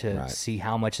 right? To see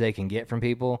how much they can get from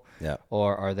people. Yeah.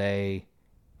 Or are they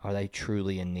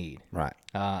truly in need? Right.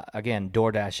 Again,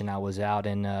 DoorDash and I was out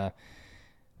in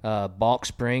Balk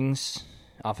Springs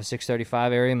off of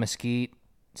 635 area, Mesquite,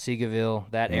 Seagoville,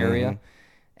 that area.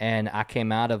 And I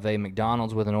came out of a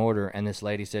McDonald's with an order, and this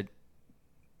lady said,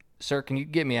 "Sir, can you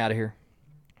get me out of here?"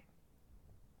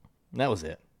 And that was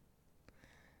it.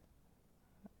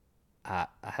 I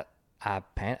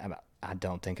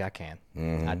don't think I can.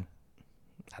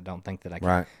 I don't think that I can.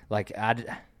 Right. Like,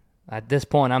 at this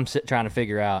point, I'm trying to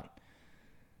figure out,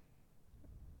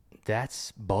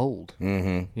 that's bold,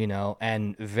 you know,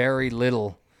 and very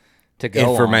little to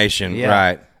go Information, on. Yeah.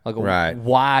 right, Like, right.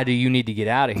 why do you need to get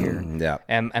out of here? Yeah.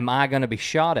 Am I going to be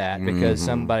shot at because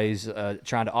somebody's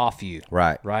trying to off you?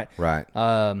 Right. Right. Right.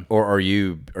 Or are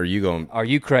you going to Are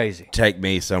you crazy? take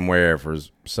me somewhere for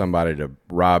somebody to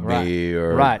rob me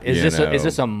or Right. Is you know?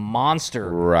 this a monster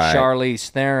Right. Charlize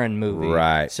Theron movie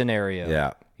Right. scenario?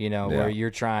 Yeah. You know, Yeah. where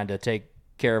you're trying to take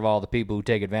care of all the people who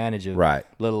take advantage of Right.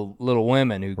 little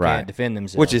women who Right. can't defend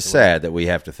themselves. Which is or whatever. sad that we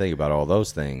have to think about all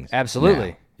those things.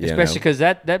 Absolutely. now, you Especially know? because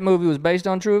that movie was based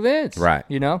on true events. Right.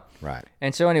 You know? Right.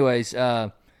 And so anyways,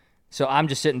 so I'm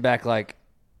just sitting back like,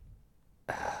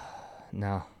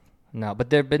 no. But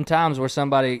there have been times where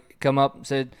somebody come up and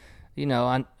said, you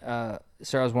know,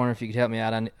 sir, I was wondering if you could help me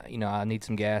out. I need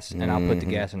some gas, and I'll put the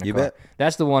gas in the You car. bet.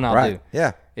 That's the one I'll Right. do.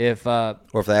 Yeah. If Or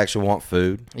if they actually want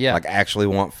food. Yeah. Like actually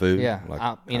want food. Yeah.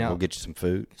 Like, we'll get you some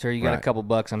food. sir, you got a Right. couple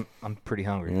bucks. I'm pretty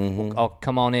hungry. I'll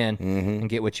come on in and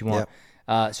get what you want.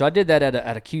 So I did that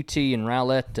at a QT in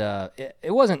Rowlett.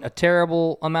 It wasn't a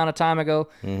terrible amount of time ago,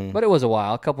 but it was a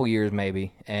while, a couple years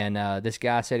maybe. And this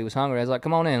guy said he was hungry. I was like,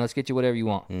 "Come on in, let's get you whatever you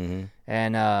want."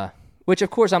 And which, of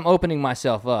course, I'm opening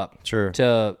myself up Sure.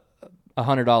 to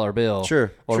 $100 bill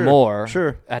Sure, or sure, more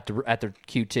sure. at the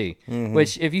QT.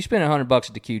 Which, if you spend $100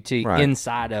 at the QT Right.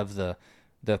 inside of the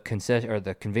concession or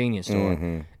the convenience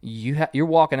store, you're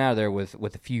walking out of there with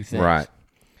a few things. Right.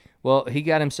 Well, he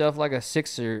got himself like a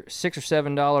 $6 or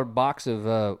 $7 box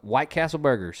of White Castle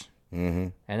burgers,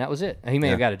 and that was it. He may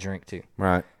have got a drink too,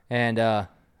 Right. and I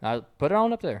put it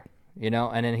on up there,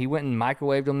 And then he went and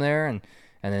microwaved them there, and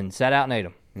then sat out and ate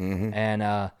them,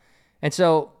 and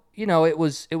so it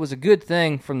was a good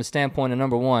thing from the standpoint of,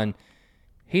 number one,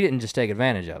 he didn't just take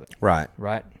advantage of it, Right.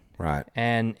 right? Right.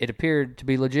 And it appeared to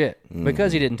be legit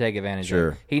because he didn't take advantage of Sure.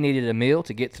 it. He needed a meal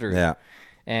to get through. Yeah.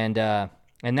 And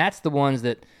that's the ones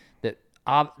that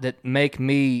make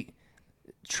me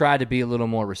try to be a little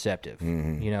more receptive.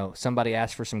 Somebody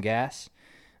asks for some gas,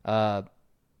 I'll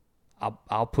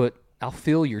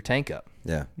fill your tank up.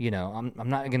 Yeah. I'm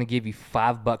not going to give you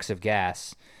 $5 of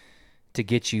gas to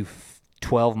get you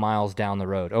 12 miles down the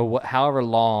road, or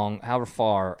however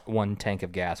far one tank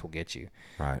of gas will get you.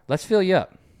 Right. Let's fill you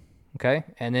up, okay?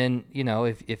 And then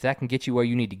if that can get you where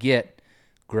you need to get,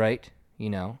 great.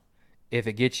 If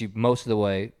it gets you most of the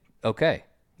way, okay.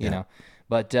 You know,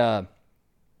 but I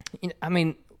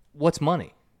mean, what's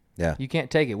money? Yeah. You can't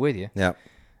take it with you. Yeah.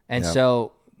 And Yep.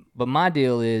 so, but my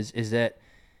deal is that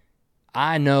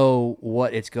I know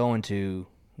what it's going to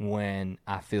when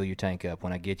I fill your tank up,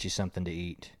 when I get you something to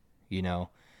eat.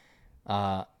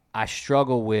 I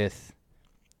struggle with,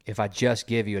 if I just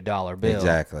give you a $1 bill,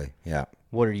 Exactly. Yeah.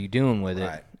 what are you doing with it?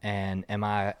 Right. And am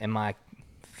I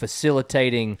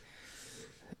facilitating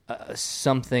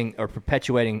something or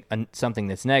perpetuating something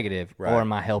that's negative, Right. or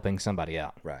am I helping somebody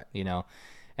out? Right.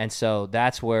 And so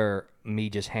that's where me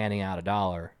just handing out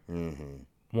 $1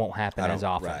 won't happen as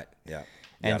often. Right. Yeah.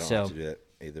 And I don't so- have to do that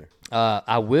either.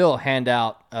 I will hand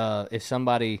out if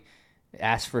somebody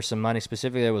asks for some money.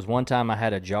 Specifically, there was one time I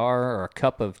had a jar or a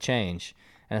cup of change,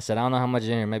 and I said, "I don't know how much is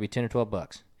in here, maybe $10 or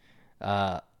 $12,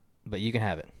 but you can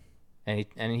have it."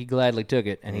 And he gladly took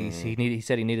it, and he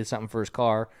said he needed something for his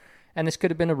car, and this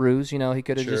could have been a ruse. He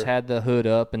could have just had the hood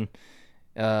up, and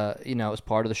it was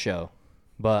part of the show,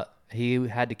 but he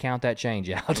had to count that change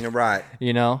out. Right.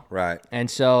 Right. And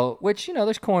so, which,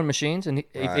 there's coin machines, and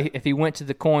if he went to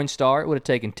the coin star, it would have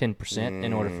taken 10%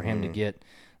 in order for him to get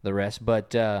the rest.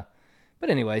 But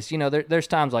anyways, there's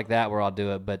times like that where I'll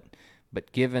do it,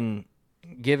 but giving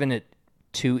it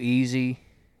too easy,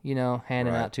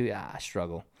 handing Right. out too, I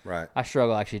struggle. Right. I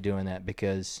struggle actually doing that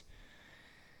because,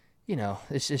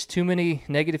 it's just too many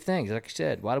negative things. Like I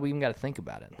said, why do we even got to think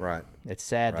about it? Right. It's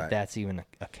sad Right. that that's even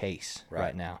a case right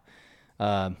Right. now.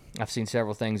 I've seen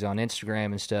several things on Instagram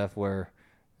and stuff where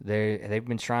they've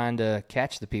been trying to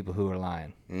catch the people who are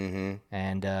lying,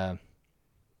 and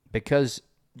because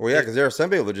Well, yeah, because there are some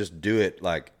people that just do it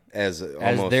like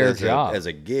almost their as job. as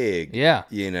a gig. Yeah.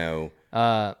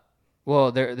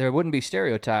 well, there wouldn't be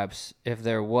stereotypes if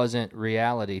there wasn't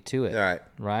reality to it, Right.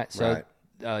 Right. So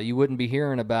Right. you wouldn't be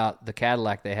hearing about the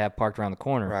Cadillac they have parked around the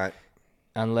corner, Right.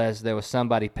 unless there was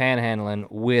somebody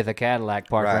panhandling with a Cadillac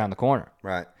parked Right. around the corner.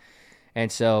 Right.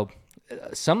 And so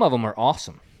some of them are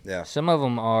awesome. Yeah. Some of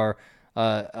them are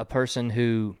a person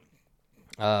who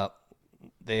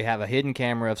they have a hidden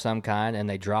camera of some kind, and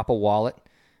they drop a wallet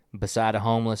beside a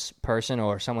homeless person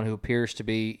or someone who appears to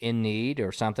be in need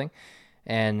or something,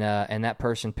 and that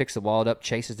person picks the wallet up,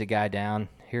 chases the guy down.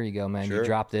 Here you go, man. You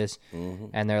drop this,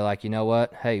 and they're like, you know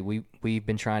what? Hey, we've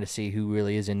been trying to see who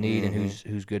really is in need and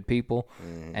who's good people,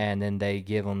 and then they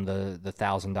give them the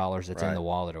 $1,000 that's in Right. the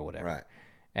wallet or whatever. Right.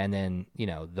 And then,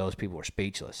 those people are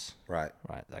speechless. Right.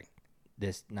 Right. Like,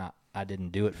 I didn't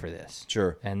do it for this.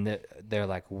 Sure. And they're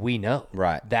like, we know.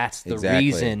 Right. That's the Exactly.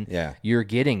 reason Yeah. you're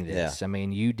getting this. Yeah. I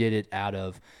mean, you did it out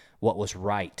of what was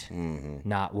right,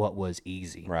 not what was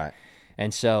easy. Right.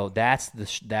 And so that's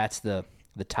the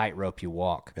tightrope you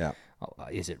walk. Yeah.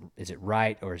 Is it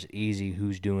right or is it easy?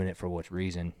 Who's doing it for what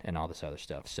reason, and all this other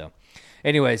stuff. So,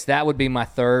 anyways, that would be my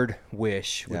third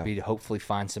wish. Would Yeah. be to hopefully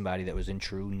find somebody that was in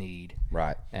true need,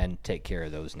 Right. and take care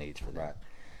of those needs for them. Right.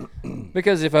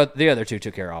 Because if the other two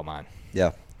took care of all mine.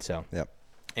 Yeah. So, Yep.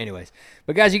 anyways,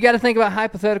 but guys, you got to think about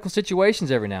hypothetical situations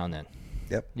every now and then.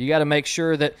 Yep. You got to make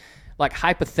sure that, like,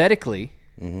 hypothetically,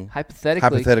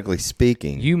 Hypothetically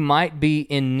speaking. you might be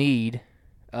in need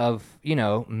of,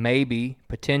 maybe,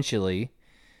 potentially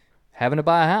having to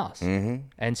buy a house. Mm-hmm.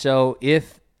 And so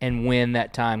if and when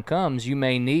that time comes, you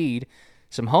may need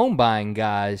some home buying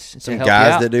guys to help you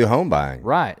out. That do home buying.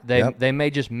 Right. They may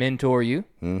just mentor you.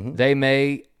 Mm-hmm. They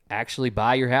may actually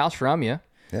buy your house from you.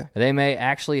 Yeah. They may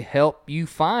actually help you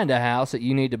find a house that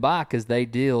you need to buy because they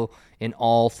deal in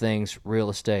all things real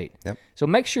estate. Yep. So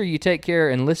make sure you take care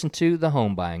and listen to the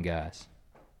home buying guys.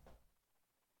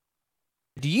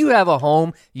 Do you have a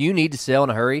home you need to sell in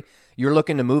a hurry? You're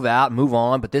looking to move out, move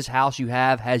on, but this house you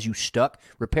have has you stuck.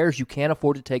 Repairs you can't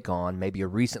afford to take on, maybe a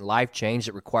recent life change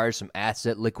that requires some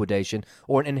asset liquidation,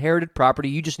 or an inherited property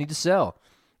you just need to sell.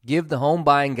 Give the home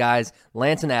buying guys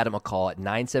Lance and Adam a call at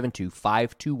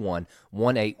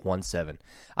 972-521-1817.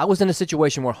 I was in a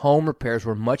situation where home repairs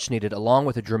were much needed, along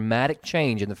with a dramatic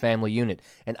change in the family unit,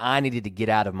 and I needed to get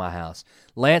out of my house.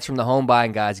 Lance from the home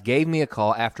buying guys gave me a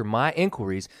call after my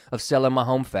inquiries of selling my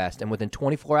home fast, and within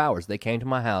 24 hours they came to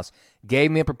my house, gave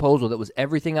me a proposal that was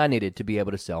everything I needed to be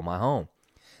able to sell my home.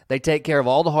 They take care of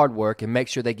all the hard work and make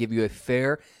sure they give you a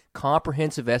fair,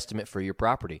 comprehensive estimate for your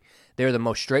property. They're the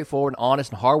most straightforward,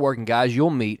 honest, and hardworking guys you'll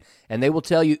meet, and they will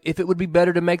tell you if it would be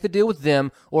better to make the deal with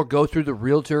them or go through the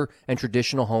realtor and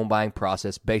traditional home buying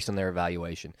process based on their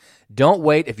evaluation. Don't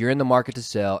wait if you're in the market to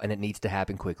sell and it needs to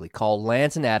happen quickly. Call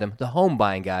Lance and Adam, the home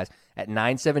buying guys, at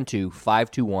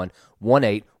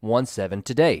 972-521-1817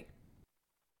 today.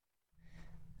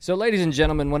 So, ladies and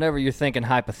gentlemen, whenever you're thinking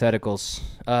hypotheticals,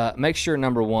 make sure,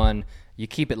 number one, you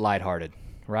keep it lighthearted.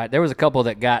 Right? There was a couple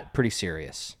that got pretty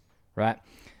serious, right?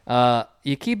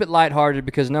 You keep it lighthearted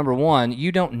because, number one,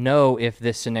 you don't know if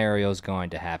this scenario is going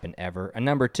to happen ever. And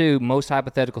number two, most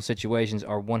hypothetical situations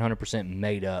are 100%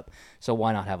 made up, so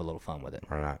why not have a little fun with it?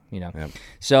 Right. Yep.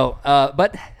 So,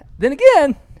 but then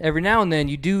again, every now and then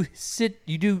you do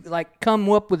come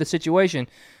up with a situation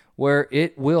where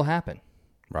it will happen.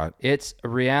 Right. It's a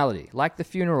reality, like the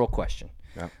funeral question,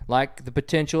 Yep. like the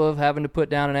potential of having to put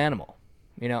down an animal.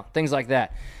 Things like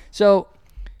that. So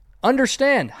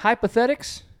understand,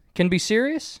 hypothetics can be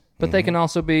serious, but they can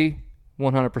also be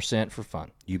 100% for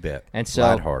fun. You bet. And so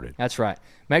lighthearted. That's right.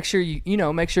 Make sure you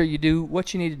do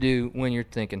what you need to do when you're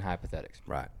thinking hypothetics.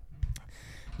 Right.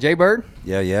 Jay Bird?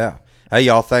 Yeah. Hey,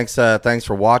 y'all, thanks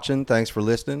for watching. Thanks for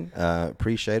listening.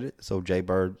 Appreciate it. So, Jay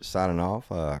Bird signing off.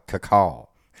 Caw.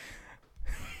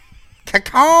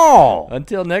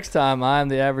 Until next time, I'm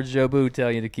the Average Joe Boo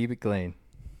telling you to keep it clean.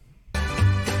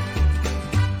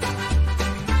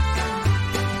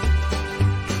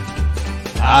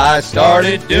 I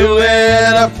started doing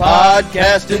a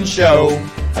podcasting show.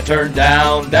 I turned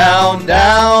down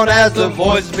as the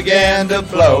voices began to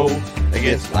blow. It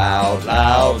gets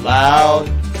loud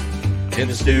in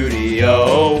the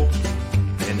studio.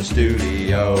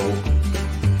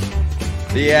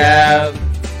 The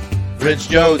average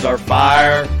Joes are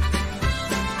fire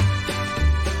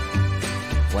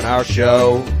when our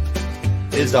show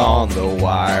is on the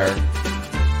wire.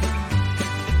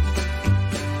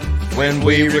 When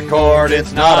we record,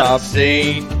 it's not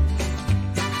obscene.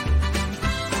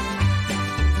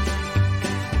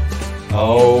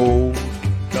 Oh,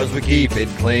 'cause we keep it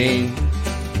clean.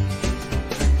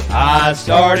 I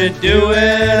started doing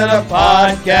a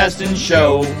podcasting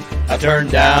show. I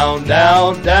turned down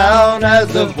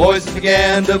as the voices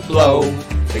began to blow.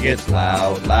 It gets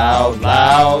loud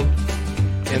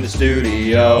in the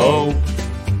studio.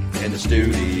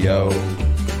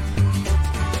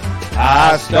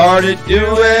 I started doing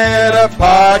a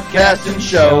podcasting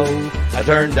show. I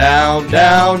turned down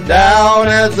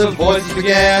as the voices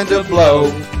began to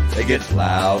blow. It gets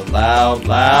loud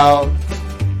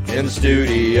in the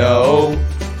studio.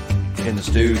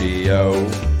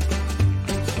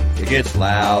 It gets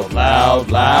loud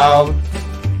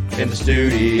in the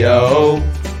studio.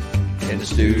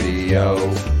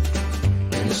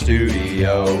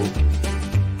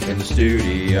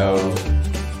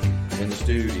 In the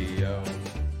studio.